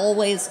is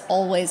always,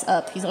 always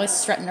up. He's always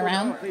strutting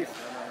around.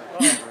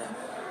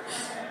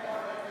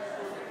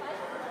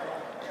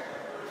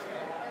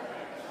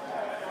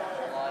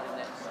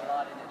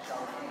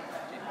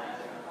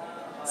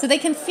 So they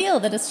can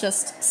feel that it's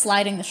just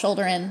sliding the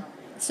shoulder in.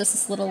 It's just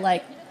this little,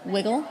 like,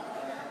 wiggle.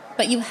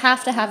 But you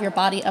have to have your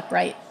body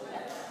upright.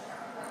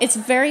 It's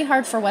very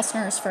hard for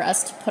Westerners for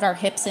us to put our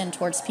hips in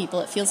towards people.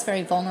 It feels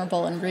very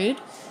vulnerable and rude.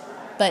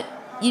 But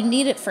you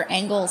need it for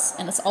angles,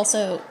 and it's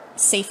also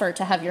safer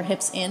to have your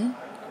hips in.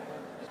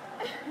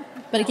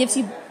 But it gives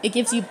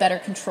you better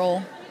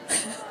control.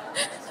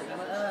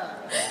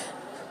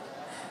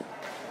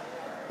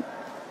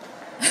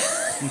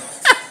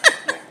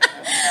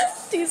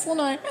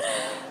 Dieselnoi.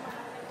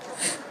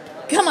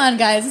 Come on,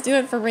 guys, do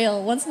it for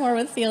real. Once more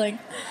with feeling.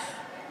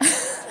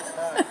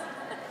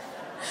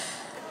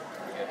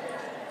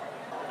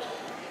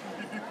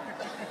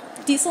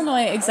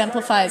 Dieselnoi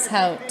exemplifies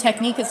how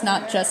technique is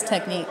not just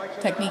technique.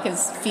 Technique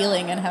is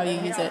feeling and how you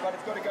use it.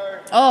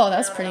 Oh, that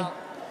was pretty.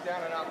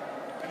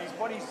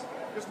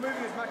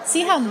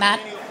 See how Matt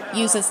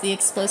uses the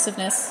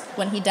explosiveness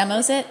when he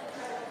demos it?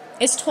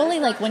 It's totally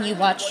like when you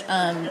watch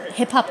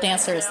hip-hop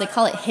dancers. They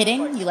call it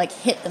hitting. You, like,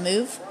 hit the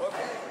move.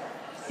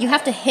 You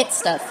have to hit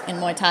stuff in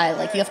Muay Thai.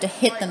 Like, you have to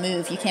hit the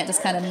move. You can't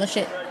just kind of mush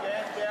it.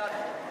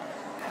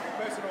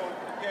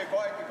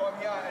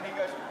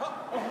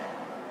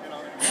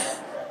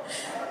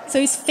 So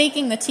he's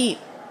faking the teep.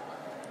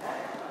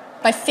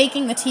 By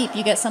faking the teep,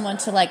 you get someone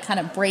to, like, kind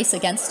of brace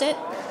against it,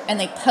 and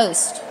they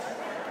post.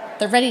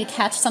 They're ready to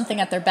catch something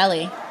at their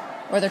belly,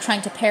 or they're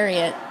trying to parry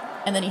it,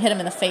 and then you hit them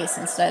in the face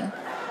instead.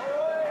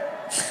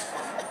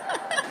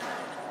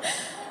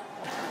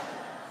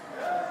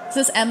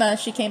 This is Emma.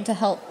 She came to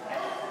help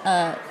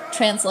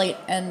translate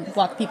and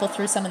walk people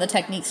through some of the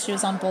techniques. She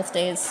was on both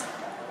days.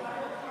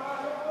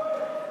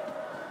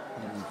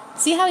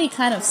 See how he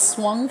kind of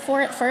swung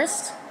for it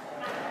first?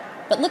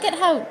 But look at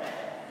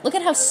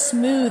how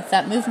smooth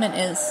that movement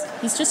is.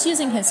 He's just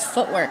using his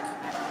footwork.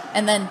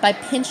 And then by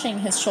pinching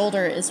his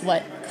shoulder is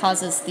what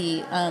causes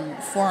the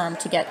forearm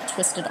to get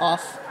twisted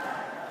off.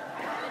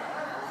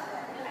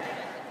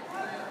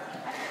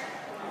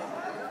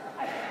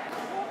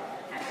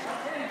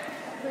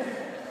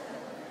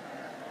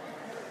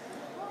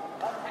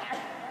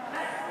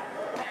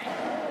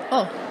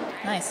 Oh,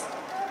 nice.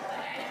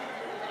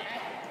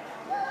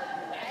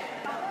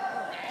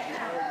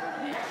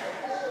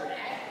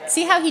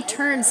 See how he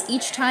turns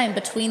each time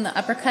between the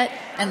uppercut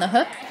and the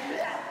hook?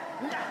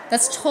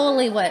 That's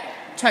totally what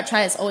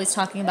Chatchai is always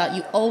talking about.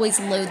 You always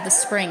load the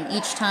spring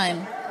each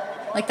time.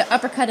 Like the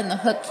uppercut and the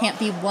hook can't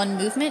be one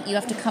movement. You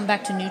have to come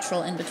back to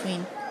neutral in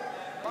between.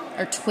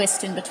 Or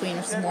twist in between,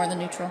 which is more than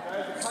neutral.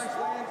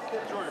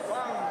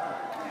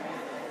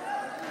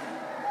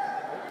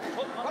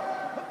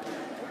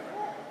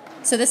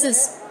 So this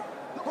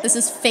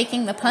is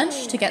faking the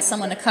punch to get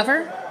someone to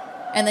cover,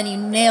 and then you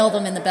nail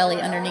them in the belly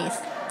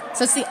underneath.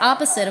 So it's the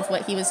opposite of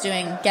what he was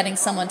doing, getting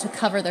someone to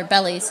cover their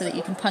belly so that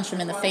you can punch them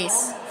in the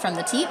face from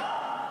the teep.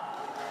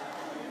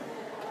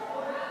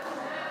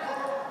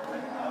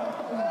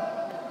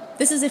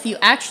 This is if you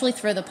actually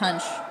throw the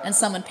punch and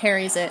someone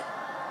parries it.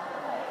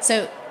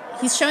 So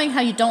he's showing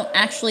how you don't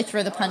actually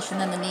throw the punch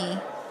and then the knee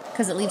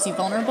because it leaves you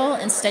vulnerable.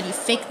 Instead, you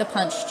fake the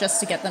punch just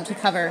to get them to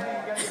cover.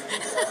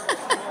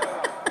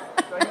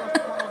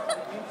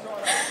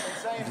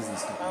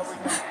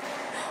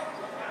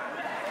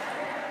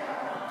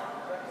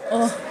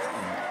 Oh,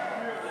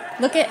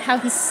 look at how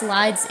he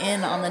slides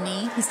in on the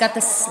knee. He's got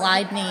this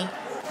slide knee.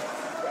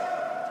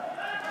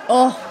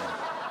 Oh,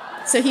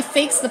 so he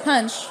fakes the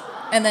punch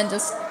and then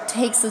just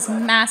takes this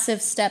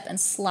massive step and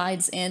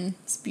slides in.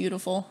 It's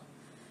beautiful.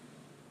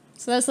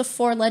 So that was the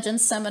 4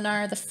 Legends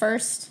seminar, the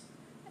first.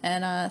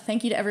 And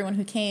thank you to everyone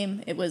who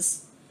came. It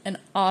was an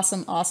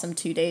awesome, awesome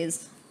 2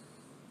 days.